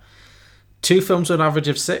 Yeah. 2 films with an average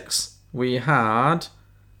of 6. We had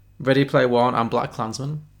Ready Player One and Black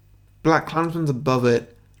Klansman. Black Klansman's above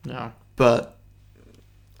it, Yeah. but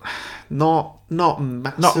not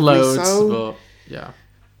massively Not loads, so. but yeah.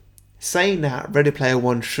 saying that Ready Player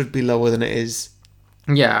One should be lower than it is.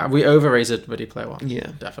 Yeah, we overrated Ready Player One.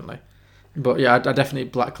 Yeah. Definitely. But yeah, I definitely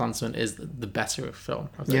Black Klansman is the better film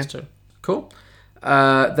of those two. Cool.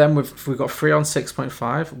 Then we've got 3 on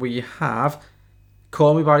 6.5. We have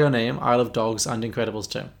Call Me By Your Name, Isle of Dogs, and Incredibles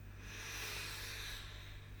 2.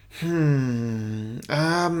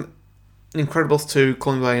 Incredibles 2,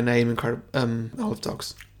 Call Me By Your Name, Isle of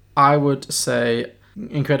Dogs. I would say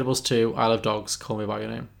Incredibles 2, Isle of Dogs, Call Me By Your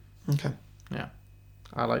Name. Okay. Yeah.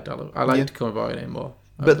 I liked Call Me By Your Name more.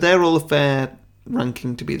 But they're all a fair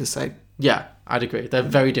ranking to be the same. Yeah, I'd agree. They're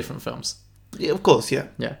very different films. Yeah, of course, yeah.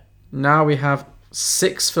 Yeah. Now we have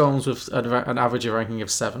 6 films with an average ranking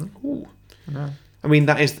of 7. Ooh. Yeah. I mean,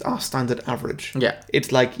 that is our standard average. Yeah.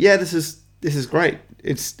 It's like, yeah, this is great.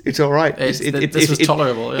 It's all right. This was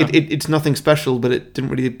tolerable. Yeah. It's nothing special, but it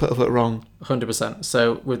didn't really put a foot wrong. 100%.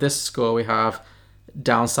 So with this score, we have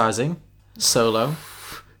Downsizing, Solo.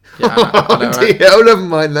 Yeah, I know, right? Oh, never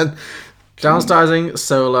mind then. Downsizing,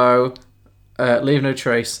 Solo, Leave No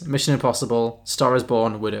Trace, Mission Impossible, Star Is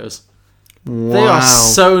Born, Widows. Wow. They are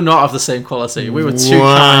so not of the same quality. We were too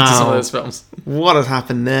kind to some of those films. What has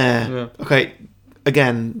happened there? Yeah. Okay,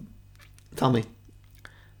 again, tell me.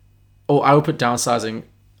 Oh, I would put Downsizing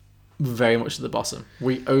very much at the bottom.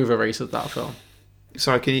 We overrated that film.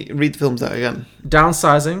 Sorry, can you read the films out again?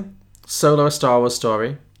 Downsizing, Solo, A Star Wars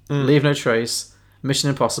Story, Leave No Trace, Mission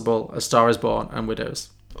Impossible, A Star Is Born, and Widows.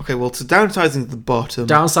 Okay, well, so Downsizing the bottom.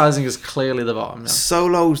 Downsizing is clearly the bottom. Yeah.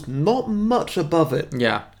 Solo's not much above it.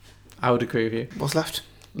 Yeah, I would agree with you. What's left?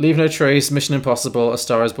 Leave No Trace, Mission Impossible, A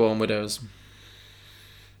Star Is Born, Widows.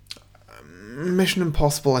 Mission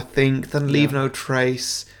Impossible, I think. Then Leave No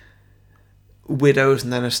Trace, Widows,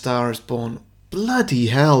 and then A Star Is Born. Bloody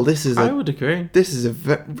hell! I would agree. This is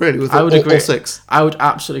really with I would agree. All 6. I would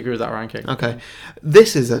absolutely agree with that ranking. Okay,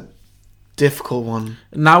 this is a difficult one.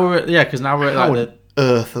 Now we're because now we're at How like on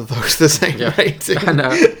earth are those the same rating? I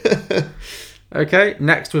know. Okay,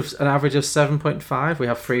 next with an average of 7.5, we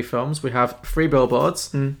have 3 films. We have 3 Billboards,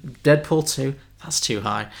 Deadpool 2, that's too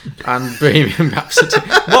high, and Bohemian Rhapsody.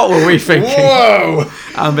 What were we thinking? Whoa!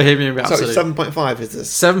 And Bohemian Rhapsody. Sorry, 7.5 is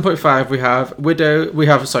this? 7.5, we have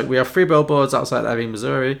we have 3 Billboards outside Ebbing,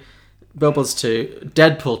 Missouri, Billboards 2,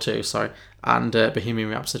 Deadpool 2, and Bohemian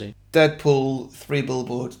Rhapsody. Deadpool, 3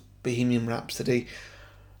 Billboards, Bohemian Rhapsody.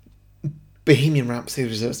 Bohemian Rhapsody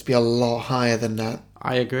deserves to be a lot higher than that.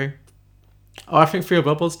 I agree. Oh, I think 3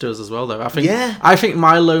 Billboards does as well, though. Yeah. I think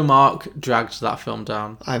my low mark dragged that film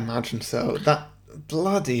down. I imagine so. That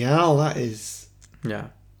bloody hell, that is. Yeah.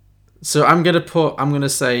 So I'm gonna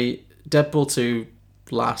say Deadpool 2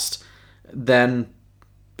 last, then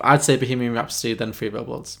I'd say Bohemian Rhapsody, then 3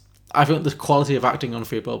 Billboards. I think the quality of acting on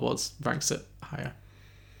 3 Billboards ranks it higher.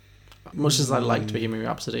 Much as I liked Bohemian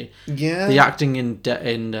Rhapsody, yeah, the acting in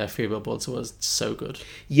 3 Billboards was so good.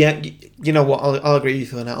 Yeah, you know what? I'll agree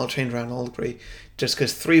with you on that. I'll change around. I'll agree. Just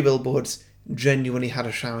because 3 Billboards genuinely had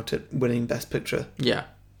a shout at winning Best Picture. Yeah,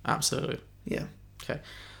 absolutely. Yeah. Okay.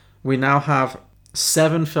 We now have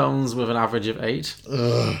 7 films with an average of 8.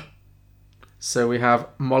 Ugh. So we have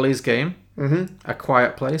Molly's Game, A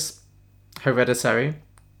Quiet Place, Hereditary,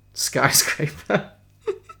 Skyscraper,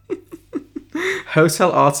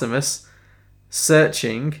 Hotel Artemis,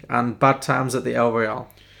 Searching, and Bad Times at the El Royale.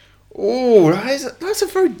 Oh, that's a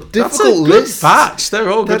very difficult That's a list. good batch. They're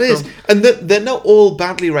all good. That is, and they're not all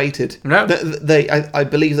badly rated. No, I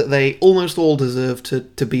believe that they almost all deserve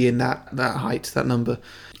to be in that height, that number.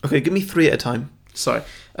 Okay, give me 3 at a time. Sorry,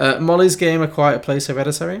 Molly's Game, A Quiet Place,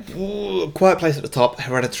 Hereditary. Ooh, Quiet Place at the top,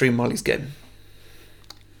 Hereditary, Molly's Game.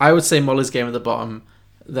 I would say Molly's Game at the bottom,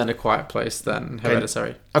 then A Quiet Place, then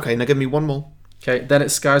Hereditary. Okay, now give me one more. Okay, then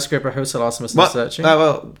it's Skyscraper, Hotel Artemis, and Searching.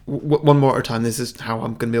 One more at a time. This is how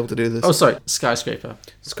I'm going to be able to do this. Oh, sorry, Skyscraper.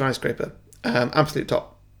 Skyscraper. Absolute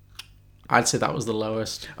top. I'd say that was the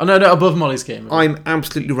lowest. Oh, no, above Molly's Game. I'm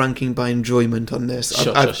absolutely ranking by enjoyment on this.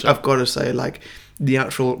 Sure. I've got to say, like, the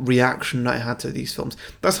actual reaction that I had to these films.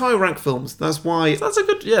 That's how I rank films. That's why...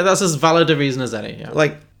 That's as valid a reason as any. Yeah.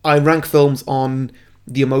 Like, I rank films on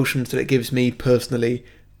the emotions that it gives me personally,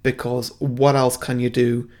 because what else can you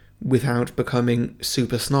do without becoming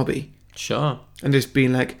super snobby? Sure. And just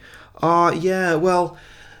being like, yeah, well,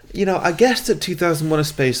 you know, I guess that 2001 A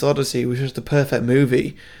Space Odyssey was just the perfect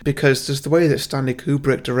movie, because just the way that Stanley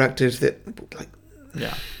Kubrick directed it, like...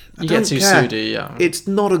 Yeah. You get too pseudy, yeah. It's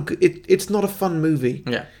not a fun movie.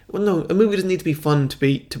 Yeah. Well, no, a movie doesn't need to be fun to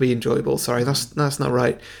be enjoyable. Sorry, that's not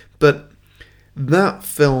right. But that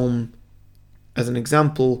film, as an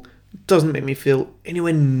example, doesn't make me feel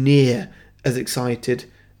anywhere near as excited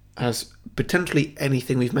as potentially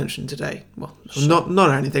anything we've mentioned today. Well, sure.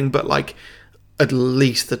 not anything, but like at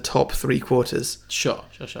least the top 3/4. Sure.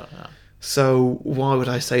 Yeah. So why would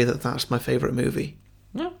I say that that's my favourite movie?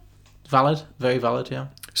 Yeah. Valid. Very valid, yeah.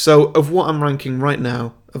 So of what I'm ranking right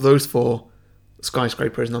now, of those 4,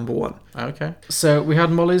 Skyscraper is number 1. Okay. So we had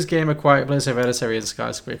Molly's Game, A Quiet Place, Hereditary, and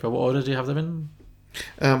Skyscraper. What order do you have them in?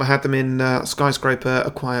 I had them in Skyscraper,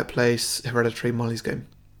 A Quiet Place, Hereditary, Molly's Game.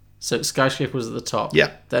 So Skyscraper was at the top.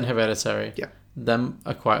 Yeah. Then Hereditary. Yeah. Then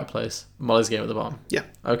A Quiet Place. Molly's Game at the bottom. Yeah.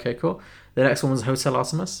 Okay, cool. The next one was Hotel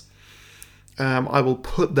Artemis. I will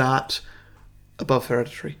put that above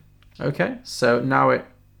Hereditary. Okay. So now I've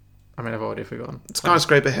already forgotten.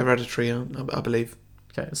 Skyscraper, Hereditary, I believe.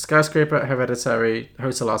 Okay. Skyscraper, Hereditary,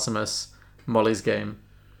 Hotel Artemis, Molly's Game.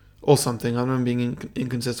 Or something. I remember being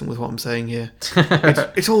inconsistent with what I'm saying here.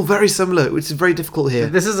 It's all very similar. It's very difficult here.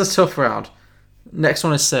 This is a tough round. Next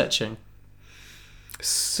one is Searching.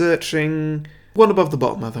 Searching. One above the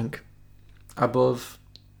bottom, I think. Above.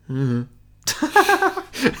 Mm-hmm.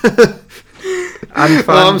 And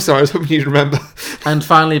I'm sorry, I was hoping you'd remember. And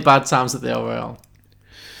finally, Bad Times at the El Royale.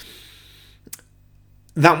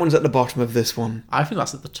 That one's at the bottom of this one. I think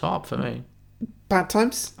that's at the top for me. Bad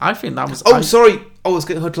Times? I think that was... Sorry. I was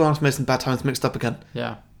getting Hotel Artemis and Bad Times mixed up again.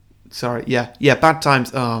 Yeah. Sorry, yeah. Yeah, Bad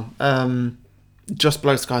Times. Just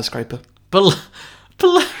below Skyscraper. Below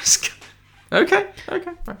Okay.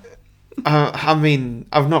 I mean,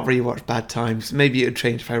 I've not rewatched Bad Times. Maybe it would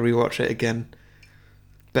change if I rewatch it again.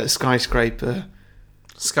 But Skyscraper...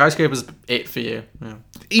 Skyscraper's it for you. Yeah.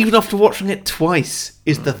 Even after watching it twice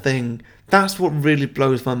is the thing. That's what really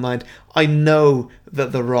blows my mind. I know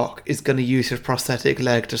that The Rock is going to use his prosthetic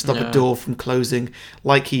leg to stop a door from closing,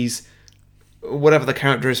 like he's whatever the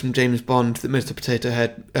character is from James Bond that Mr. Potato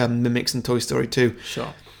Head mimics in Toy Story 2.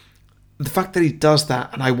 Sure. The fact that he does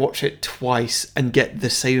that and I watch it twice and get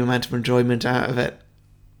the same amount of enjoyment out of it.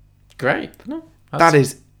 Great. No, that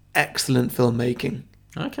is excellent filmmaking.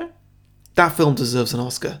 Okay. That film deserves an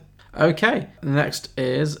Oscar. Okay. Next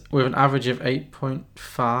is with an average of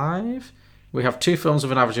 8.5. We have 2 films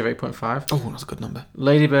with an average of 8.5. Oh, that's a good number.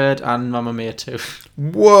 Lady Bird and Mamma Mia 2.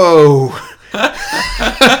 Whoa!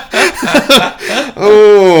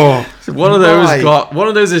 Oh, one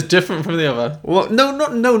of those is different from the other. Well, no,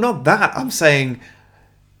 not that. I'm saying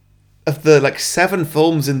of the 7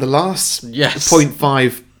 films in the last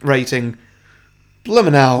 0.5 rating,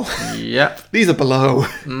 bloomin' hell. Yep. These are below.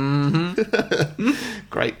 Mm-hmm.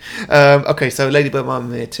 Great. Okay, so Lady Bird, Mamma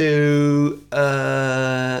Mia 2.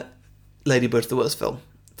 Lady Bird's the worst film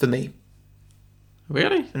for me.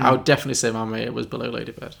 Really? I would definitely say Mamma Mia was below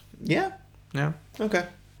Lady Bird. Yeah. Yeah. Okay.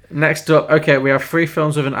 Next up, we have 3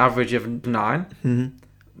 films with an average of 9. Mm-hmm.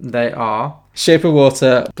 They are Shape of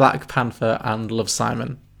Water, Black Panther, and Love,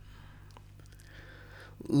 Simon.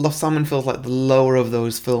 Love, Simon feels like the lower of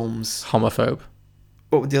those films. Homophobe.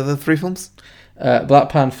 What were the other 3 films? Black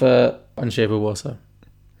Panther and Shape of Water.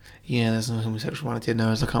 Yeah, there's no homosexuality in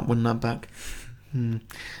there, so I can't win that back.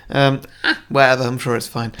 Whatever, I'm sure it's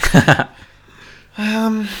fine.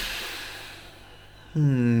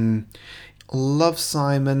 Love,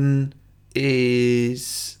 Simon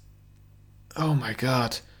is... Oh my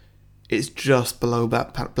god. It's just below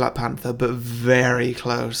Black Panther, but very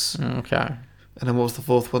close. Okay. And then what was the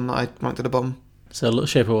 4th one that I ranked at the bottom? So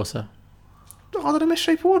Shape of Water. Oh, did I miss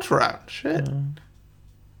Shape of Water out? Shit.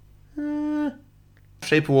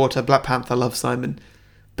 Shape of Water, Black Panther, Love, Simon.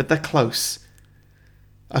 But they're close.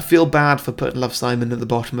 I feel bad for putting Love, Simon at the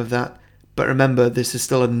bottom of that. But remember, this is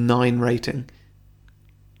still a 9 rating.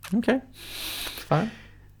 Okay. Fine.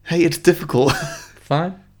 Hey, it's difficult.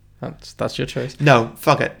 Fine. That's your choice. No,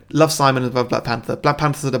 fuck it. Love, Simon is above Black Panther. Black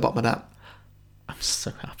Panther's at the bottom of that. I'm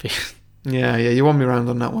so happy. Yeah, you won me around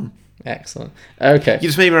on that one. Excellent. Okay. You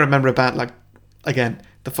just made me remember about, again,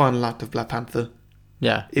 the final act of Black Panther.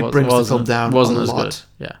 Yeah. It brings the film down wasn't a as lot. Good.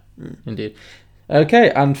 Yeah, indeed.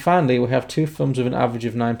 Okay, and finally, we have 2 films with an average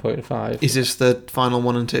of 9.5. Is this the final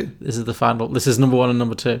 1 and 2? This is the final. This is number 1 and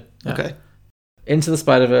number 2. Yeah. Okay. Into the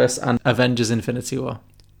Spider-Verse and Avengers Infinity War.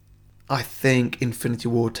 I think Infinity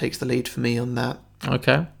War takes the lead for me on that.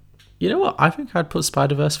 Okay. You know what? I think I'd put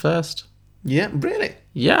Spider-Verse first. Yeah, really?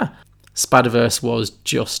 Yeah. Spider-Verse was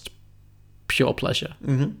just pure pleasure.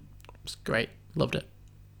 Mm-hmm. It was great. Loved it.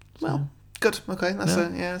 Well, good. Okay,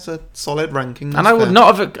 that's a solid ranking. And I would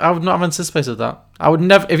not have anticipated that. I would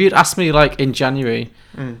never. If you'd asked me in January,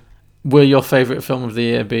 will your favourite film of the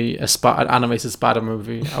year be an animated Spider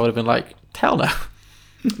movie? I would have been like, hell no.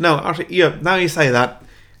 No, actually, yeah. Now you say that,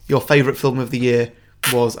 your favourite film of the year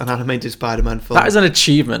was an animated Spider-Man film. That is an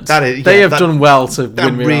achievement. That is. They have done well to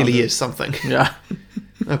win me. That really is something. Yeah.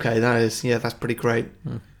 Okay, that's pretty great.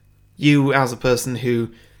 You, as a person who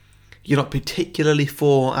you're not particularly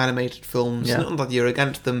for animated films. Yeah. Not that you're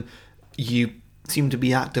against them. You seem to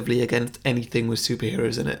be actively against anything with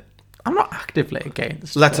superheroes in it. I'm not actively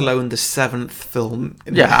against. Let alone the 7th film.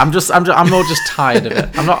 Yeah, I'm more just tired of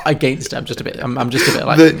it. I'm not against it. I'm just a bit like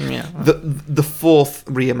the 4th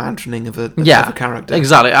reimagining of a character.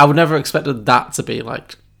 Exactly. I would never expected that to be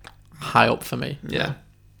like high up for me. Yeah.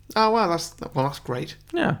 Oh wow, that's great.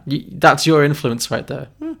 Yeah, that's your influence right there.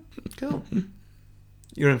 Cool.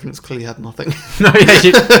 Your influence clearly had nothing. No, yeah,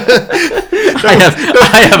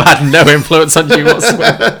 I have had no influence on you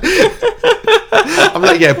whatsoever. I'm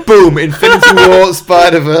like, yeah, boom, Infinity War,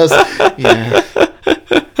 Spider-Verse. Yeah.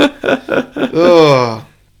 Oh.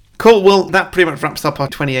 Cool, well, that pretty much wraps up our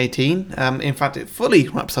 2018. In fact, it fully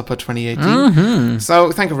wraps up our 2018. Mm-hmm.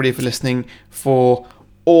 So thank everybody for listening for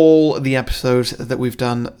all the episodes that we've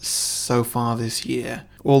done so far this year.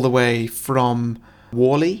 All the way from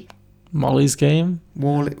WALL-E. Molly's Game?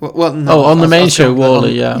 WALL-E. Well, no. On the main show,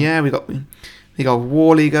 WALL-E, yeah. Yeah, we got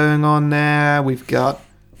WALL-E going on there. We've got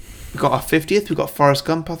our 50th. We've got Forrest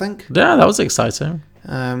Gump, I think. Yeah, that was exciting.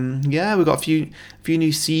 Yeah, we've got a few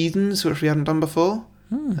new seasons which we hadn't done before.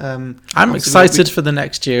 I'm excited for the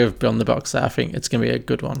next year of Beyond the Box Set. I think it's going to be a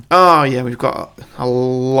good one. Oh yeah, we've got a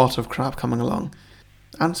lot of crap coming along,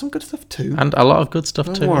 and some good stuff too. And a lot of good stuff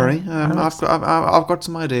too. Don't worry, I've got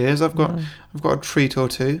some ideas. I've got a treat or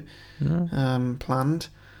two planned,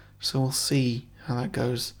 so we'll see how that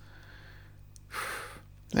goes.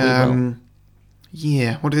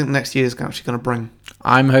 Yeah, what do you think next year is actually going to bring?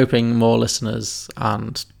 I'm hoping more listeners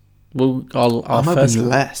and I'm hoping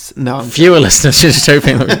less. No, fewer listeners. Just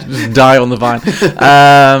hoping that we just die on the vine.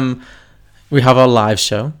 We have our live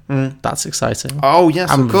show. That's exciting. Oh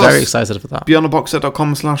yes, I'm of course. very excited for that.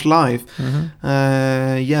 BeyondTheBoxSet.com/live.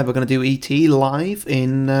 Yeah, we're going to do ET live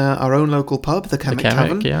in our own local pub, the Chemic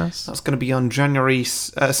Tavern. Yes, that's going to be on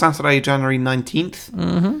Saturday, January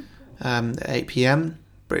 19th, at 8 p.m.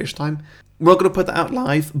 British time. We're not going to put that out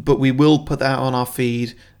live, but we will put that out on our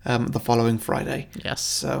feed the following Friday. Yes.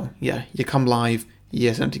 So, yeah, you come live, you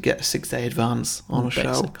essentially get a 6-day advance on a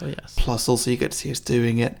show. Yes. Plus, also, you get to see us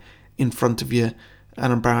doing it in front of you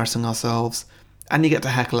and embarrassing ourselves. And you get to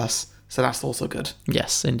heckle us, so that's also good.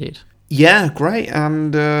 Yes, indeed. Yeah, great.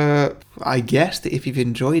 And I guess that if you've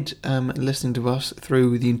enjoyed listening to us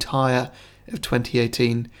through the entire of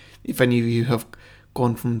 2018, if any of you have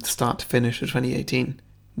gone from start to finish of 2018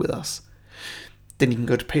 with us, then you can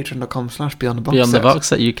go to patreon.com/beyondtheboxset. Beyond the Box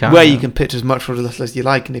Set, you can. Where you can pitch as much for us as you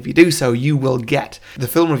like, and if you do so, you will get the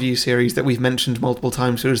film review series that we've mentioned multiple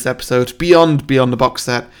times through this episode, Beyond the Box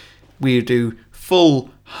Set. We do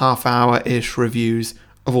full half-hour-ish reviews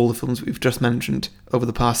of all the films we've just mentioned over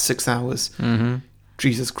the past 6 hours.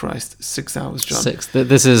 Jesus Christ, 6 hours, John. 6.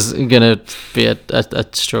 This is going to be a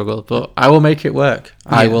struggle, but I will make it work.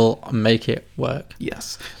 Yeah. I will make it work.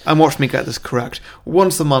 Yes. And watch me get this correct.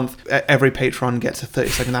 Once a month, every patron gets a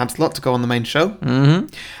 30-second ad slot to go on the main show.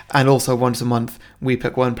 And also once a month, we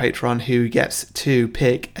pick one patron who gets to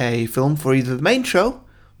pick a film for either the main show,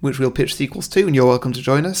 which we'll pitch sequels to, and you're welcome to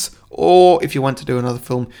join us, or if you want to do another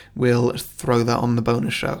film, we'll throw that on the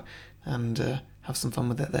bonus show and have some fun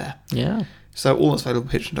with it there. Yeah. So all that's available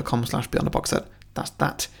at patreon.com/beyondtheboxset. That's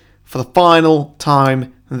that for the final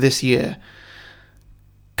time this year.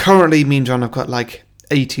 Currently, me and John have got like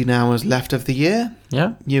 18 hours left of the year.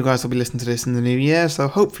 Yeah. You guys will be listening to this in the new year, so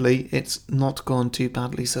hopefully it's not gone too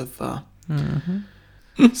badly so far.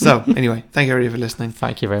 So, anyway, thank you everybody for listening.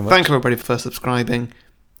 Thank you very much. Thank you everybody for subscribing.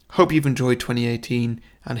 Hope you've enjoyed 2018,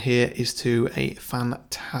 and here is to a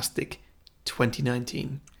fantastic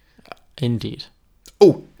 2019. Indeed.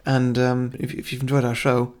 Oh, and if you've enjoyed our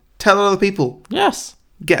show, tell other people. Yes.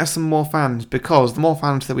 Get us some more fans, because the more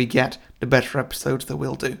fans that we get, the better episodes that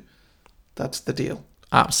we'll do. That's the deal.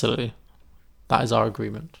 Absolutely. That is our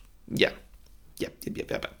agreement. Yeah.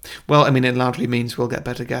 Yep. Well, I mean, it largely means we'll get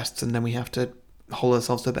better guests, and then we have to hold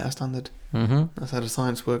ourselves to a better standard. That's how the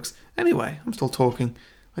science works. Anyway, I'm still talking.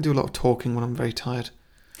 I do a lot of talking when I'm very tired.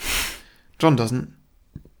 John doesn't.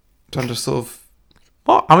 John just sort of...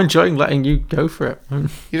 What? I'm enjoying letting you go for it.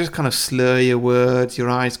 You just kind of slur your words, your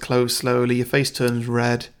eyes close slowly, your face turns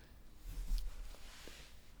red.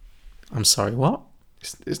 I'm sorry, what?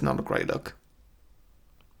 It's not a great look.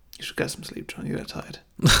 You should get some sleep, John. You get tired.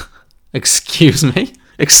 Excuse me?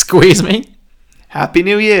 Excuse me? Happy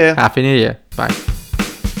New Year! Happy New Year. Bye.